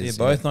whilst it is,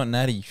 You're both not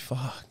natty.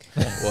 Fuck.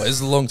 well, it's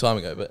a long time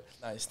ago, but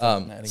No, still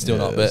not natty. still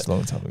not. it's But a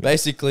long time ago.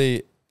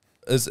 basically,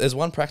 there's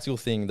one practical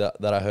thing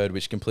that I heard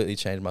which completely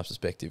changed my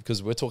perspective,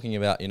 because we're talking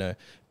about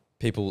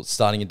people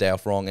starting a day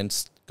off wrong, and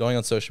going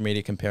on social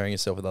media comparing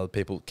yourself with other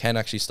people can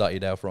actually start your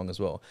day off wrong as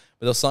well.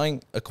 But there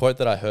was a quote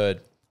that I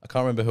heard. I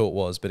can't remember who it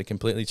was, but it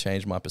completely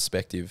changed my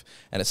perspective,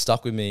 and it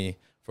stuck with me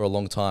for a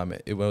long time.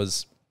 It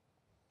was,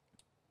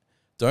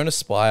 don't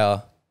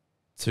aspire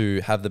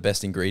to have the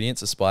best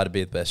ingredients, aspire to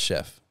be the best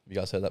chef. Have you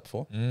guys heard that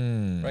before?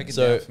 Break it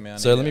So- down for me.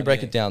 so let me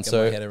break it down. Get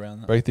So my head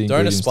around that. Break the Don't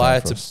ingredients aspire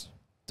down for to- us.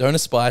 Don't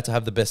aspire to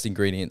have the best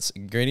ingredients.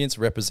 Ingredients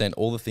represent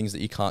all the things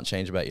that you can't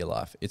change about your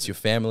life. It's your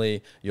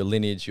family, your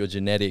lineage, your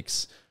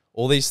genetics,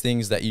 all these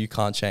things that you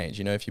can't change.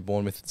 If you're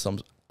born with some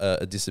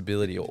a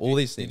disability or all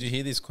these things. Did you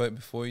hear this quote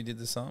before you did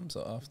the Psalms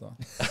or after?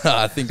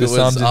 I think The it was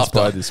Psalms after.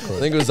 inspired this quote. I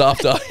think it was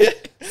after.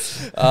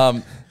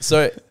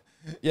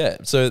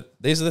 So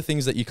these are the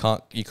things that you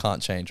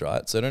can't change,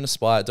 right? So don't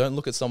aspire. Don't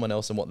look at someone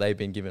else and what they've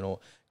been given, or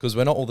because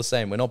we're not all the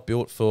same. We're not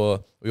built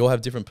for. We all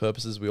have different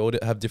purposes. We all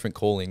have different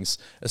callings.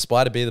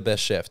 Aspire to be the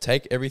best chef.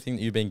 Take everything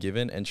that you've been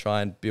given and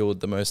try and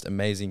build the most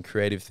amazing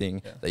creative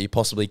thing that you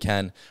possibly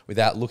can,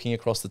 without looking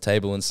across the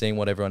table and seeing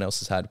what everyone else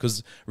has had.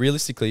 Because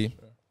realistically,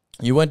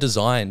 you weren't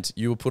designed.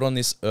 You were put on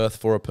this earth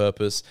for a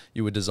purpose.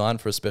 You were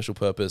designed for a special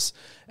purpose,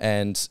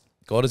 and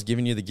God has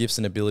given you the gifts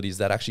and abilities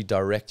that actually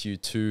direct you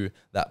to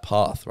that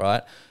path,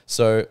 right?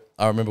 So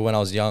I remember when I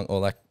was young,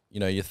 or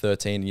you're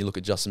 13 and you look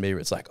at Justin Bieber,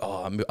 it's like,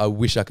 oh, I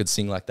wish I could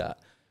sing like that.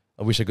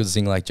 I wish I could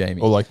sing like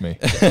Jamie. Or like me.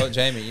 Oh,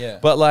 Jamie, yeah.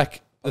 But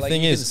the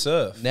thing you is, can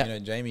surf. now-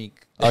 Jamie.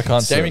 I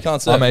can't Jamie surf.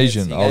 can't surf. I'm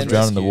Asian. I was And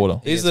drowned in the rescue.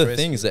 water. These He are gets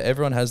the things that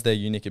everyone has their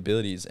unique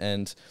abilities,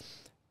 and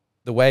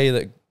the way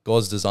that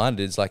God's designed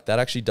it is like that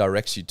actually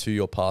directs you to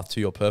your path, to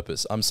your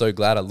purpose. I'm so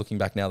glad looking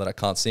back now that I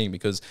can't sing,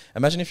 because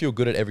imagine if you were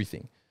good at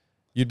everything.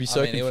 You'd be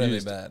so It wouldn't be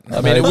confused. bad.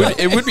 I mean,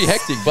 it would be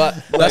hectic,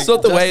 but that's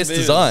not the way it's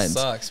designed.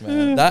 Sucks,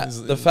 man.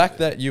 The fact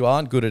that you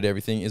aren't good at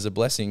everything is a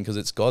blessing, because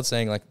it's God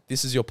saying like,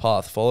 this is your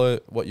path, follow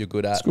what you're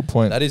good at. That's a good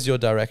point. That is your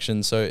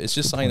direction. So it's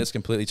just something that's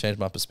completely changed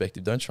my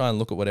perspective. Don't try and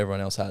look at what everyone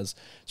else has.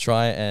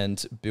 Try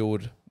and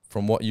build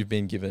from what you've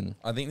been given,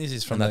 I think this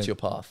is from and that's your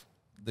path.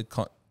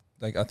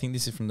 I think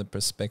this is from the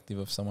perspective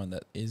of someone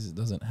that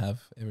doesn't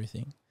have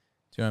everything.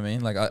 Do you know what I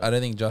mean? Like, I don't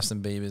think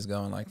Justin Bieber's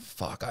going like,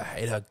 fuck, I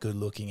hate how good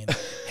looking and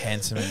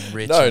handsome and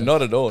rich. No, and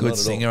not at all. Good not at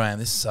all. singer I am.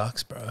 This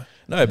sucks, bro.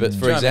 No, but Do for you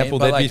know what I example, mean?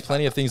 But there'd be like,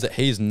 plenty of things that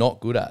he's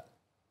not good at.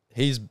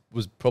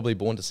 Was probably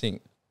born to sing.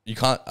 You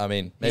can't. I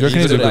mean, maybe reckon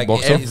he's he's a good good at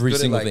boxer? every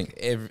single like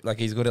thing.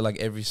 he's good at like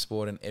every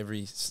sport and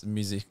every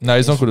music. No,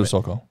 he's not good at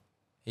instrument. soccer.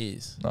 He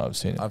is. No, I've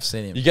seen it. I've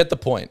seen him. You get the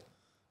point.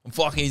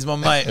 Fucking, he's my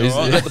mate. He's-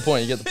 alright? You get the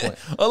point. You get the point.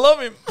 I love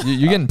him.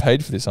 You're getting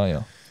paid for this, aren't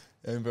you?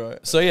 Yeah, bro.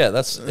 So yeah,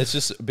 it's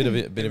just a bit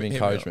of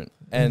encouragement.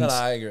 And No,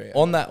 I agree.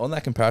 on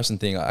that comparison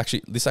thing,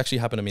 this actually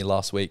happened to me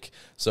last week.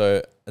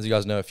 So as you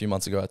guys know, a few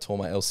months ago, I tore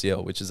my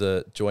LCL, which is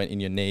a joint in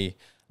your knee,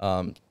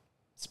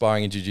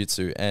 sparring in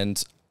jiu-jitsu,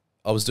 and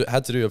I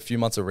had to do a few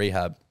months of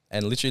rehab.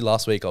 And literally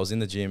last week, I was in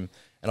the gym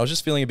and I was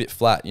just feeling a bit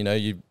flat. You know,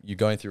 you're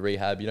going through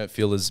rehab, you don't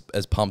feel as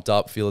pumped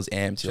up, feel as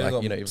amped. You're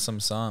like, you know, some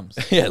Psalms.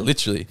 yeah,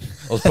 literally.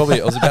 I was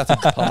about to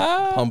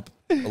pump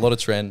a lot of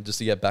trend just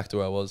to get back to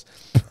where I was,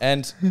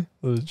 and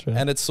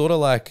it's sort of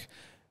like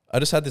I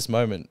just had this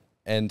moment.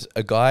 And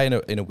a guy in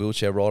a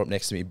wheelchair rolled up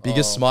next to me,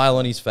 biggest smile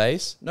on his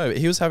face. No,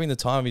 he was having the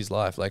time of his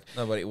life. Like,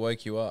 No, but it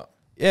woke you up.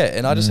 yeah,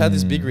 and I just had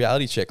this big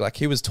reality check. Like,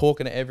 he was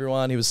talking to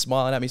everyone, he was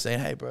smiling at me, saying,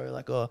 "Hey, bro,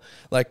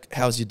 like,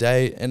 how's your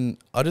day?" And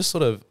I just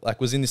sort of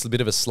like was in this bit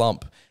of a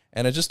slump,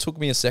 and it just took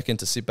me a second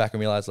to sit back and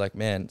realize, like,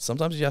 man,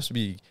 sometimes you have to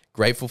be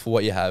grateful for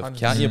what you have, 100%.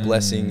 count your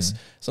blessings.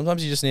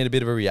 Sometimes you just need a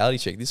bit of a reality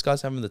check. This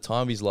guy's having the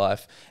time of his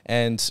life,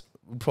 and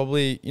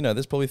probably, you know,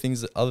 there's probably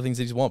other things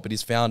that he's want, but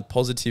he's found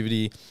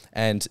positivity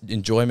and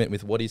enjoyment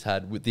with what he's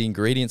had, with the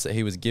ingredients that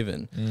he was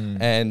given.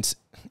 And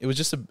it was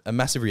just a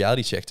massive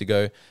reality check to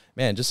go,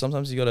 man, just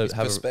sometimes you got to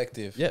have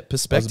perspective.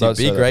 perspective,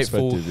 be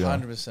grateful,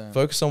 100%.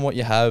 focus on what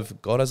you have.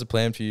 God has a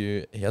plan for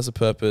you. He has a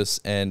purpose,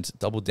 and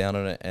double down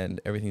on it, and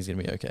everything's going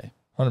to be okay.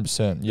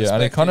 100%. Yeah,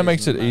 and it kind of Perspective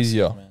makes is it massive,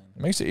 easier. man.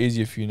 It makes it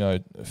easier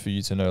for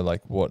you to know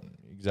like what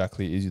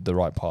exactly is the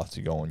right path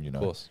to go on, you know.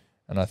 Of course.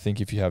 And I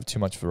think if you have too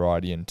much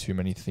variety and too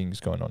many things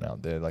going on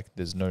out there, like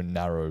there's no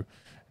narrow,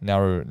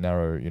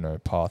 you know,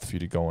 path for you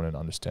to go on and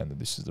understand that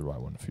this is the right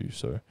one for you.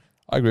 So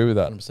I agree with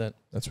that. 100%.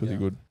 That's really Yeah.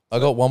 good. I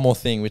got one more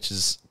thing, which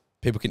is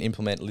people can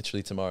implement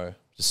literally tomorrow,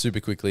 just super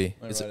quickly.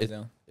 I'm gonna write it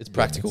down. It's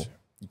practical.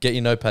 Get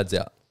your notepads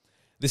out.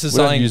 This is We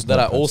don't something use that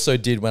I notepads. also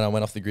did when I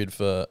went off the grid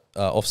for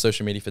off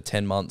social media for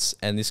 10 months,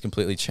 and this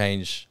completely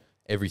changed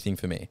everything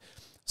for me.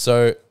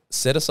 So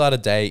set aside a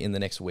day in the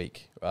next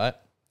week, right?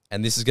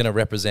 And this is going to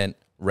represent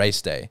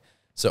race day.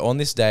 So on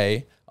this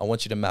day, I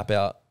want you to map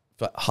out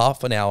for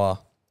half an hour,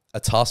 a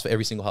task for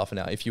every single half an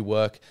hour. If you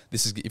work,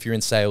 if you're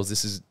in sales,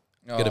 this is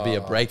going to be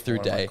a breakthrough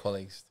one of my day.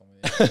 colleagues told me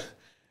this.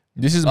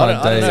 This is I my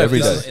don't day know if every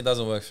this day. is- It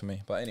doesn't work for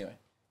me. But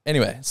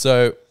Anyway,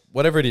 so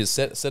whatever it is,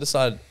 set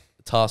aside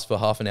a task for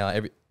half an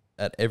hour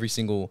at every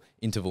single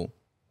interval.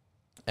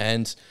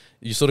 And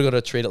you sort of got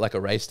to treat it like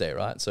a race day,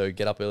 right? So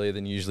get up earlier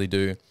than you usually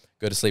do,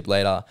 go to sleep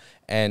later.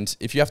 And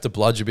if you have to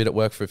bludge a bit at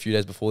work for a few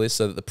days before this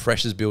so that the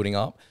pressure's building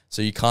up,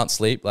 so you can't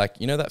sleep, like,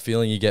 you know that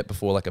feeling you get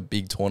before like a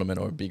big tournament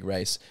or a big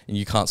race and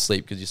you can't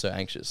sleep because you're so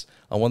anxious?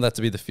 I want that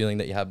to be the feeling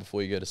that you have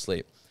before you go to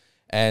sleep.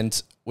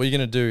 And what you're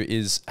going to do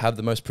is have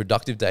the most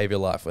productive day of your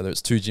life, whether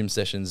it's 2 gym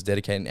sessions,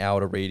 dedicate an hour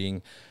to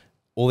reading,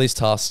 all these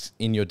tasks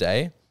in your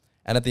day.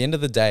 And at the end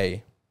of the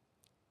day,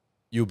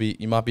 you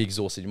might be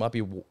exhausted. You might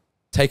be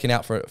taken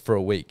out for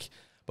a week.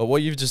 But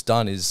what you've just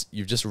done is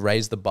you've just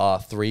raised the bar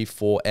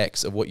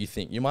 3-4x of what you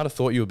think. You might have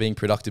thought you were being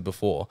productive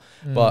before,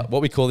 but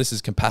what we call this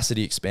is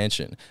capacity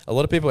expansion. A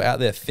lot of people out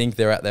there think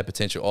they're at their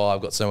potential. Oh,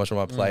 I've got so much on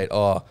my plate.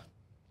 Oh,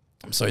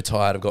 I'm so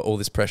tired. I've got all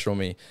this pressure on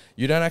me.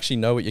 You don't actually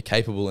know what you're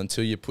capable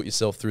until you put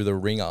yourself through the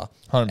ringer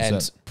 100%.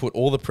 and put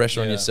all the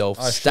pressure on Yeah. yourself,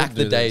 I should stack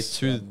the do day this.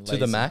 to I'm the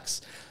lazy.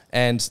 max.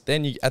 And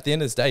then at the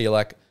end of this day, you're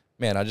like,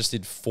 man, I just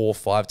did 4 or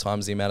 5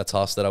 times the amount of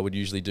tasks that I would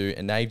usually do.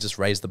 And now you've just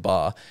raised the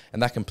bar.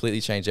 And that completely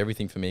changed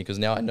everything for me because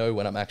now I know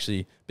when I'm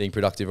actually being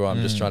productive or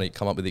I'm just trying to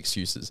come up with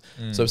excuses.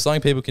 So it's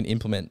something people can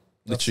implement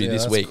literally yeah,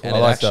 this that's week. cool. And I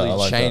it like that, actually I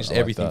like that, changed I like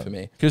everything that. for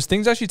me. Because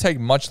things actually take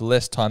much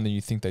less time than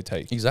you think they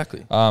take.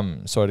 Exactly.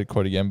 Sorry to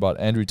quote again, but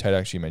Andrew Tate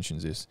actually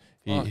mentions this.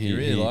 you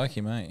really like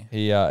him,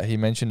 eh? He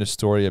mentioned a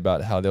story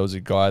about how there was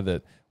a guy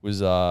that was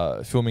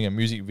filming a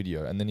music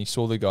video, and then he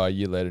saw the guy a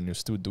year later and he was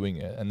still doing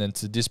it. And then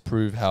to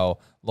disprove how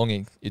long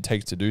it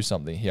takes to do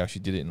something, he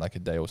actually did it in like a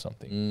day or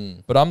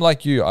something. But I'm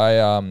like you,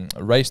 I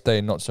race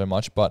day not so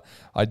much, but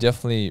I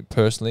definitely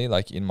personally,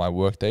 like in my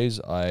work days,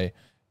 I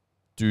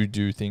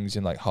do things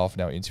in like half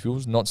an hour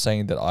intervals. Not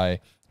saying that I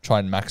try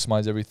and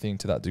maximize everything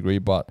to that degree,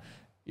 but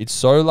it's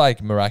so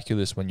like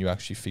miraculous when you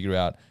actually figure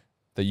out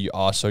that you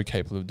are so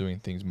capable of doing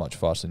things much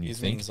faster than you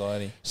Gives me think.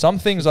 anxiety. Some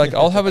things like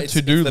I'll have a It's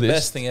to-do the list.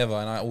 best thing ever,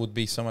 and I would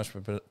be so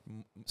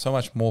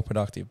much more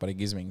productive, but it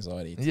gives me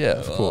anxiety. Yeah,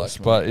 of Ugh, coose.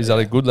 come But on. is that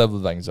a good level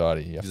of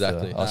anxiety? You have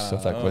Exactly. to ask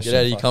yourself that Oh, question. Get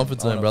out of your fucking- comfort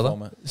I zone, wanna brother.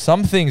 vomit.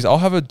 Some things, I'll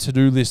have a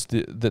to-do list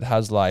that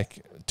has like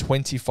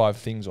 25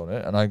 things on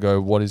it, and I go,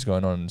 what is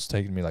going on? It's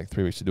taking me like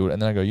 3 weeks to do it.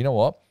 And then I go, you know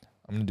what?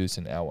 I'm going to do this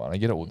in an hour, and I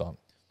get it all done.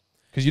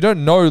 Because you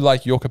don't know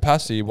like your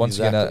capacity, once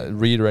again, Exactly.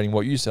 reiterating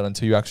what you said,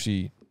 until you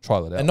actually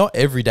trial it out. And not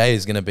every day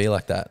is going to be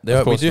like that. We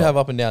course do not. have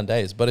up and down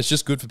days, but it's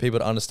just good for people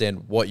to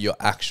understand what your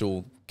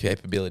actual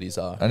capabilities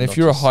are. And if not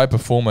you're a just- high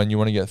performer and you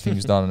want to get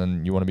things done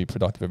and you want to be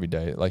productive every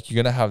day, like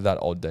you're gonna have that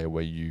odd day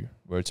where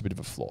it's a bit of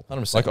a flop.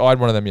 100%. Like I had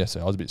one of them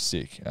yesterday. I was a bit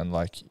sick and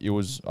like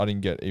I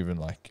didn't get even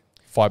like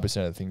 5%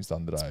 of the things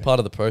done that I part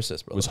of the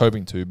process, bro. was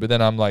hoping to. But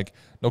then I'm like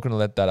not gonna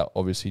let that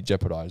obviously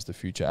jeopardize the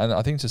future. And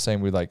I think it's the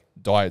same with like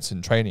diets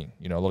and training.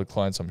 You know, a lot of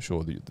clients I'm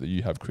sure that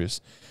you have,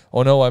 Chris.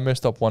 Oh no, I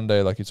messed up one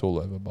day, like it's all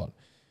over, but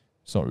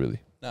it's not really.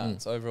 No,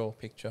 it's overall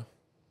picture.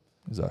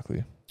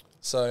 Exactly.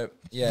 So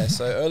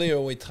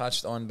earlier we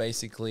touched on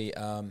basically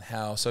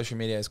how social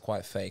media is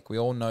quite fake. We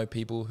all know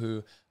people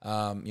who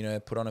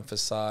put on a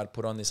facade,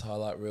 put on this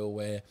highlight reel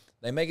where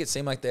they make it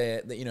seem like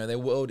their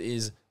world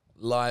is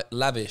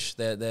lavish.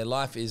 Their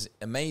life is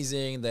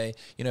amazing. They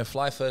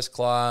fly first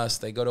class.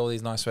 They go to all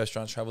these nice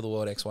restaurants, travel the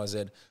world,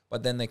 XYZ.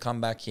 But then they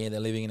come back here. They're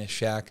living in a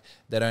shack.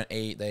 They don't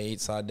eat. They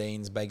eat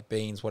sardines, baked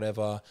beans,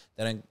 whatever.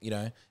 They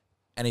don't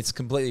and it's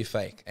completely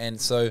fake. And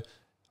so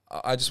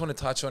I just want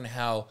to touch on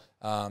how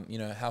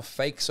how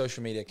fake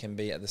social media can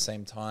be at the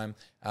same time,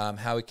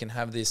 how it can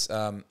have this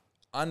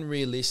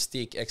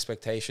unrealistic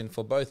expectation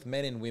for both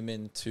men and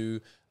women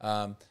to,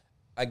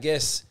 I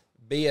guess,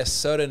 be a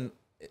certain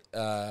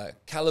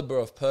caliber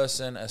of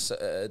person,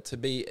 to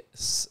be,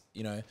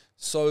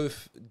 so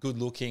good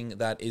looking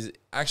that is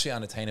actually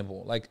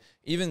unattainable. Like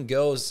even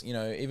girls,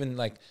 even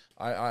like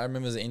I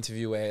remember the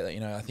interview where,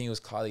 I think it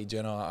was Kylie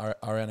Jenner,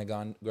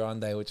 Ariana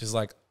Grande, which is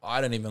like, I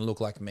don't even look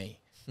like me.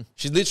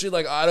 She's literally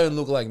like, I don't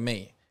look like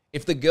me.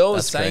 If the girl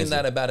is saying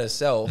that about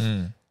herself,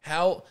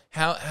 how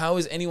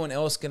is anyone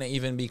else going to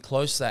even be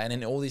close to that? And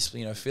then all these,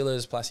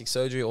 fillers, plastic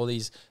surgery, all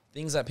these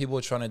things that people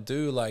are trying to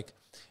do, like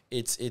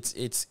it's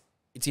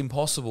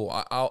impossible.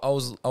 I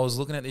was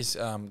looking at this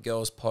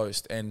girl's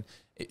post, and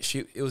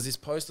it was this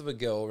post of a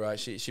girl, right?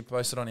 She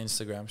posted on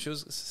Instagram. She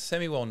was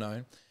semi well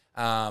known,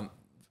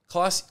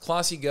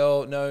 classy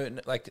girl.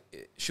 Like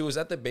she was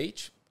at the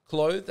beach,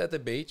 clothed at the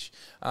beach,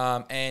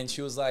 and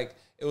she was like,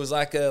 it was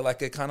like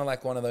a kind of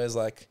like one of those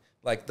like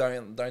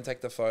don't take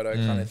the photo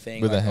kind of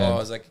thing. With like, a hand. it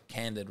was like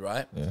candid,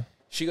 right? Yeah.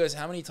 She goes,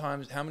 how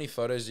many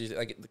photos do you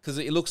like? Because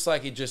it looks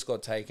like it just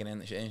got taken,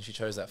 and she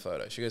chose that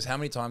photo. She goes, how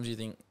many times do you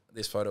think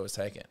this photo was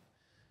taken?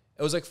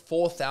 It was like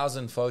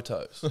 4,000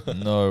 photos.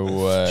 No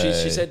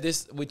way. She said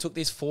we took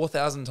this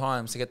 4,000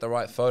 times to get the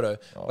right photo,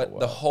 but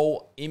the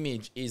whole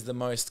image is the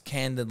most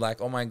candid. Like,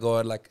 oh my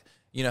god, like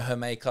her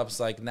makeup's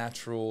like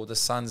natural, the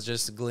sun's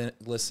just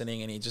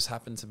glistening, and it just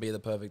happened to be the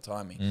perfect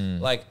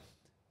timing. Like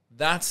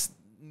that's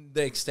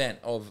the extent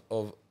of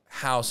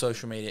how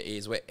social media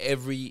is, where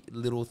every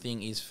little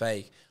thing is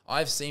fake.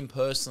 I've seen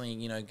personally,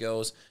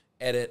 girls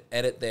edit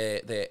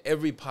their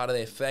every part of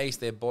their face,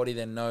 their body,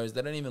 their nose.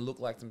 They don't even look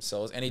like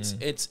themselves, and it's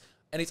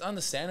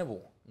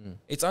understandable.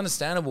 It's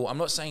understandable. I'm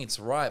not saying it's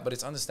right, but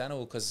it's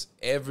understandable because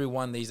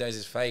everyone these days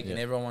is fake, and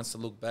everyone wants to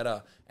look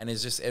better, and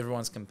it's just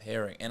everyone's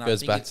comparing. And I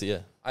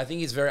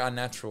think it's very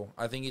unnatural.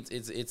 I think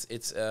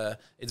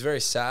it's very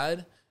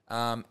sad,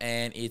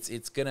 and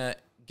it's gonna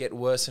get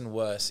worse and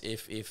worse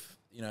if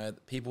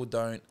people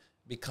don't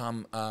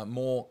become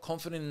more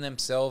confident in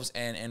themselves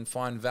and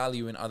find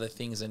value in other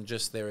things than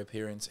just their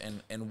appearance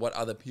and what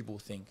other people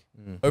think.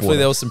 Hopefully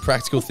there was some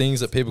practical things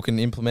that people can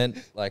implement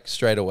like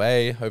straight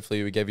away.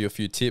 Hopefully we gave you a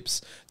few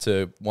tips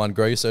to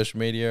grow your social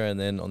media, and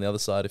then on the other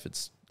side, if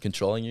it's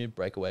controlling you,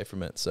 break away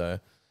from it. So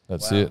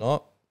That's it.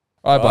 All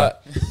All right, bye.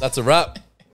 right, that's a wrap.